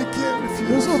a deal he can't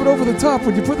refuse. It was a little bit over the top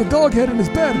when you put the dog head in his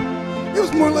bed. It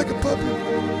was more like a puppy.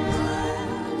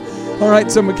 All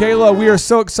right, so Michaelo, we are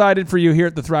so excited for you here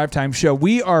at the Thrive Time Show.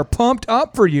 We are pumped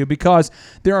up for you because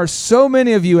there are so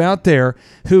many of you out there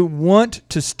who want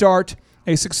to start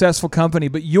a successful company,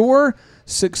 but your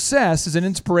success is an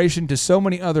inspiration to so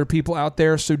many other people out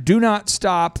there, so do not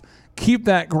stop. Keep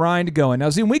that grind going. Now,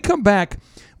 see, when we come back,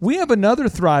 we have another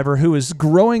Thriver who is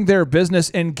growing their business,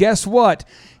 and guess what?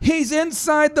 He's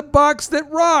inside the box that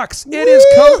rocks. It is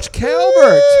Coach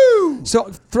Calvert.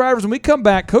 So, Thrivers, when we come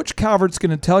back, Coach Calvert's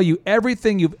going to tell you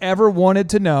everything you've ever wanted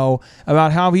to know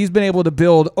about how he's been able to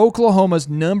build Oklahoma's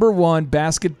 #1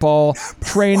 basketball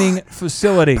training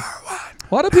facility.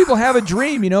 A lot of people have a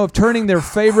dream, of turning their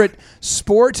favorite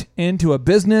sport into a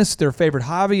business, their favorite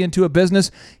hobby into a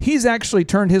business. He's actually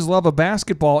turned his love of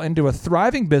basketball into a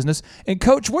thriving business. And,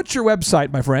 Coach, what's your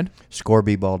website, my friend?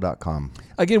 ScoreBball.com.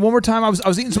 Again, one more time. I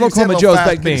was eating some Oklahoma Joe's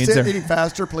baked beans. Can you say it any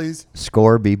faster, please?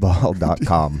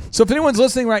 ScoreBball.com. So if anyone's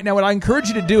listening right now, what I encourage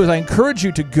you to do is I encourage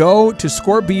you to go to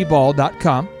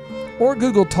ScoreBball.com or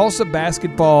Google Tulsa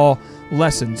basketball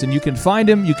lessons, and you can find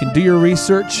him. You can do your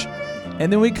research.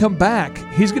 And then we come back,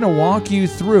 he's going to walk you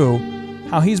through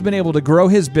how he's been able to grow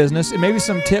his business and maybe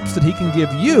some tips that he can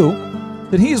give you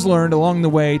that he's learned along the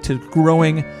way to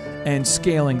growing and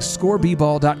scaling.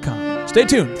 ScoreBball.com. Stay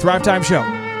tuned. Thrive Time Show.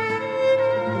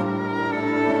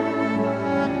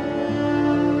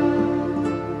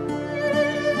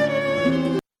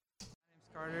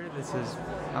 This is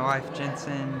my wife,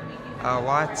 Jensen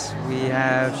Watts. She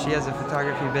has a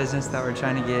photography business that we're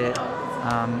trying to get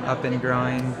up and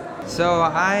growing. So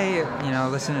I,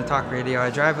 listen to talk radio. I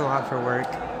drive a lot for work,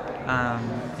 and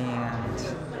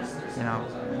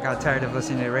got tired of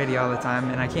listening to radio all the time.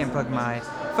 And I can't plug my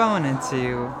phone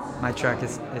into my truck;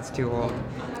 it's too old.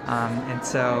 And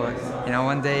so,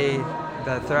 one day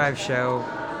the Thrive Show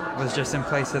was just in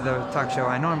place of the talk show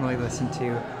I normally listen to,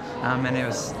 and it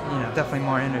was, definitely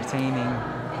more entertaining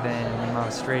than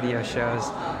most radio shows.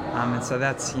 And so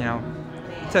that's,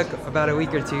 took about a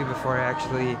week or two before I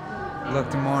actually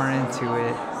looked more into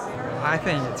it. I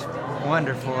think it's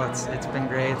wonderful. It's been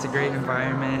great. It's a great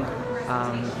environment.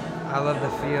 I love the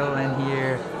feel in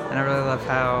here, and I really love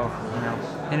how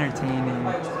entertaining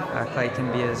Clay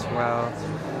can be as well.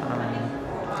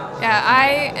 Yeah,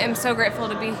 I am so grateful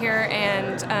to be here,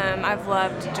 and I've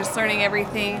loved just learning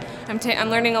everything. I'm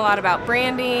learning a lot about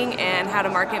branding and how to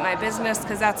market my business,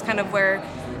 because that's kind of where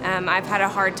I've had a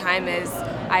hard time is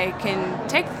I can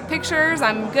take pictures,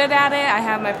 I'm good at it, I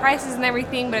have my prices and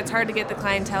everything, but it's hard to get the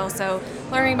clientele. So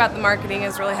learning about the marketing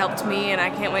has really helped me, and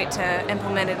I can't wait to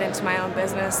implement it into my own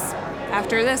business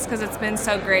after this, because it's been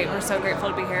so great. We're so grateful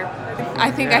to be here.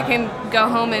 I think I can go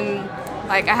home and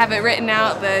I have it written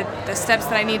out, the steps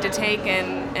that I need to take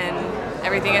and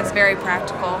everything. It's very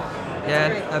practical.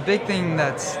 Yeah, a big thing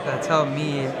that's helped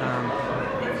me,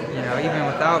 even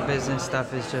without business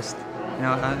stuff, is just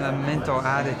a mental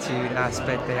attitude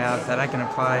aspect they have that I can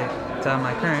apply to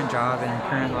my current job and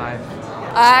current life.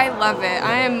 I love it.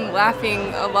 I am laughing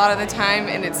a lot of the time,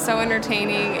 and it's so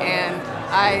entertaining, and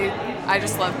I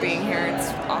just love being here. It's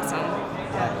awesome.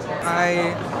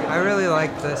 I really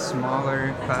like the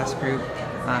smaller class group,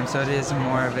 so it is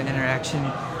more of an interaction,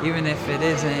 even if it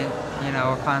isn't,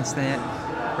 a constant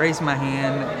raise my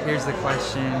hand, here's the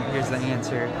question, here's the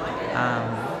answer.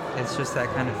 It's just that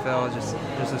kind of feel, just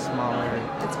a smaller.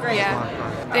 It's great.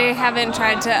 Yeah. They haven't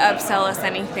tried to upsell us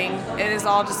anything. It has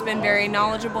all just been very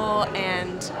knowledgeable,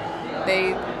 and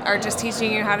they are just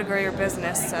teaching you how to grow your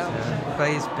business. So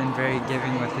Clay's been very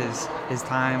giving with his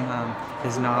time,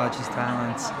 his knowledge, his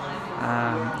talents.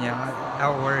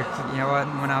 At work,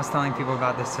 when I was telling people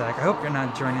about this, like, I hope you're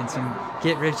not joining some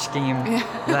get-rich scheme.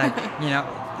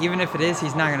 Even if it is,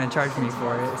 he's not going to charge me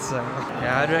for it. So,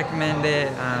 I'd recommend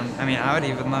it. I would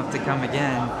even love to come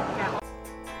again.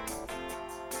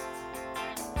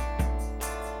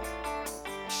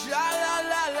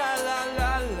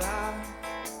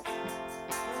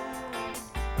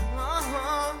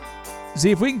 See,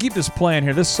 if we can keep this playing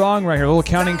here, this song right here, Little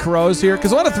Counting Crows here,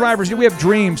 because a lot of Thrivers, we have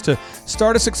dreams to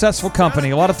start a successful company.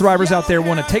 A lot of Thrivers out there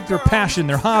want to take their passion,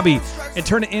 their hobby, and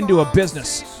turn it into a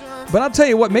business. But I'll tell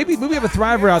you what, maybe we have a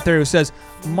Thriver out there who says,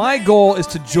 my goal is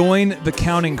to join the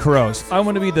Counting Crows. I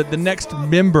want to be the next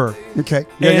member. Okay.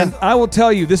 I will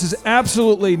tell you, this is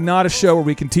absolutely not a show where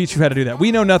we can teach you how to do that.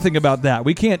 We know nothing about that.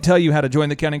 We can't tell you how to join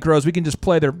the Counting Crows. We can just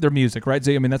play their music, right,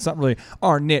 Z? That's not really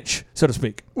our niche, so to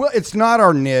speak. Well, it's not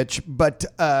our niche, but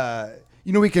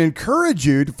we can encourage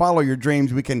you to follow your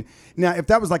dreams. We can now, if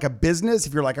that was like a business,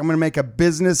 if you're like, I'm going to make a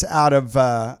business out of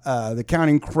the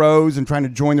Counting Crows and trying to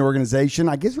join the organization,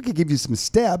 I guess we could give you some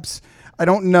steps. I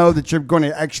don't know that you're going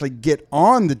to actually get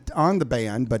on the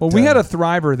band, but we had a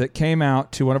Thriver that came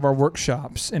out to one of our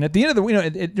workshops, and at the end of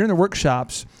during the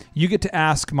workshops, you get to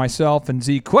ask myself and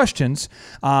Z questions,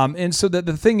 and so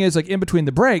the thing is, like in between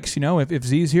the breaks, if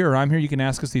Z's here or I'm here, you can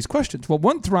ask us these questions. Well,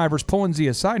 one Thriver's pulling Z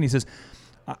aside, and he says,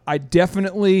 I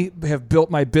definitely have built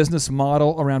my business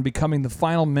model around becoming the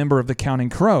final member of the Counting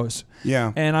Crows.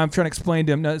 Yeah. And I'm trying to explain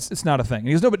to him, no, it's not a thing. And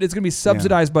he goes, no, but it's going to be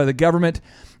subsidized by the government.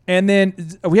 And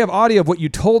then we have audio of what you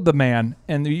told the man,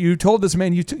 and you told this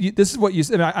man, this is what you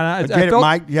said. I felt,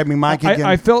 Mike, you had me mic again.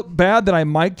 I felt bad that I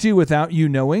mic'd you without you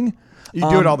knowing. You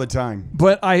do it all the time.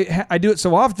 But I do it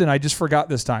so often, I just forgot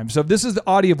this time. So this is the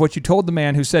audio of what you told the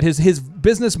man who said his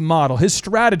business model, his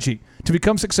strategy to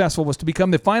become successful was to become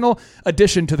the final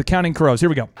addition to the Counting Crows. Here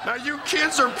we go. Now you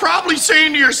kids are probably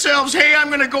saying to yourselves, hey, I'm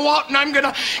going to go out and I'm going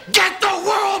to get the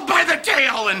world by the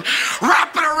tail and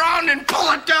wrap it around and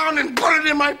pull it down and put it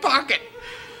in my pocket.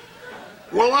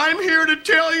 Well, I'm here to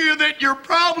tell you that you're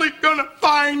probably going to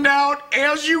find out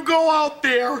as you go out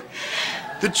there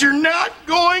that you're not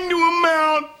going to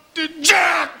amount to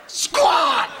jack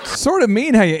squat. Sort of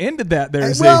mean how you ended that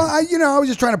there. Well, I was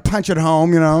just trying to punch it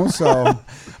home, so.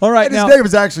 All right, and his name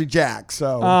was actually Jack.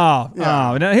 So.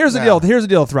 Now here's the deal. Here's the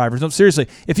deal, Thrivers. No, seriously,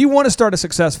 if you want to start a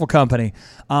successful company,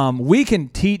 we can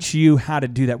teach you how to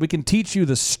do that. We can teach you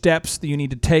the steps that you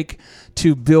need to take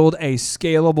to build a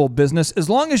scalable business, as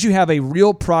long as you have a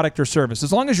real product or service,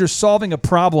 as long as you're solving a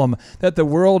problem that the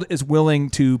world is willing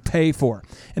to pay for.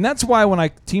 And that's why when I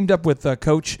teamed up with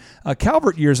Coach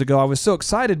Calvert years ago, I was so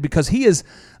excited because he is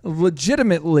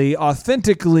legitimately,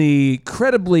 authentically,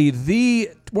 credibly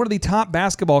one of the top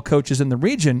basketball coaches in the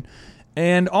region,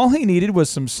 and all he needed was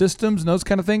some systems and those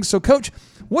kind of things. So, Coach,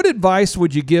 what advice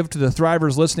would you give to the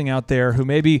Thrivers listening out there who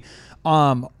maybe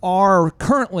are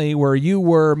currently where you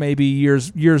were maybe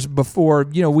years before,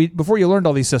 before you learned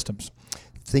all these systems?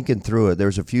 Thinking through it,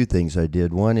 there's a few things I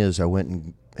did. One is I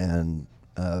went and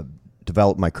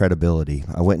developed my credibility.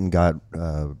 I went and got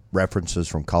references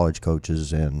from college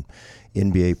coaches and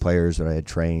NBA players that I had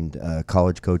trained,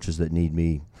 college coaches that knew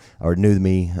me,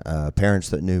 parents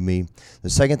that knew me. The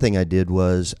second thing I did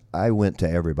was I went to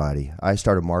everybody. I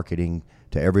started marketing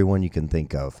to everyone you can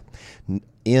think of.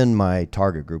 In my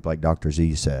target group, like Dr.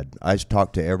 Z said, I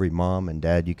talked to every mom and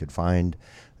dad you could find,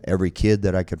 every kid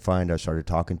that I could find I started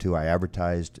talking to. I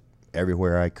advertised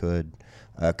everywhere I could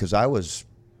because I was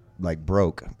like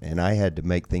broke and I had to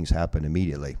make things happen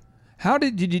immediately. How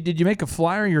did you make a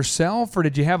flyer yourself, or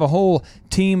did you have a whole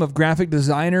team of graphic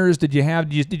designers? Did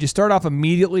you start off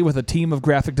immediately with a team of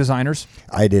graphic designers?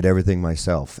 I did everything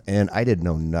myself, and I didn't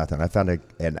know nothing. I found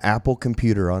an Apple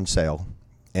computer on sale,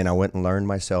 and I went and learned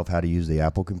myself how to use the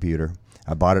Apple computer.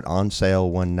 I bought it on sale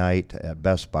one night at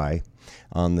Best Buy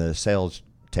on the sales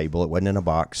table. It wasn't in a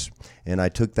box, and I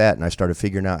took that and I started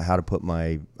figuring out how to put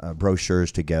my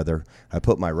brochures together. I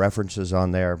put my references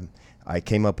on there. I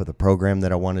came up with a program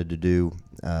that I wanted to do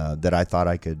that I thought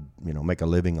I could, make a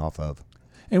living off of.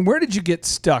 And where did you get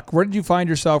stuck? Where did you find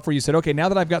yourself where you said, okay, now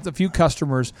that I've got a few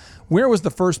customers, where was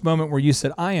the first moment where you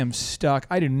said, I am stuck.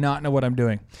 I do not know what I'm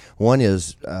doing? One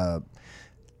is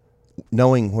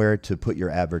knowing where to put your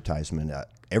advertisement at.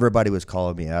 Everybody was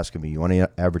calling me, asking me, you want to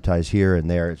advertise here and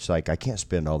there? It's like, I can't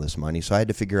spend all this money. So I had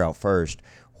to figure out first,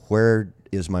 where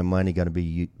is my money going to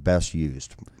be best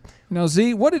used? Now,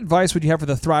 Z, what advice would you have for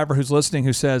the Thriver who's listening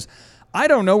who says, I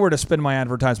don't know where to spend my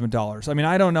advertisement dollars. I mean,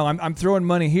 I don't know. I'm throwing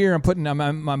money here. I'm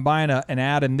buying an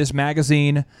ad in this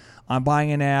magazine. I'm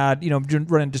buying an ad,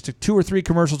 running just 2 or 3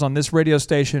 commercials on this radio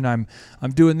station. I'm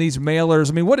doing these mailers.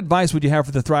 I mean, what advice would you have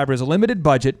for the Thriver as a limited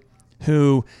budget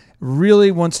who really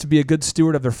wants to be a good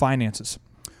steward of their finances?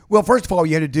 Well, first of all,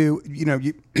 you had to do,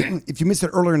 if you missed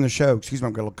it earlier in the show, excuse me,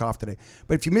 I've got a little cough today,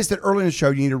 but if you missed it earlier in the show,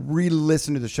 you need to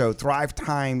re-listen to the show,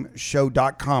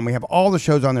 thrivetimeshow.com. We have all the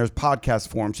shows on there as podcast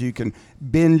form, so you can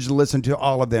binge listen to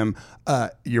all of them.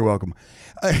 You're welcome.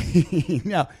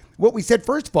 Now, what we said,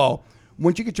 first of all,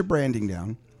 once you get your branding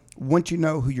down, once you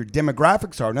know who your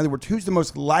demographics are, in other words, who's the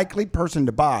most likely person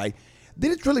to buy,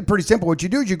 then it's really pretty simple. What you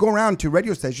do is you go around to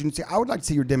radio stations and say, I would like to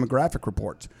see your demographic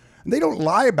reports. And they don't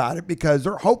lie about it because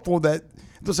they're hopeful that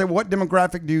they'll say, well, what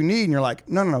demographic do you need? And you're like,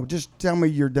 no, just tell me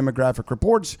your demographic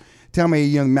reports. Tell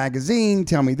me, the magazine,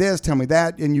 tell me this, tell me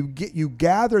that. And you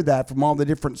gather that from all the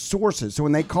different sources. So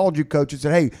when they called you, coach, and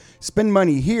said, hey, spend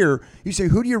money here, you say,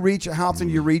 who do you reach? How often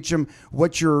do you reach them?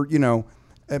 What's your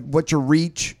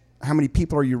reach? How many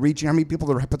people are you reaching? How many people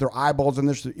put their eyeballs and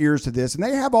their ears to this? And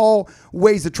they have all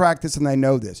ways to track this, and they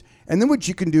know this. And then what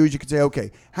you can do is you can say,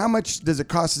 okay, how much does it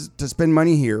cost to spend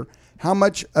money here? How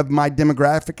much of my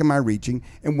demographic am I reaching?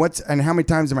 And how many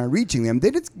times am I reaching them?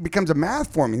 Then it becomes a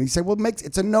math formula. And you say, well,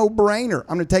 it's a no-brainer.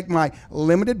 I'm going to take my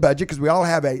limited budget, because we all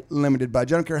have a limited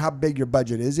budget. I don't care how big your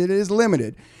budget is. It is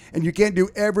limited. And you can't do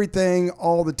everything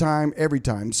all the time, every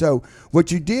time. So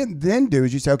what you did then do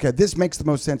is you say, okay, this makes the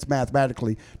most sense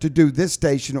mathematically to do this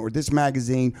station or this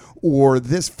magazine or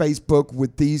this Facebook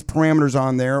with these parameters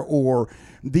on there, or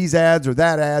these ads or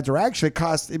that ads, or actually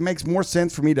it makes more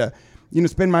sense for me to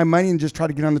spend my money and just try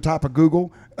to get on the top of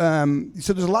Google.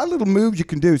 So there's a lot of little moves you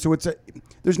can do. So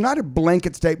there's not a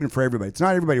blanket statement for everybody. It's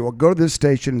not everybody, well, go to this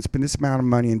station and spend this amount of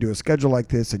money and do a schedule like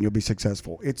this and you'll be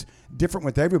successful. It's different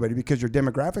with everybody because your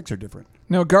demographics are different.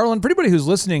 Now, Garland, for anybody who's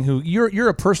listening, you're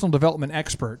a personal development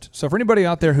expert. So for anybody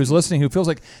out there who's listening who feels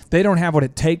like they don't have what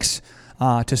it takes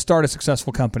to start a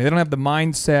successful company, they don't have the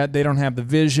mindset, they don't have the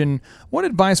vision, what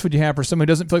advice would you have for someone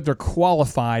who doesn't feel like they're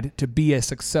qualified to be a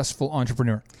successful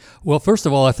entrepreneur? Well, first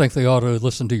of all, I think they ought to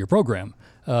listen to your program.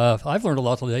 I've learned a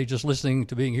lot today just listening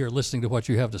to what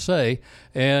you have to say.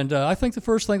 And I think the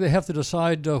first thing they have to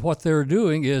decide what they're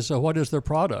doing is what is their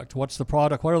product? What's the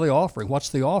product? What are they offering? What's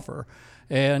the offer?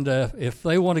 And if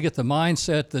they want to get the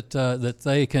mindset that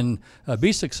they can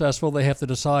be successful, they have to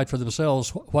decide for themselves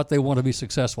what they want to be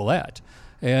successful at.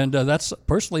 And that's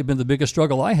personally been the biggest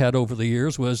struggle I had over the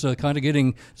years, was kind of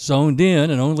getting zoned in.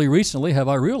 And only recently have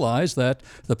I realized that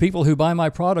the people who buy my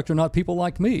product are not people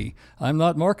like me. I'm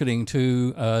not marketing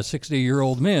to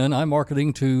 60-year-old men. I'm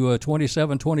marketing to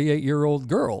 27, 28-year-old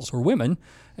girls or women.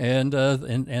 And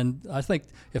I think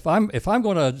if I'm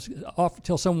going to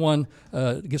tell someone,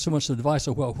 give someone some advice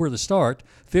of where to start,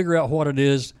 figure out what it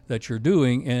is that you're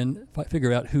doing and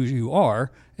figure out who you are,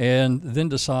 and then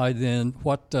decide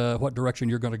what direction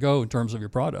you're going to go in terms of your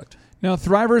product. Now,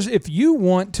 Thrivers, if you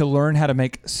want to learn how to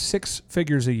make 6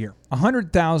 figures a year,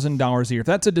 $100,000 a year, if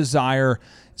that's a desire,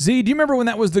 Z, do you remember when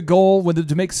that was the goal,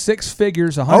 to make 6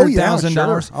 figures, $100,000?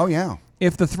 Sure. Oh, yeah.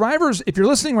 If the Thrivers, if you're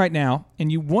listening right now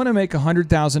and you want to make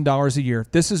 $100,000 a year,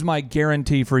 this is my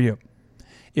guarantee for you.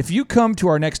 If you come to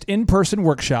our next in-person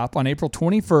workshop on April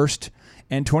 21st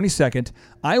and 22nd,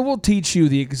 I will teach you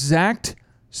the exact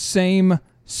same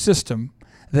system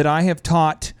that I have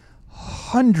taught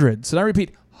hundreds, and I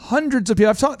repeat, hundreds of people.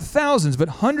 I've taught thousands, but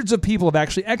hundreds of people have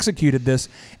actually executed this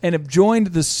and have joined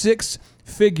the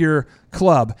 6-figure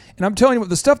club. And I'm telling you what,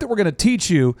 the stuff that we're going to teach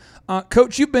you,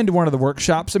 Coach, you've been to one of the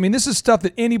workshops. I mean, this is stuff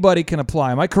that anybody can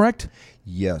apply. Am I correct?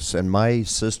 Yes, and my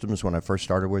systems when I first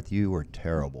started with you were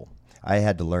terrible. I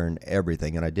had to learn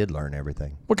everything, and I did learn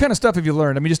everything. What kind of stuff have you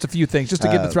learned? I mean, just a few things, just to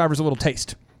give the Thrivers a little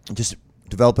taste. Just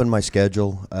developing my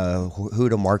schedule, who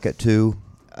to market to,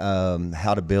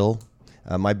 how to bill.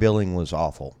 My billing was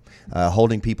awful.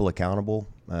 Holding people accountable,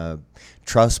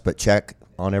 trust but check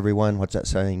on everyone. What's that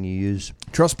saying you use?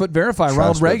 Trust but verify. Trust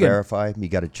Ronald Reagan. But verify. You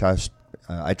got to trust.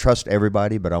 I trust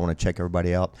everybody, but I want to check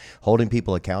everybody out. Holding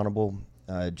people accountable.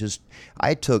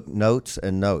 I took notes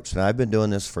and notes, and I've been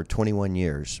doing this for 21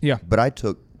 years. Yeah. But I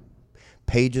took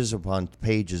pages upon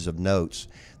pages of notes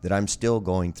that I'm still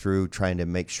going through trying to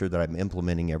make sure that I'm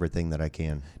implementing everything that I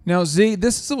can. Now, Z,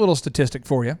 this is a little statistic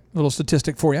for you.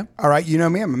 All right, you know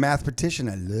me. I'm a mathematician.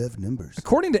 I love numbers.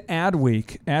 According to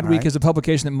Adweek, Right. is a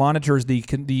publication that monitors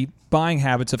the buying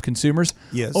habits of consumers.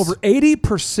 Yes. Over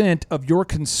 80% of your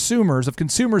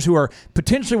consumers who are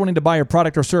potentially wanting to buy your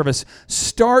product or service,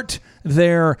 start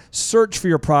their search for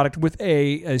your product with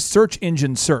a search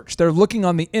engine search. They're looking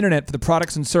on the internet for the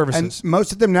products and services. And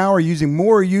most of them now are using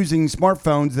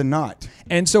smartphones than not.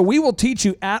 And so we will teach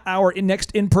you at our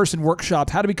next in-person workshop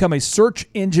how to become a search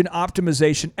engine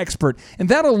optimization expert. And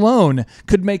that alone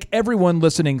could make everyone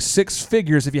listening six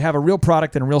figures if you have a real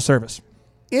product and a real service.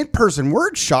 In-person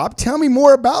workshop? Tell me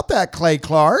more about that, Clay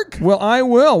Clark. Well, I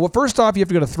will. Well, first off, you have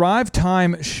to go to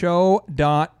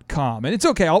thrivetimeshow.com. And it's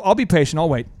okay. I'll be patient. I'll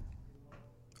wait.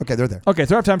 Okay, they're there. Okay,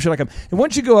 thrivetimeshow.com. And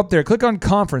once you go up there, click on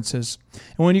conferences.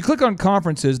 And when you click on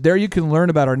conferences, there you can learn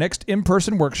about our next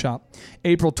in-person workshop,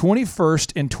 April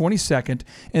 21st and 22nd.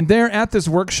 And there at this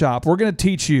workshop, we're going to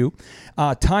teach you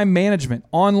time management,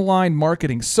 online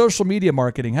marketing, social media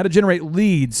marketing, how to generate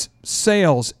leads,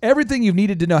 sales, everything you've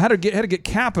needed to know, how to get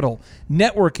capital,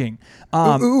 networking.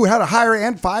 How to hire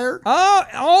and fire?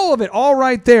 All of it, all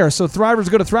right there. So Thrivers,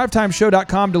 go to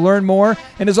thrivetimeshow.com to learn more.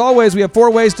 And as always, we have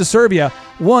 4 ways to serve you.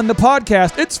 1, the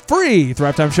podcast. It's free,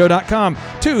 thrivetimeshow.com.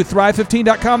 2,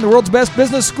 thrive15.com, the world's best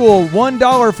business school.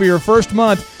 $1 for your first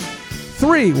month.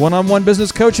 3, one-on-one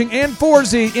business coaching. And 4,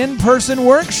 Z, in-person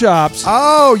workshops.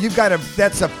 Oh,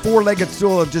 that's a 4-legged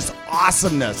stool of just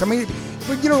awesomeness. I mean,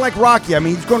 like Rocky,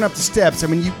 he's going up the steps.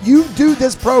 You do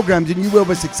this program and you will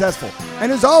be successful.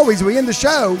 And as always, we end the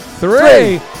show.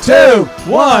 3, 2,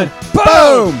 1,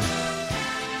 boom!